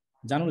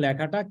 যেন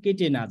লেখাটা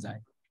কেটে না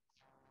যায়।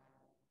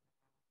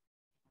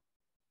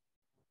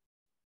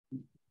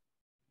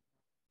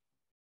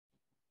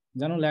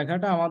 যেন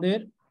লেখাটা আমাদের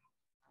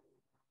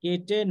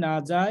কেটে না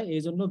যায়,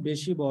 এই জন্য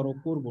বেশি বড়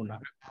করব না।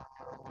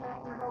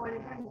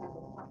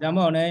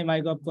 যেমন এই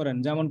মাইক অফ করেন,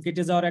 যেমন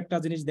কেটে যাওয়ার একটা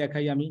জিনিস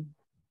দেখাই আমি।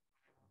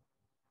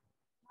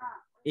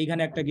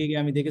 এইখানে একটা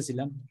গিগে আমি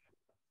দেখেছিলাম,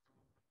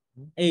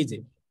 এই যে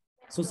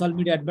সোশ্যাল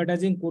মিডিয়া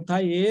অ্যাডভার্টাইজিং,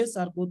 কোথায় এস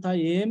আর কোথায়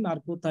এম আর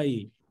কোথায় ই,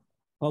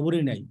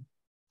 খবরই নাই,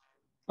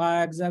 পা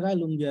এক জায়গায়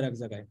লুঙ্গি আর এক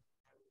জায়গায়।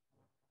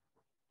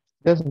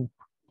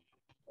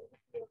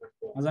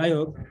 যাই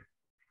হোক,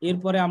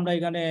 এরপরে আমরা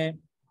এখানে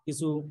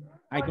কিছু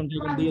আইকন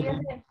টাইকন দিয়ে দিই।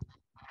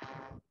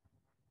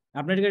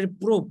 আপনার কাছে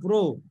প্রো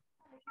প্রো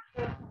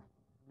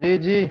জি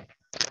জি।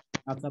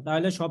 আচ্ছা,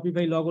 তাহলে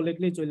শপিফাই লগো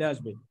লিখলেই চলে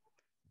আসবে।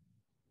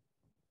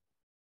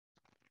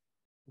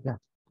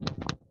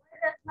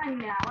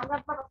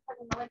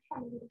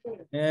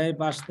 এই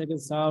পাশ থেকে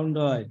সাউন্ড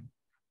হয়।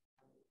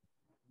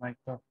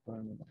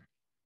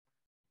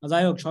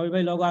 যাই হোক,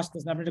 শপিফাই লগো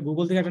আসতেছে, আপনি এটা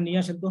গুগল থেকে একটা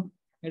নিয়ে আসেন তো,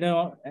 এটা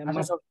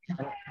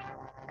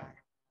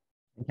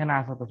এখানে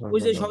আসো তো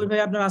ওই যে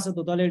শপিফাই আপনার আছে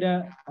তো, তাহলে এটা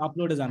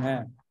আপলোডে যান।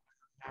 হ্যাঁ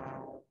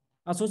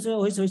আচ্ছা,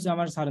 হয়েছে হয়েছে,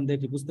 আমার সারেন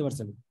দেখি, বুঝতে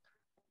পারছেন।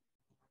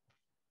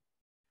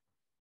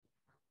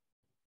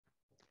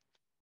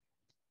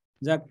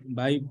 যাক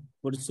ভাই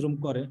পরিশ্রম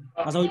করে।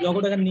 আচ্ছা ওই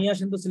লগোটা এখানে নিয়ে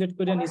আসেন তো, সিলেক্ট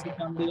করে নিচে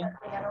টান দিয়ে।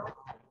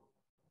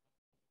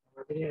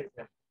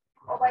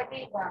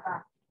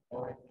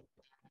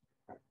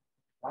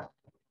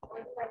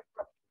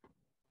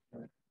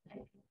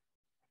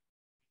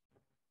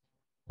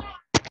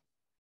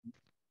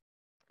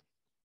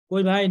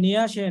 কই ভাই নিয়ে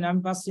আসেন, আমি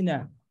পাচ্ছি না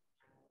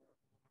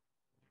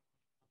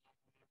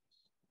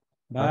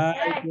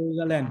ভাই, কই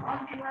গেলেন?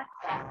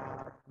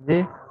 জি।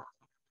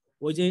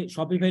 ওই যে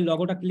শপিফাই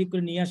লগোটা ক্লিক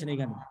করে নিয়ে আসেন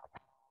এখানে।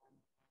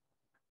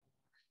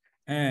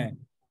 হ্যাঁ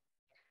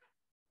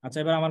আচ্ছা,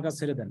 এবার আমার কাছে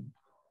ছেড়ে দেন।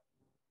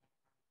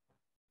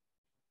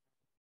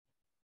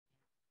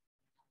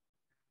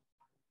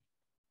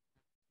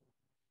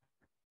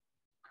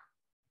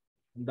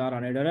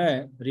 দাঁড়ান, এটারে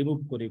রিমুভ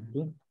করি একটু,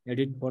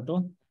 এডিট ফটো।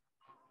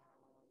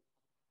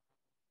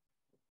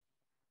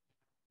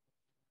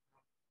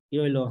 কি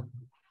হইলো?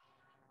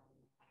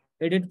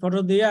 এডিট ফটো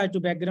দিয়ে একটু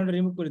ব্যাকগ্রাউন্ড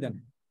রিমুভ করে দেন।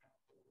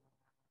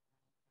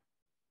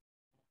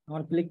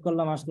 আমার ক্লিক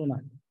করলাম, আসলো না।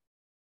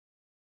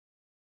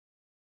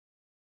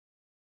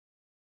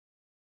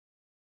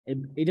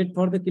 এডিট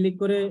ফটোতে ক্লিক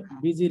করে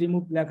বিজি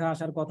রিমুভ লেখা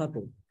আসার কথা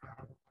তো।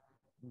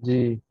 জি,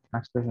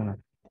 আসতেছে না।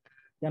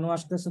 কেন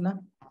আসতেছে না?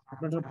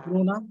 আপনারটা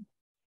পুরো না?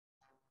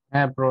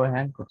 হ্যাঁ, প্রো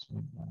হ্যাং করছে।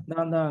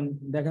 দাঁড়ান দাঁড়ান,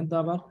 দেখেন তো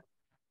আবার।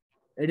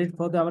 এডিট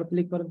ফটোতে আবার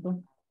ক্লিক করেন তো।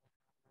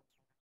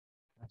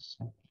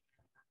 আচ্ছা,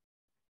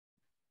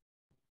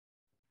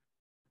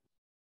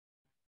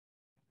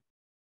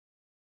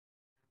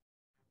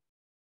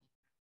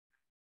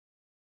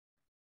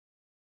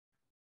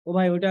 ও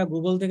ভাই, ওইটা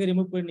গুগল থেকে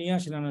রিমুভ করে নিয়ে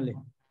আসেন, আনালে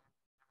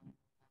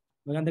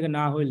ওইখান থেকে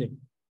না হইলে।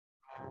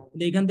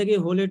 কিন্তু এইখান থেকে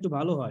হলে একটু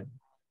ভালো হয়।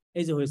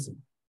 এই যে হয়েছে।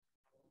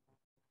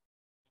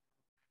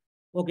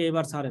 ওকে,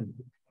 এবার ছাড়েন।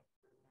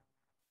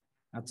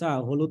 আচ্ছা,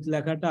 হলুদ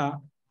লেখাটা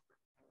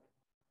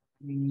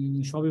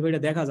সবই ভাইটা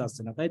দেখা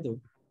যাচ্ছে না, তাই তো?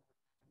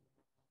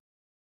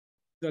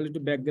 তাহলে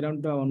একটু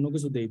ব্যাকগ্রাউন্ডটা অন্য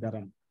কিছু দেই,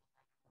 দাঁড়ান।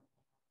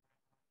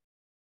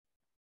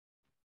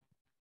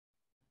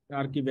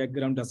 আর কি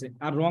ব্যাকগ্রাউন্ড আছে?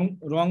 আর রং,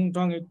 রং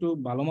টং একটু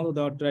ভালো মতো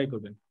দেওয়ার ট্রাই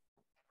করবেন।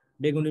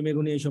 বেগুনি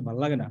বেগুনি এইসব ভালো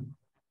লাগে না।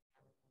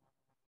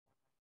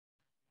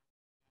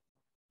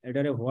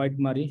 এটারে হোয়াইট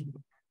মারি,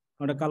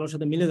 ওটা কালোর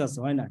সাথে মিলে যাচ্ছে,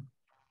 হয় না?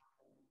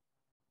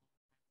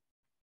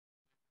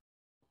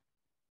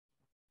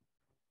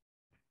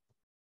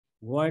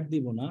 হোয়াইট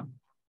দিব না,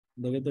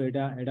 দেখে তো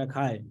এটা এটা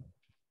খায়,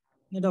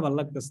 এটা ভালো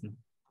লাগতেছে না।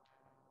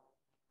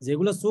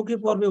 যেগুলো চোখে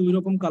পড়বে ওই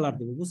রকম কালার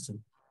দেবো, বুঝছেন?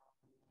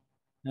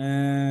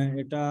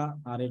 এটা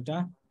আর এটা,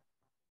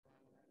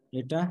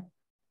 এটা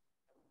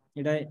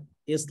এটা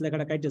এস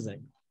লেখাটা কাইটে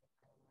যায়,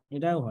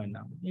 এটাও হয়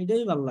না,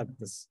 এটাই ভালো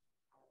লাগতেছে।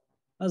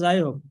 যাই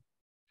হোক,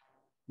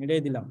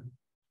 এটাই দিলাম।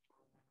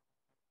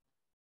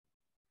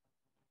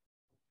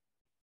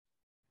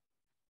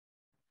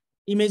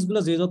 ইমেজ গুলো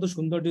যে যত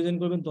সুন্দর ডিজাইন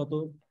করবেন তত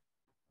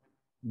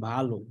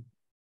ভালো।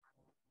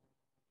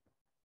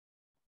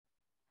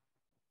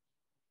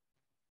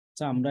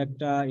 আচ্ছা, আমরা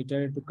একটা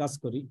এটার একটু কাজ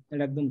করি,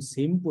 এটা একদম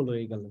সিম্পল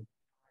হয়ে গেল।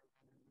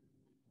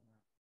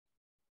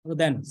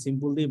 দেন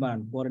সিম্পল দিয়ে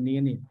বানান, পরে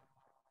নিয়ে নিয়ে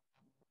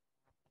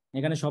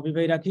এখানে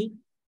শপিফাই রাখি,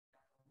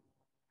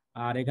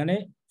 আর এখানে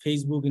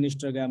ফেসবুক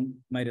ইনস্টাগ্রাম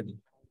মাইরে দিই।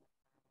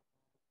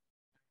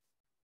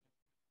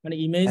 মানে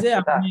ইমেজে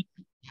একশোটা। আপনি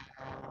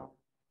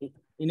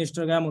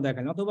ইনস্টাগ্রামও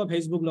দেখেন, অথবা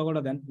ফেসবুক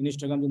লগোটা দেন।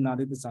 ইনস্টাগ্রাম যদি না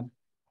দিতে চান,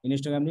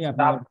 ইনস্টাগ্রাম নিয়ে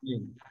আপনি এটা আবার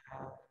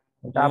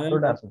এটা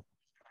আপলোড আছে।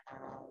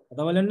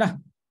 কথা বলেন না।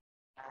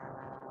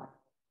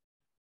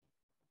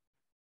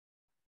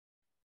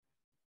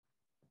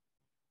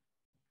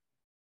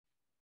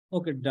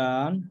 ওকে,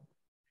 ডান।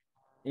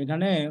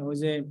 এখানে ওই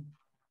যে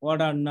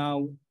অর্ডার নাও,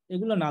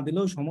 এগুলো না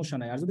দিলেও সমস্যা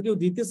নাই। আর যদি কেউ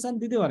দিতে চান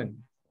দিতে পারেন,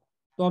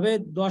 তবে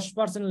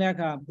 10%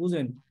 লেখা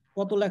বুঝেন,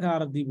 কত লেখা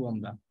আর দিব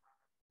আমরা?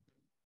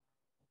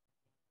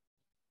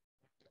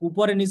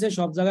 উপরে নিচে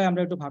সব জায়গায়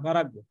আমরা একটু ফাঁকা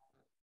রাখবো।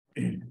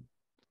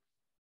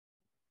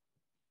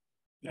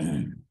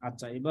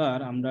 আচ্ছা, এবার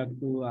আমরা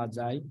একটু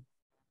যাই,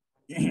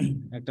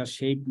 একটা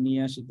শেপ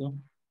নিয়ে আসি তো,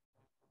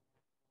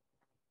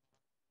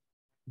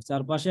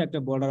 চারপাশে একটা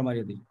বর্ডার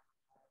মারিয়ে দিই।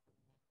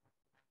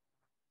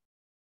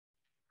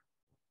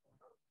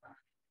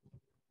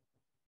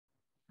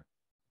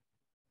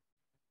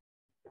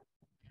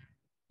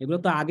 এগুলো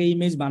তো আগে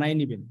ইমেজ বানাই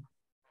নিবেন,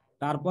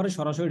 তারপরে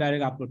সরাসরি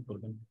ডাইরেক্ট আপলোড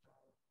করবেন।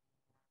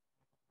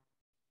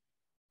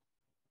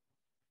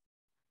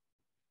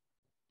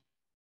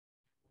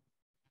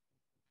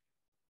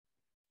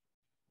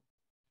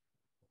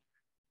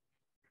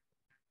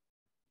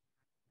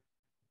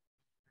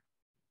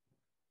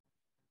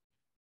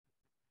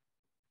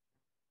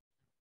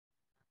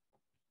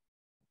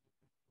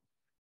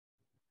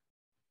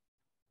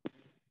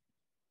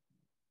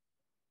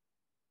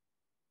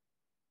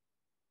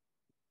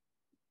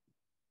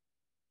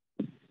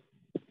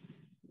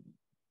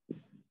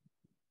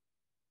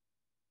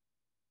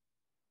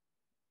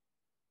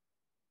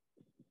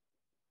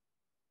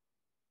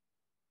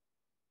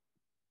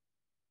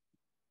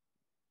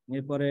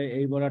 এরপরে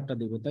এই বর্ডারটা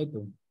দিব, তাই তো?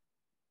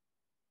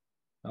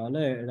 তাহলে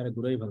এটা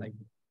ঘুরেই ফেলাই,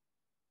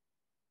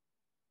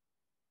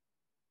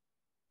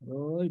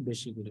 ওই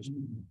বেশি করে।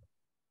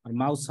 আর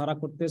মাউস ছাড়া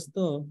করতেছ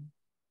তো।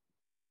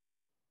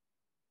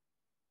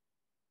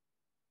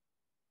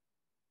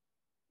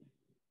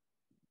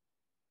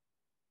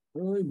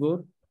 ওই গুড।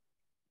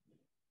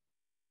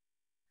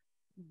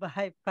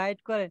 ভাই ফাইট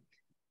করে।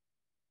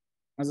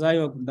 যাই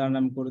হোক, দাঁড়ান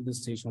আমি করে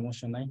দিচ্ছি,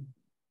 সমস্যা নাই।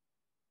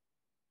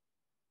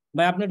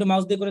 ভাই আপনি একটু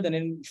মাউস দিয়ে করে দেন,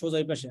 সোজা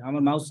এই পাশে।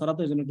 আমার মাউস ছাড়া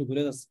তো, এই জন্য একটু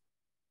ঘুরে যাচ্ছে।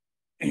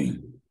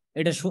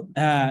 এটা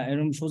হ্যাঁ,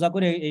 এরকম সোজা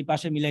করে এই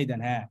পাশে মিলাই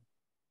দেন। হ্যাঁ,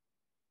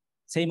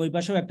 সেম ওই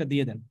পাশেও একটা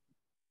দিয়ে দেন,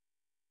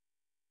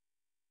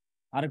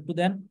 আর একটু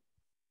দেন।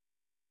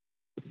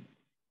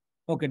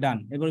 ওকে, ডান।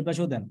 এবার ওই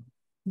পাশেও দেন,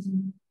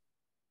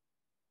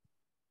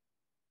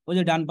 ওই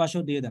যে ডান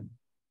পাশেও দিয়ে দেন।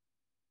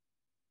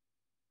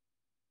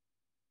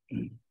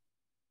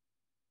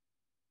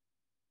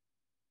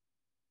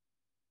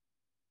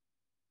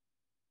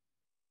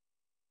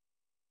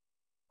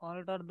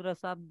 অল্টার দ্বারা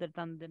চাপ দিয়ে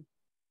টান দেন।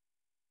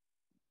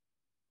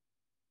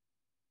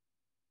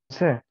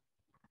 হয়েছে?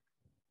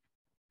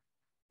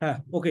 হ্যাঁ,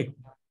 ওকে।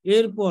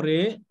 এরপরে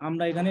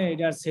আমরা এখানে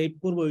এটা সেভ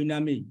করবো ওই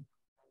নামেই,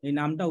 এই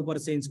নামটা উপরে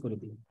চেঞ্জ করে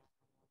দিই।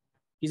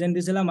 কি জানি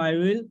দিয়েছিলাম, আই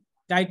উইল,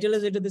 টাইটেলে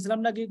যেটা দিয়েছিলাম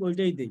নাকি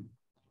ওইটাই দিই,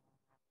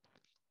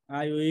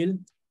 I will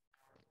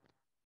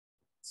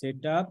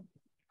set up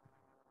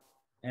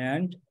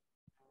and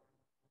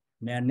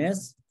manage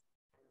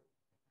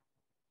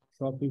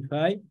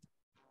Shopify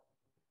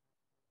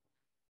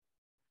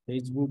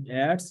Facebook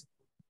ads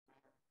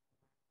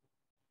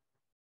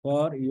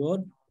for your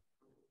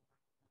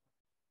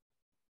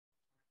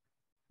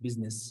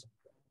business.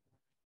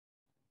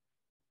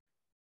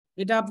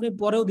 এটা আপনি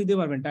পরেও দিতে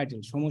পারবেন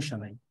টাইটেল, সমস্যা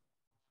নাই।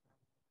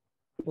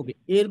 ওকে,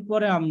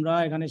 এরপরে আমরা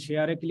এখানে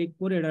শেয়ারে ক্লিক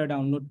করে এটা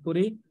ডাউনলোড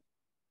করি।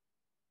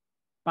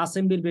 5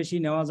 MB বেশি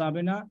নেওয়া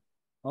যাবে না,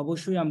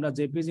 অবশ্যই আমরা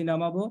জেপিজি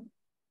নামাবো।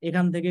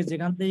 এখান থেকে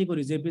যেখান থেকেই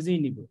করি জেপিজি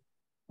নিব,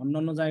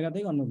 অন্যান্য জায়গা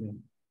থেকে অন্য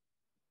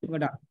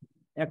এটা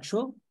 100,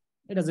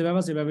 এটা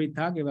যেভাবে সেভাবেই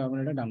থাক। এবার আমরা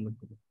এটা ডাউনলোড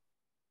করি।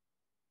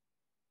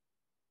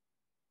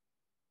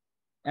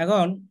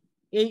 এখন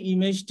এই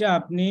ইমেজটা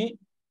আপনি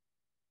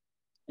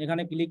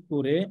এখানে ক্লিক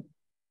করে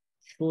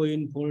শো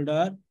ইন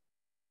ফোল্ডার,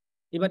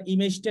 এবার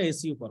ইমেজটা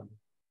এসইও করাবো।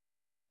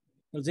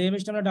 যে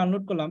ইমেজটা আমরা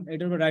ডাউনলোড করলাম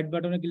এটার উপর রাইট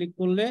বাটনে ক্লিক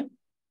করলে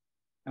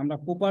আমরা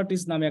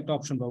প্রপার্টিজ নামে একটা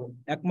অপশন পাবো,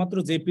 একমাত্র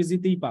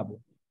জেপিজিতেই পাবো।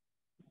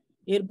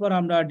 এরপর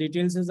আমরা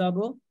ডিটেলসে যাব।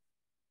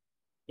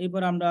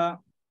 এরপর আমরা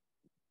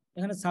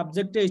এখানে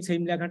সাবজেক্টে এই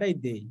সেম লেখাটাই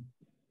দেই,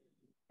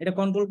 এটা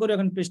কন্ট্রোল করে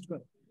এখন পেস্ট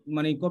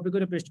মানে কপি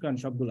করে পেস্ট করেন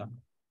সবগুলা।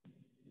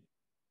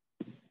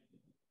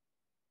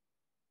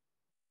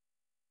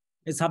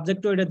 এই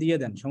সাবজেক্টও এটা দিয়ে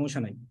দেন, সমস্যা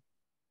নাই।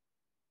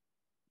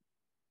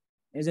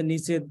 এই যে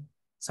নিচে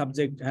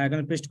সাবজেক্ট, হ্যাঁ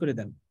এখানে পেস্ট করে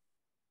দেন।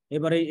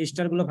 এবারে এই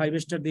স্টার গুলো 5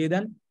 স্টার দিয়ে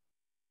দেন।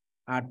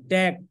 আর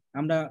ট্যাগ,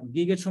 আমরা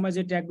গিগের সময়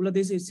যে ট্যাগ গুলো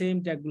দিয়েছি সেম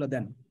ট্যাগ গুলো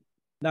দেন।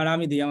 দাঁড়া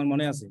আমি দিই, আমার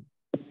মনে আছে,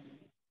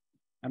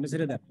 আপনি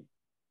ছেড়ে দেন।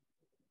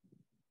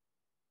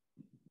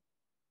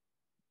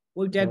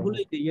 ওই ট্যাগ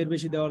গুলোই দিই, এর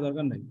বেশি দেওয়ার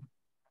দরকার নাই।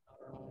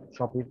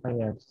 Shopify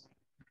ads,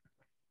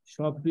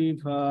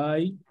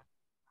 Shopify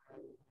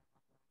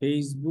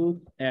Facebook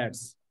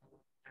ads.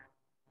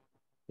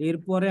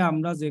 এরপরে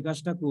আমরা যে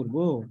কাজটা করব,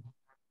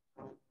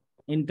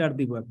 এন্টার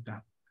দিব একটা।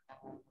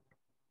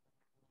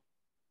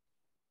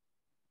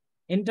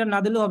 এন্টার না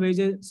দিলেও হবে, এই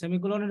যে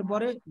সেমিকোলনের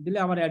পরে দিলে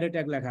আবার অ্যাড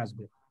ট্যাগ লেখা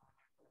আসবে।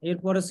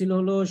 এরপরে ছিল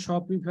হলো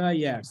শপিফাই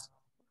অ্যাডস।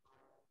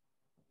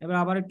 এবার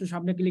আবার একটু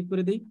সামনে ক্লিক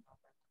করে দিই,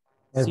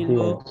 ছিল এফবি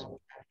অ্যাডস।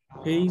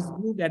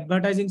 ফেসবুক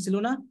অ্যাডভার্টাইজিং ছিল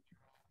না?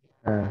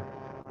 হ্যাঁ,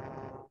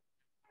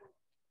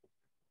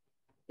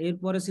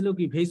 এরপরে ছিল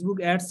কি ফেসবুক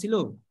অ্যাডস ছিল,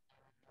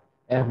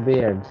 এফবি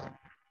অ্যাডস,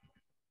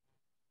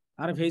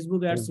 আর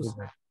ফেসবুক অ্যাডস ফেসবুক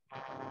অ্যাডস।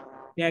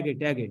 ট্যাগে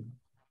ট্যাগে।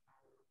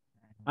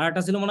 আর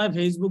একটা ছিল মনে হয়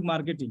ফেসবুক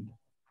মার্কেটিং।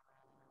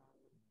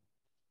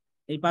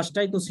 এই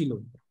 5টাই তো ছিল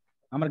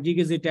আমার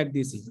গিগে যে ট্যাগ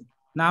দিয়েছি।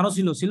 না আরো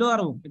ছিল? ছিল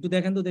আরো, একটু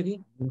দেখেন তো দেখি।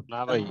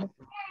 না ভাই,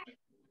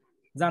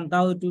 যান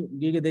তাও একটু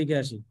গিগে দেখে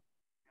আসি।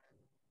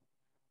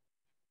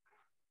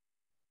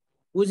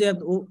 ওই যে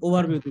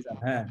ওভারভিউতে যান,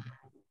 হ্যাঁ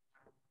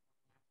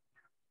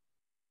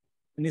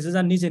নিচে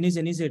যান, নিচে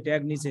নিচে নিচে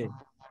ট্যাগ নিচে,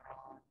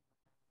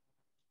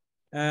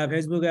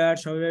 Facebook ad,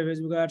 Shopify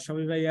Facebook ad,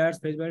 Shopify ads,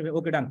 Facebook.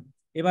 ওকে ডান।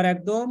 এবার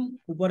একদম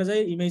উপরে যাই,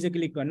 ইমেজে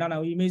ক্লিক করেন। না না,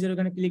 ওই ইমেজের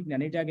ওখানে ক্লিক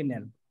নেন, এটা আগে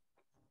নেন।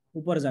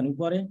 উপরে যান,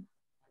 উপরে।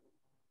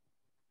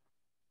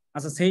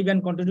 আচ্ছা, সেভ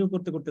এন্ড কন্টিনিউ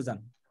করতে করতে যান,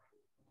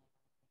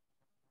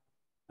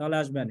 তাহলে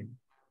আসবেন।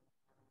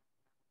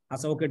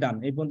 আচ্ছা ওকে ডান,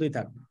 এই পর্যন্তই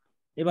থাক।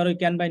 এবার ওই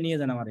ক্যানভায় নিয়ে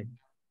যান আমারে,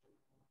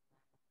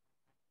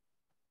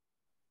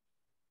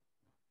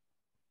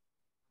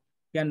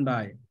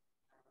 ক্যানভায়।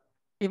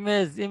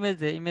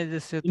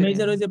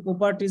 ইমেজের ওই যে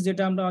প্রপার্টিজ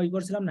যেটা আমরা ওই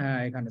করছিলাম না,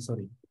 হ্যাঁ এখানে,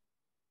 সরি।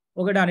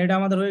 ওকে ডান, এটা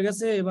আমাদের হয়ে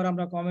গেছে। এবার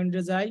আমরা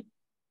কমেন্টে যাই।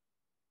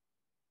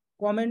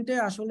 কমেন্টে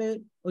আসলে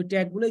ওই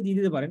ট্যাগ গুলোই দিয়ে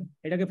দিতে পারেন,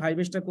 এটাকে 5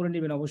 স্টার করে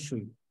নেবেন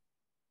অবশ্যই।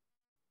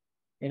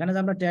 এখানে যে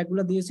আমরা ট্যাগ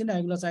গুলো দিয়েছি না,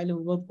 এগুলো চাইলে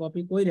হুবহু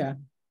কপি কইরা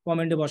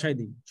কমেন্টে বসাই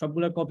দিই।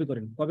 সবগুলো কপি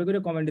করেন, কপি করে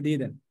কমেন্টে দিয়ে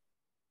দেন।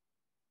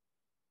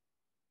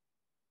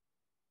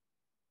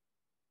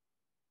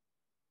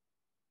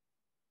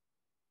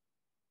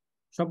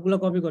 সবগুলো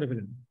কপি করে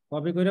ফেলেন,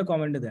 কপি করে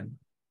কমেন্টে দেন।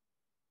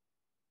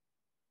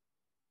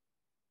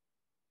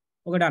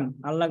 ওকে ডান,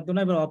 আর লাগতো না।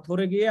 এবার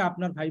অথরে গিয়ে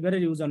আপনার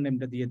ফাইবারের ইউজার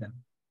নেমটা দিয়ে দেন,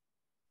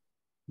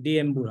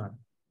 ডিএম বুরহান।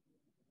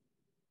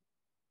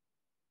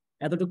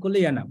 এতটুকু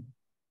করলেই এনাম।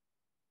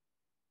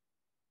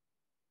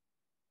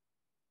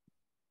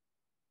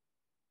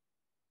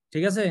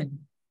 ঠিক আছে।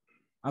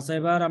 আচ্ছা,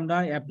 এবার আমরা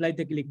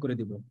অ্যাপ্লাইতে ক্লিক করে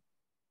দিব।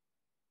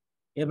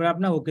 এবার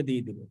আপনার ওকে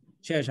দিয়ে দিব।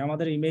 শেষ,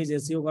 আমাদের ইমেজ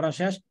এসইও করা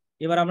শেষ।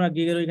 এবার আমরা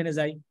গিগের ওইখানে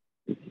যাই।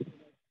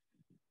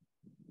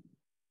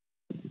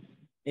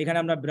 এখানে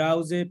আমরা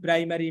ব্রাউজে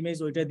প্রাইমারি ইমেজ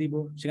ওইটা দিব,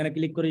 সেখানে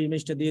ক্লিক করে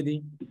ইমেজটা দিয়ে দিই।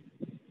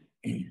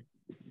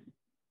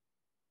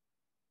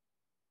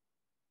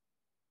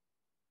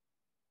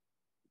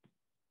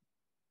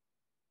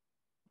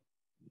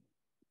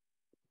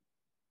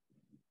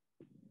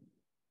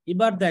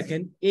 এবার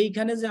দেখেন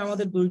এইখানে যে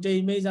আমাদের 2টা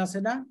ইমেজ আছে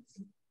না,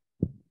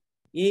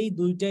 এই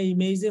 2টা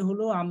ইমেজে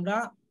হলো আমরা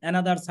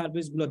অ্যানাদার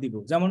সার্ভিস গুলো দিব।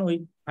 যেমন ওই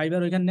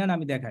ফাইবার ওইখানে নেন,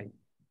 আমি দেখাই।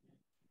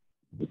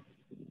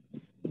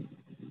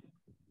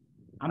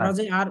 আমরা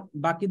যে আর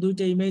বাকি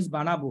 2টা ইমেজ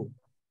বানাবো,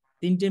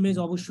 3টে ইমেজ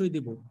অবশ্যই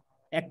দেব।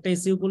 একটা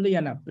এসইও করলেই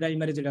না,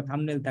 প্রাইমারি যেটা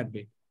থাম্বনেল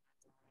থাকবে।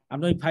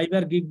 আপনি ওই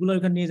ফাইবার গিগ গুলো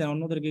এখানে নিয়ে যান,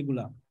 অন্যদের গিগ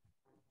গুলা।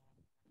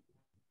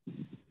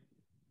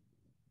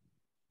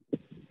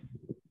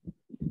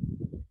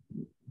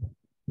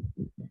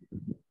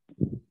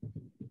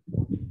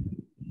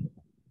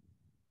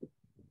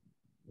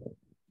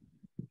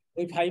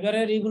 ওই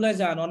ফাইবারের এইগুলা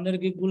যান, অন্যের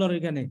গিগ গুলোর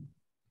ওইখানে।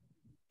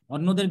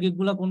 অন্যদের গিগ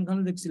গুলা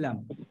কোনখানে দেখছিলাম?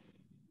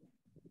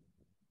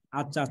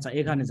 আচ্ছা আচ্ছা,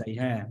 এখানে যাই।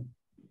 হ্যাঁ,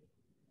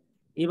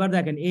 এবার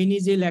দেখেন এই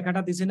নিয়ে যে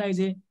লেখাটা দিছে না, এই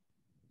যে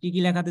কি কি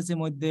লেখা দিছে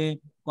মধ্যে,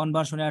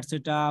 conversion add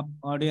setup,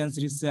 audience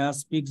research,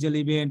 pixel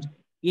event,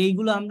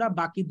 এইগুলো আমরা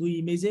বাকি 2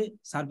 ইমেজে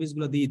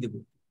সার্ভিসগুলো দিয়ে দেব,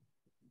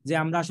 যে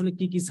আমরা আসলে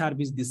কি কি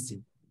সার্ভিস দিচ্ছি।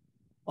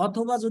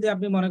 অথবা যদি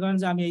আপনি মনে করেন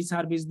যে আমি এই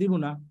সার্ভিস দিব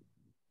না,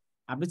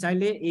 আপনি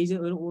চাইলে এই যে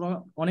ওরা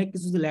অনেক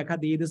কিছু যে লেখা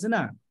দিয়ে দিয়েছে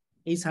না,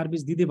 এই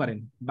সার্ভিস দিতে পারেন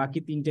বাকি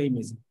 3টা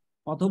ইমেজে।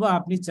 অথবা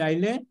আপনি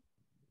চাইলে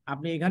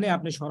আপনি এখানে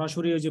আপনি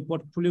সরাসরি ওই যে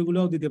পোর্টফোলিও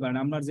গুলোও দিতে পারেন।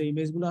 আপনার যে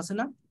ইমেজগুলো আছে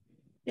না,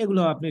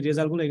 এগুলো আপনি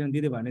রেজাল্ট গুলো এখানে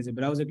দিতে পারেন। এই যে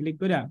ব্রাউজে ক্লিক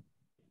করে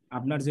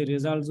আপনার যে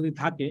রেজাল্ট যদি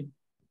থাকে,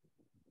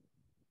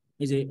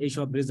 এই যে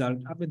এইসব রেজাল্ট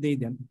আপনি দিয়ে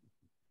দেন,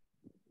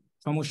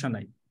 সমস্যা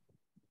নাই।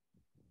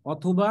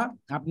 অথবা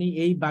আপনি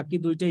এই বাকি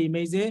 2টা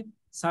ইমেজে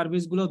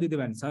সার্ভিস গুলো দিতে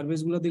পারেন। সার্ভিস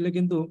গুলো দিলে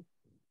কিন্তু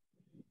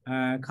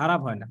খারাপ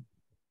হয় না।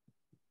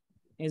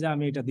 এই যে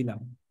আমি এটা দিলাম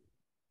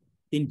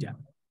 3টা,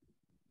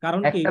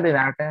 কারণ কি, একটা দিন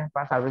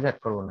আরেকটা সার্ভিস অ্যাড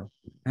করবো না,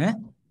 হ্যাঁ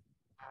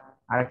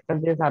আরেকটা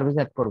দিয়ে সার্ভিস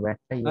অ্যাড করবো,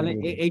 একটা ইয়ে তাহলে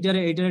দিয়ে দিই।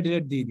 এইটারে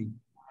ডিলেট দিয়ে দিই,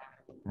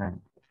 হ্যাঁ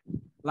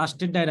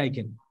লাস্টের ডাই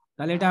রাখেন।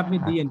 তাহলে এটা আপনি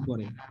দিয়েন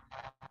পরে।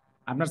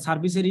 আপনার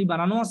সার্ভিসেরই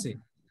বানানো আছে,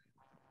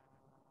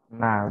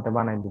 না, ওটা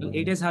বানাই দিব।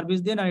 এইটা সার্ভিস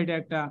দেন আর এটা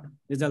একটা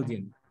রেজাল্ট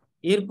দিন।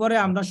 এরপরে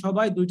আমরা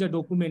সবাই 2টা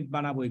ডকুমেন্ট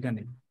বানাবো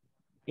এখানে।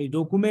 এই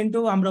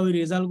ডকুমেন্টও আমরা ওই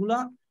রেজাল্ট গুলা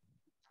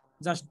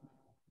জাস্ট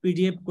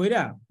পিডিএফ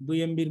কইরা 2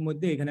 MBর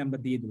মধ্যে এখানে আমরা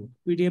দিয়ে দেবো।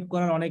 পিডিএফ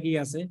করার অনেকেই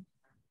আছে,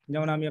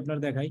 যেমন আমি আপনার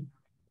দেখাই,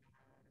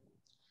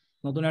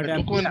 নতুন একটা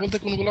অ্যাপ ডকুমেন্ট বলতে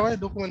কোনগুলো হয়?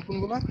 ডকুমেন্ট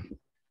কোনগুলো?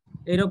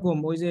 এরকম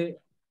ওই যে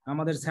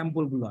আমাদের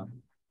স্যাম্পল গুলা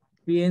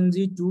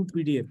পিএনজি টু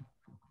পিডিএফ।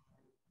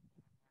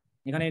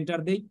 এখানে এন্টার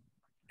দেই,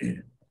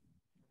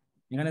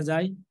 এখানে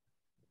যাই,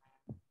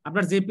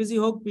 আপনার জেপিজি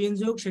হোক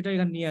পিএনজি হোক সেটা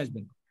এখানে নিয়ে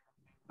আসবেন,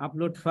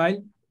 আপলোড ফাইল।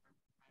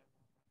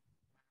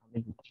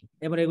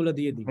 এবার এগুলো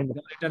দিয়ে দিই,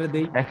 এটারে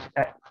দেই।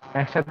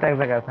 একসাথে এক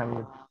জায়গায় আছে, আমি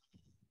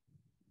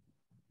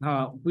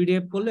হ্যাঁ,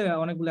 পিডিএফ করলে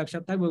অনেকগুলো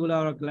একসাথে থাকবে, ওগুলো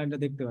আর ক্লায়েন্টটা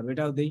দেখতে পারবে।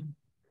 এটাও দেই।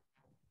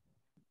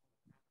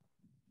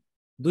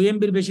 2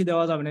 MBর বেশি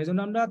দেওয়া যাবে না, এই জন্য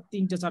আমরা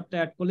 3টে 4টে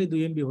অ্যাড করলে 2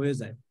 MB হয়ে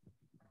যায়।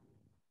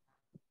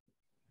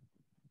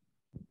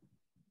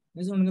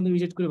 এই জন্য কিন্তু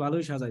ভিজিট করে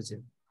ভালোই সাজাইছে।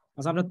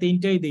 আচ্ছা, আমরা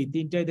 3টাই দিই,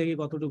 3টাই দেখি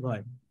কতটুকু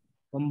হয়।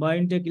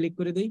 কম্বাইন্ডে ক্লিক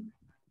করে দিই।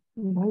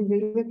 ভাই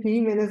যেগুলো ফ্রি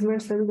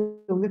ম্যানেজমেন্ট সার্ভিস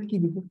ওগুলো কি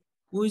দিব?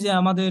 ওই যে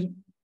আমাদের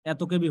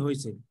এত কেবি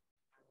হয়েছে,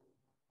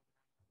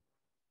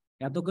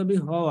 এত কেবি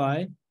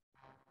হওয়ায়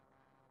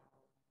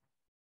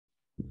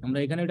আমরা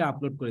এখানে এটা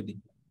আপলোড করে দিই।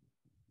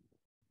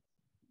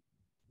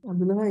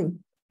 আব্দুল্লাহ ভাই,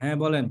 হ্যাঁ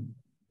বলেন।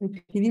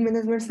 ফ্রি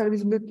ম্যানেজমেন্ট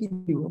সার্ভিস গুলো কি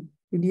দিব?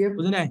 পিডিএফ?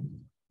 বুঝি নাই,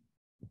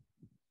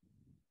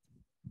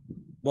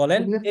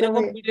 বলেন।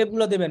 এরকম পিডিএফ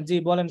গুলো দেবেন। জি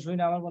বলেন, শুনি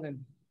না, আমার বলেন।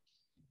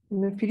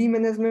 ফ্রি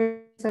ম্যানেজমেন্ট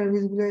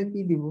সার্ভিস গুলো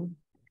কি দিব?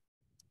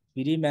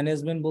 ফ্রি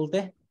ম্যানেজমেন্ট বলতে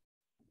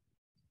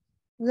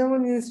যেমন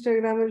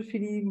ইনস্টাগ্রামের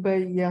ফ্রি বা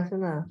ইয়ে আছে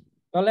না?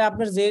 তাহলে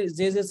আপনার যে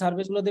যে যে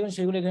সার্ভিস গুলো দেবেন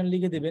সেগুলো এখানে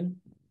লিখে দেবেন।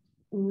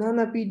 না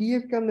না,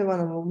 পিডিএফ কেমনে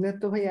বানাবো? ওগুলো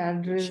তো ভাই অ্যাড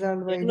রেজাল্ট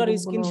বা এগুলোর এরকম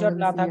কোনো স্ক্রিনশট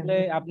না থাকলে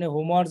আছে? আপনি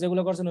হোমওয়ার্ক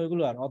যেগুলো করছেন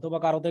ওইগুলো, আর অথবা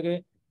কারো থেকে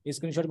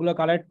স্ক্রিনশট গুলো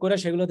কালেক্ট করে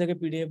সেগুলো থেকে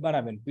পিডিএফ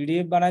বানাবেন।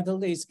 পিডিএফ বানাইতে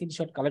হলে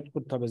স্ক্রিনশট কালেক্ট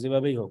করতে হবে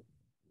যেভাবেই হোক।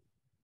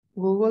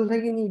 গুগল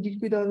থেকে নিয়ে এডিট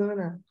করে দেওয়া যাবে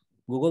না?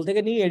 গুগল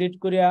থেকে নিয়ে এডিট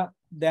করে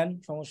দেন,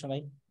 সমস্যা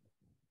নাই।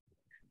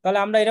 তাহলে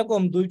আমরা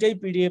এরকম 2টাই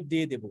পিডিএফ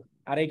দিয়ে দেব,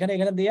 আর এখানে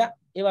এখানে দিয়া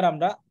এবার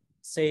আমরা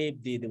সেভ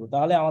দিয়ে দেব।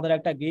 তাহলে আমাদের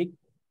একটা গিগ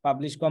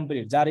পাবলিশ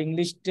কমপ্লিট। যার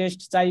ইংলিশ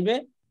টেস্ট চাইবে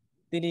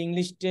তিনি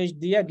ইংলিশ টেস্ট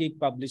দিয়ে গিগ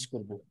পাবলিশ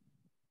করব।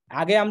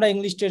 আগে আমরা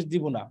ইংলিশ টেস্ট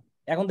দিব না।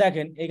 এখন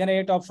দেখেন এখানে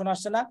একটা অপশন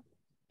আসছে না,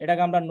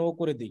 এটাকে আমরা নো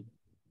করে দিই।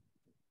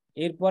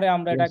 এরপরে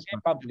আমরা এটাকে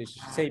পাবলিশ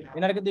সেভ।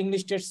 এনারা কিন্তু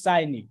ইংলিশ টেস্ট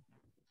চাইনি,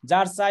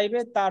 যার চাইবে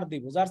তার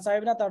দিব, যার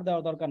চাইবে না তার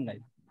দেওয়ার দরকার নাই।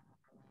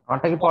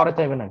 ওটা কি পরে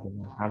চাইবে নাকি?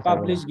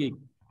 পাবলিশ গিগ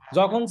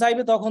যখন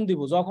চাইবে তখন দিব,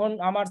 যখন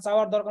আমার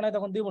চাওয়ার দরকার নাই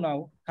তখন দিব না।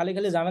 খালি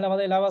খালি ঝামেলা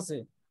বাঁধাই লাভ আছে?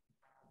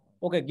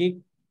 ওকে, গিগ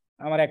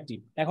আমার অ্যাক্টিভ।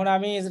 এখন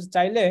আমি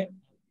চাইলে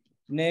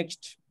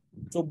নেক্সট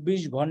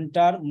 24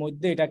 ঘন্টার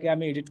মধ্যে এটাকে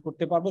আমি এডিট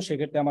করতে পারবো,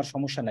 সেক্ষেত্রে আমার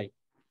সমস্যা নাই।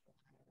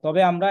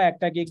 তবে আমরা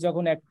একটা গিগ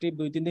যখন অ্যাক্টিভ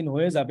 2-3 দিন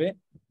হয়ে যাবে,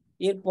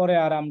 এরপরে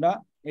আর আমরা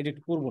এডিট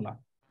করব না।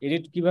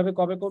 এডিট কিভাবে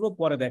কবে করব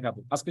পরে দেখাবো।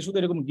 আজকে শুধু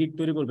এরকম গিগ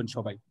তৈরি করবেন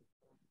সবাই।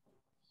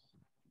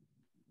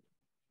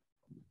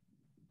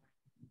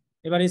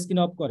 এবার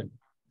স্ক্রিন অফ করেন।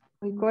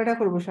 ওই কয়টা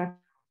করবো?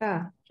 7টা?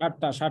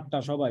 7টা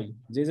সবাই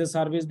যে যে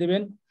সার্ভিস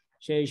দিবেন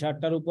সেই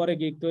 7টার উপরে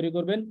গিগ তৈরি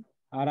করবেন।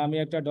 আর আমি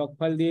একটা ডক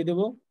ফাইল দিয়ে দেব,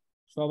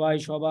 সবাই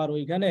সবার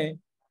ওইখানে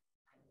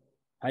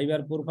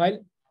ফাইবার প্রোফাইল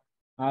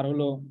আর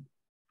হলো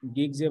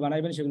গিগ যে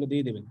বানাইবেন সেগুলো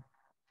দিয়ে দেবেন।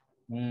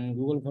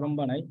 গুগল ফর্ম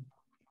বানাই।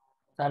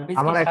 সার্ভিস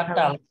কি আমার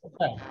 7টা?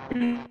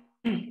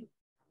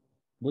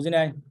 বুঝি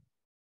নাই।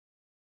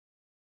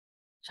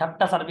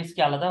 7টা সার্ভিস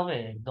কি আলাদা হবে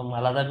একদম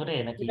আলাদা করে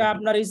নাকি? এটা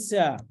আপনার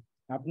ইচ্ছা,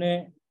 আপনি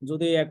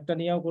যদি একটা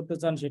নিয়েও করতে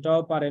চান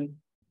সেটাও পারেন,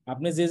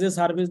 আপনি যে যে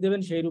সার্ভিস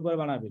দেবেন সেই উপর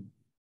বানাবেন।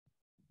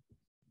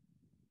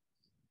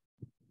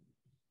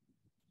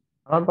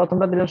 আমার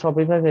প্রথমটা দিলাম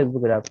শপিফাই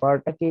ফেসবুকের, আর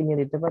পরেরটা কি নিয়ে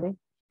দিতে পারি?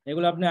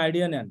 এগুলো আপনি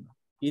আইডিয়া নেন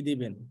কি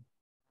দিবেন,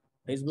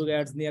 ফেসবুক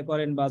অ্যাডস নিয়ে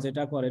করেন বা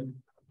যেটা করেন।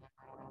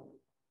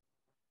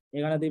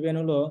 এখানে দিবেন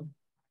হলো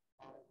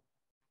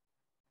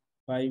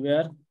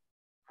ফাইবার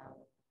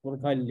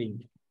প্রোফাইল লিংক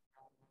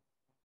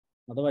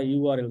অথবা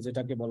ইউআরএল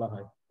যেটাকে বলা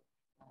হয়।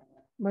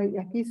 ভাই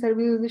একই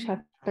সার্ভিস যদি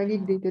 7টা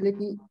গিগ দিই তাহলে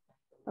কি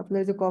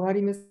আপনার যে কভার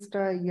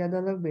ইমেজটা ইয়াদা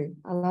লাগবে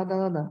আলাদা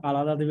আলাদা?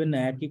 আলাদা দিবেন না,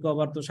 একই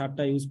কভার তো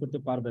 7টা ইউজ করতে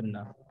পারবেন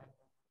না,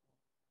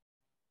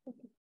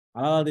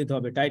 আলাদা দিতে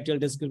হবে। টাইটেল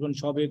ডেসক্রিপশন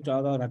সবই একটু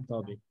আলাদা রাখতে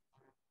হবে।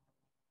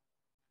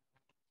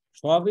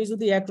 সবই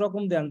যদি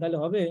একরকম দেন তাহলে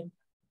হবে,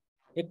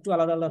 একটু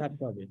আলাদা আলাদা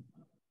থাকতে হবে।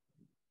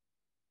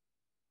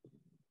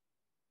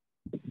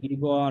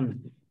 গিগন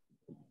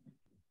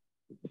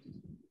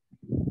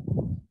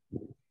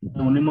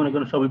উনি মনে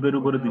করেন শপিফাইয়ের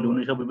উপরে দিল,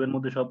 উনি শপিফাইয়ের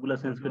মধ্যে সবগুলা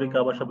চেঞ্জ করে কি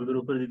আবার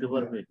শপিফাইয়ের উপরে দিতে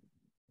পারবে?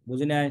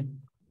 বুঝি নাই।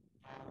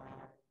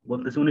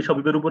 বলতেছি উনি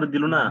শপিফাইয়ের উপরে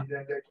দিল না,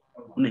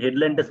 উনি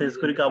হেডলাইনটা চেঞ্জ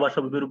করে কি আবার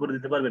শপিফাইয়ের উপরে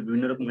দিতে পারবে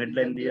বিভিন্ন রকম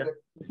হেডলাইন দিয়ে?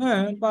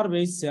 হ্যাঁ পারবে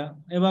ইচ্ছা,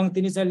 এবং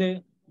তিনি চাইলে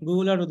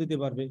গুগল আরও দিতে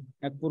পারবে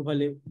এক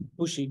প্রোফাইলে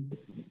খুশি,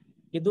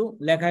 কিন্তু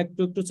লেখা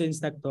একটু একটু চেঞ্জ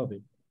থাকতে হবে,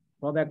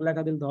 সব এক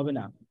লেখা দিতে হবে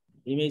না,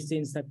 ইমেজ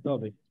চেঞ্জ থাকতে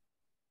হবে।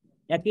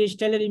 একই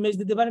স্টাইলের ইমেজ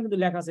দিতে পারেন কিন্তু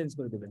লেখা চেঞ্জ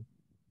করে দেবেন,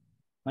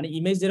 মানে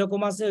ইমেজ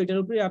যেরকম আছে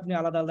ওইটার উপরে আপনি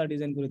আলাদা আলাদা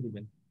ডিজাইন করে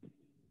দিবেন।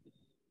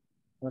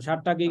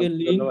 7টা গিগের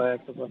লিঙ্ক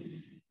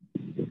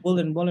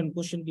বলেন, বলেন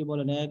কোশ্চেন কি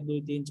বলেন, 1 2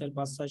 3 4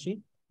 5 6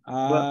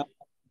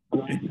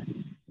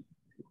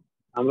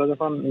 আমরা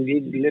যখন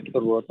গিগ ডিলিট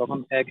করব তখন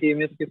একই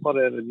ইমেজ কি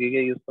পরের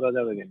গিগে ইউজ করা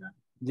যাবে কিনা?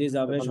 জি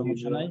যাবে,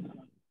 সমস্যা নাই,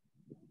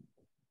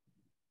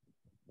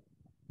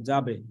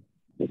 যাবে।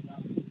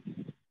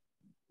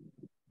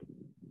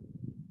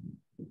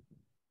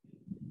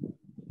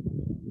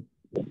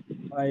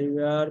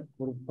 Fibre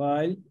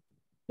profile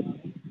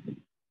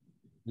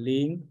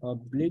link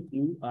oblique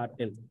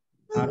URL.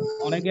 আর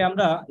অনেকে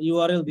আমরা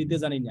ইউআরএল দিতে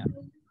জানি না,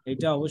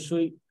 এটা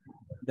অবশ্যই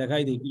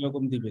দেখাই দিই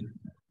কিরকম দিবেন।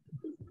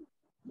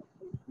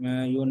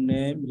 ইউর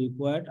নেম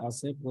রিকোয়ার্ড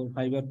আছে,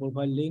 fibre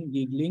profile link,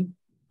 gig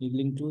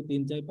link 2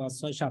 3 4 5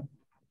 6 7।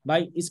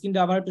 ভাই স্ক্রিনটা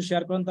আবার একটু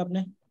শেয়ার করেন তো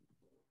আপনি।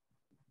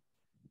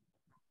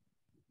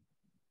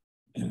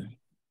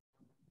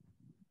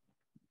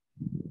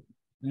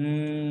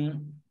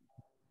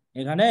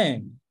 এখানে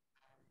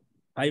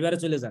ফাইবারে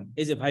চলে যান,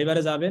 এই যে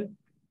ফাইবারে যাবেন,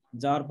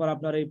 যাওয়ার পর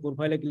আপনার এই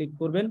প্রোফাইলে ক্লিক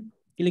করবেন,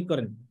 ক্লিক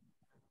করেন,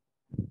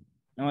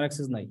 আমার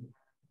অ্যাক্সেস নাই।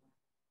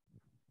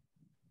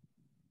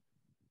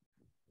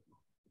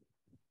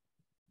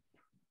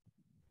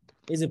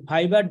 এই যে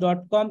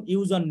fiverr.com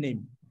ইউজার নেম,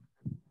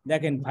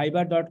 দেখেন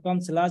fiverr.com/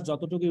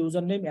 যতটুকু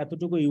ইউজার নেম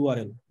এতটুকু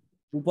ইউআরএল।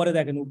 উপরে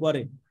দেখেন,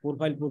 উপরে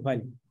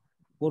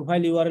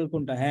প্রোফাইল ইউআরএল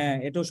কোনটা, হ্যাঁ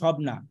এটাও সব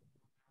না,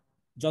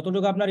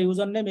 যতটুকু আপনার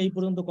ইউজার নেম এই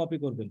পর্যন্ত কপি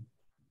করবেন,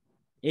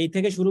 এই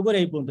থেকে শুরু করে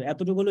এই পর্যন্ত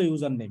এতটুকু হলো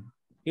ইউজার নেম।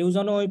 কেউ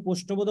যেন ওই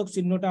প্রশ্নবোধক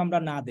চিহ্নটা আমরা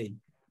না দেই,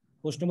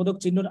 প্রশ্নবোধক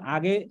চিহ্নর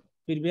আগে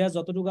প্রিভিয়াস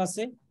যতটুকু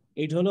আছে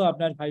এইটা হলো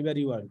আপনার ফাইবার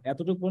ইউআরএল,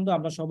 এতটুকু পর্যন্ত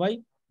আমরা সবাই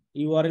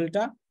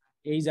ইউআরএলটা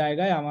এই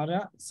জায়গায় আমরা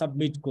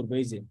সাবমিট করবো।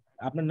 এই যে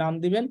আপনার নাম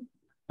দিবেন,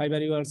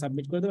 ফাইবার ইউআরএল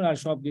সাবমিট করে দেবেন, আর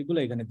সব গিগুলো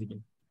এখানে দিবেন।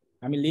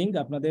 আমি লিঙ্ক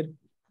আপনাদের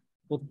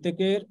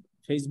প্রত্যেকের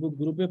ফেসবুক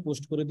গ্রুপে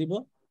পোস্ট করে দিব,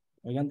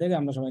 ওইখান থেকে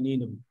আমরা সবাই নিয়ে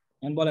নেব।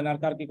 এখন বলেন আর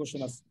কার কি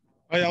কোশ্চেন আছে?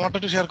 ভাই আমারটা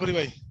একটু শেয়ার করি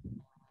ভাই।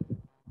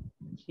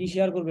 কি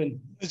শেয়ার করবেন?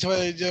 আচ্ছা ভাই,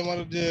 এই যে আমার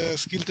যে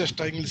স্কিল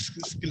টেস্টটা, ইংলিশ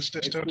স্কিলস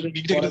টেস্টটা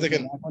গিগটা একটু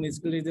দেখেন। এখন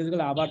স্কিল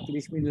টেস্টগুলো আবার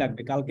 30 মিনিট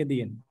লাগবে, কালকে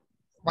দিয়েন।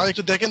 ভাই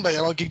একটু দেখেন ভাই,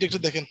 আমার গিগটা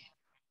একটু দেখেন।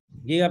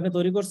 গিগ আপনি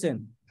তৈরি করছেন?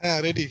 হ্যাঁ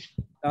রেডি।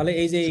 তাহলে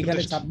এই যে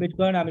এখানে সাবমিট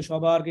করেন, আমি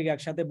সবার গিগ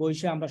একসাথে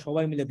বসে আমরা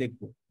সবাই মিলে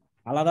দেখবো।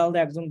 আলাদা আলাদা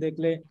একজন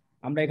দেখলে,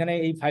 আমরা এখানে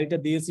এই ফাইলটা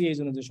দিয়েছি এই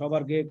জন্য যে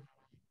সবার গিগ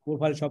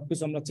প্রোফাইল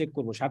সবকিছু আমরা চেক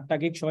করবো। 7টা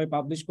গিগ সবাই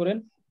পাবলিশ করেন,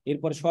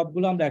 এরপর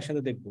সবগুলো আমরা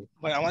একসাথে দেখবো।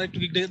 ভাই আমার একটু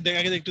গিগ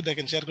আগে একটু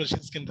দেখেন, শেয়ার করে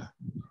স্ক্রিনটা।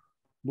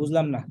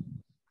 বুঝলাম না,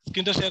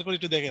 স্ক্রিনটা শেয়ার করে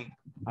একটু দেখেন।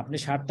 আপনি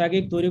 7টা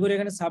গিগ তৈরি করে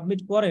এখানে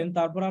সাবমিট করেন,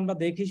 তারপর আমরা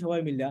দেখি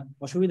সবাই মিলে,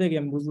 অসুবিধা কি?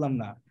 আমি বুঝলাম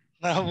না।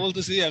 না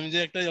বলতেছি আমি যে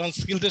একটা যখন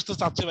স্কিল টেস্ট তো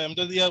চাচ্ছে ভাই, আমি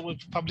তো দিয়া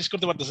পাবলিশ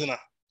করতে পারতেছি না।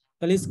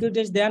 তাহলে স্কিল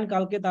টেস্ট দেন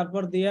কালকে,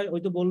 তারপর দিয়ে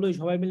ওই তো বললোই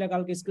সবাই মিলে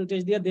কালকে স্কিল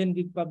টেস্ট দিয়ে দেন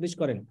গিগ পাবলিশ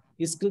করেন।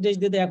 স্কিল টেস্ট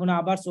দিতে এখন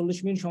আবার 40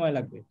 মিনিট সময়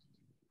লাগবে।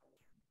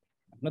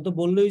 আপনার তো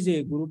বললোই যে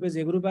গ্রুপে,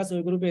 যে গ্রুপে আছে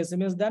ওই গ্রুপে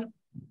SMS দেন,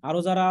 আরো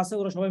যারা আছে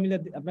ওরা সবাই মিলে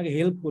আপনাকে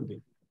হেল্প করবে।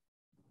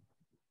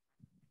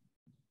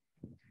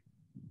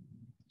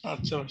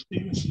 আচ্ছা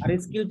ঠিক আছে। আর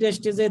স্কিল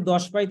টেস্টে যে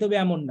 10 পাইতে হবে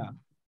এমন না,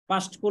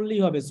 পাস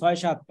করলেই হবে,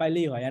 6-7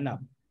 পাইলেই হয়, না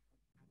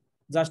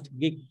জাস্ট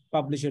গিগ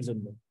পাবলিশের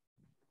জন্য।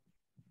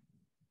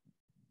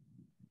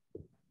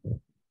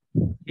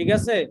 ঠিক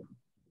আছে,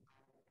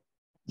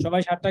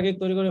 সবাই 7টা গিগ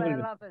তৈরি করে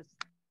ফেলবেন।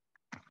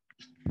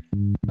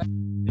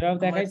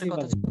 দেখাইছি,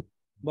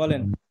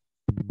 বলেন।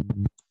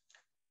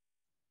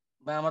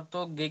 ভাই আমার তো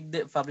গিগ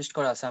পাবলিশ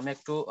করা আছে, আমি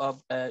একটু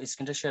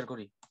স্ক্রিনটা শেয়ার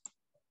করি।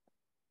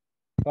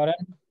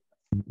 করেন,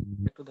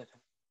 একটু দেখেন।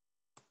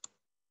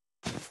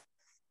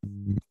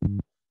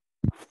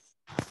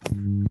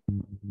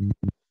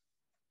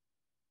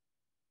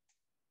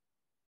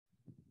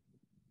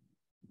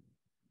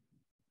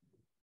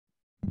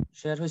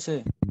 শেয়ার হয়েছে?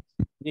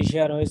 জি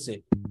শেয়ার হয়েছে।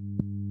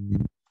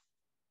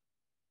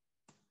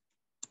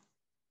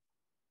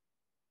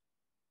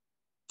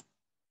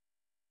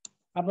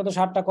 আপনার তো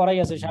 7টা করাই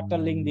আছে,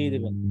 7টার লিঙ্ক দিয়ে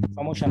দেবেন,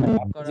 সমস্যা নাই।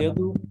 আপনি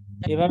যেহেতু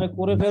এভাবে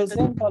করে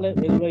ফেলছেন তাহলে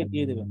এগুলোই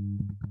দিয়ে দেবেন।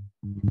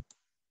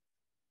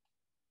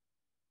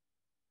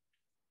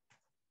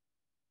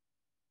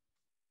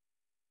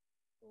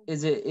 এই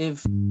যে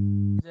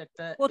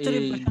একটা প্রচুর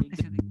ইমপ্রেশন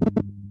দিছে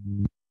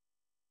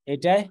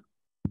এটাই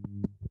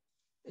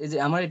এই যে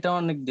আমার এটা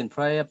অনেক দিন,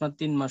 প্রায় আপনার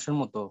 3 মাসের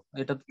মতো,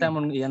 এটা তো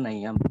তেমন ইয়া নাই,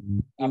 আপনার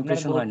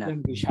ইমপ্রেশন হয় না।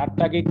 বলছেন কি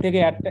 7টা গিগ থেকে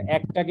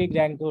একটা গিগ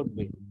র্যাঙ্কে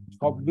উঠবে,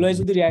 সবগুলোই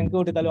যদি র্যাঙ্কে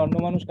ওঠে তাহলে অন্য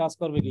মানুষ কাজ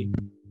করবে কি?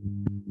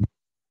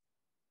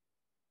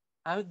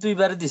 আমি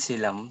 2বার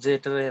দিছিলাম যে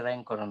এটা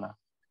র্যাঙ্ক করে না।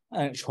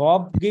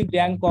 সব গিগ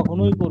র্যাঙ্ক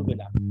কখনোই করবে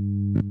না,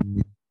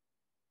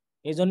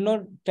 এই জন্য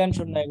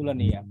টেনশন না এগুলো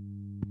নিয়ে।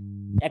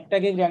 একটা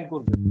গিগ র্যাঙ্ক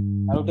করবে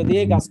আর ওটা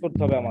দিয়েই কাজ করতে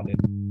হবে আমাদের।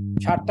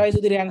 7টায়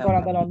যদি র্যাঙ্ক করা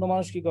তাহলে অন্য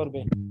মানুষ কি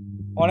করবে?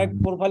 অনেক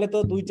প্রোফাইলে তো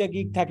 2টা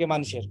গিগ থাকে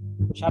মানুষের,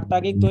 7টা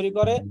গিগ তৈরি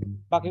করে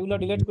বাকিগুলো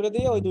ডিলিট করে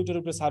দিয়ে ওই 2টার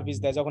উপরে সার্ভিস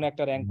দেয় যখন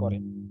একটা র্যাঙ্ক করে।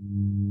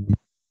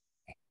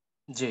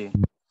 জি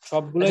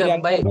সবগুলোই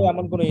র্যাঙ্ক করবে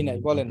এমন কোনো ই নাই।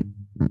 বলেন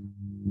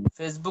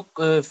ফেসবুক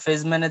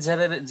পেজ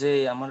ম্যানেজারের যে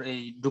আমার এই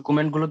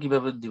ডকুমেন্ট গুলো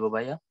কিভাবে দিব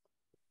ভাইয়া?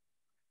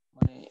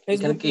 মানে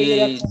এখানে ফেসবুক কি পেজের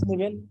অ্যাক্সেস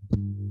নেবেন।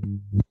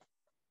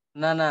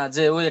 না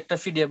যে ওই একটা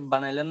পিডিএফ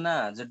বানাইলেন না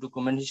যে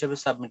ডকুমেন্ট হিসেবে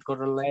সাবমিট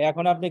করার লাগে?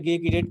 এখন আপনি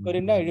গিগ এডিট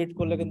করেন না, এডিট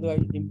করলে কিন্তু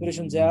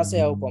ইমপ্রেশন যা আছে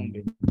এও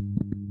কমবে।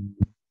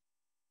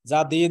 যা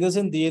দিয়ে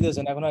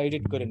দিয়েছেন এখন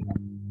এডিট করেন না।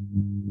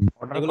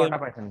 এগুলো কটা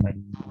পাইছেন ভাই?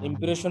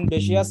 ইমপ্রেশন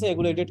বেশি আছে,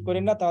 এগুলো এডিট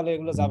করেন না, তাহলে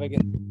এগুলো যাবে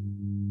কিন্তু।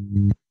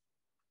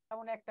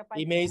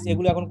 ইমেজ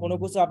এগুলো এখন কোনো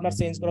কিছু আপনার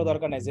চেঞ্জ করা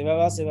দরকার নাই,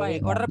 যেভাবে আছে সেভাবেই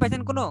থাক। অর্ডার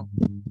পাইছেন কোনো?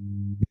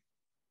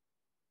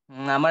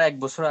 আমার 1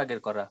 বছর আগের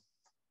করা।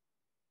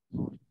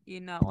 কি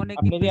না অনেক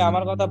আপনি কি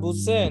আমার কথা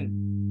বুঝছেন?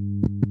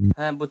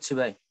 হ্যাঁ বুঝছি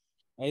ভাই।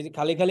 এই যে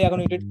খালি এখন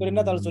এডিট করেন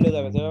না, তাহলে চলে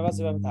যাবে, যেভাবে আছে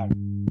সেভাবে থাক।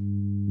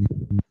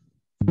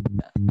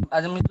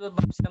 আজ আমি তো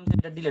ভাবছিলাম যে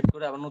এটা ডিলিট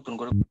করে আবার নতুন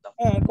করে করতাম।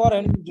 হ্যাঁ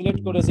করেন, ডিলিট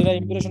করে যেটা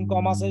ইমপ্রেশন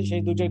কম আছে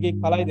সেই 2টা গিগ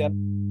ফালাই দেন,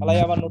 ফালাই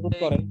আবার নতুন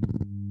করেন।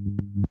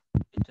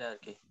 এটা আর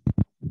কি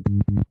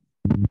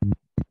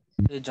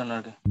এই জন্য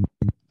আর কি।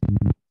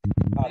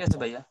 ঠিক আছে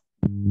ভাইয়া,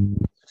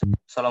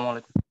 আসসালামু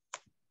আলাইকুম।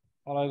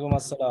 ওয়ালাইকুম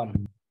আসসালাম।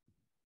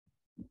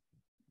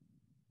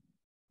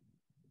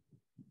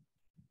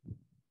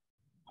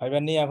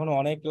 ফাইবার নিয়ে এখন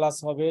অনেক ক্লাস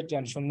হবে,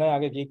 টেনশন নাই।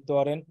 আগে গিগ তো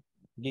করেন,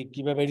 গিগ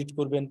কিভাবে এডিট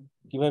করবেন,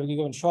 কিভাবে কি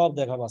করবেন সব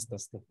দেখাবো আস্তে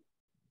আস্তে।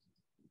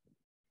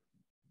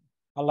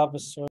 আল্লাহ হাফেজ।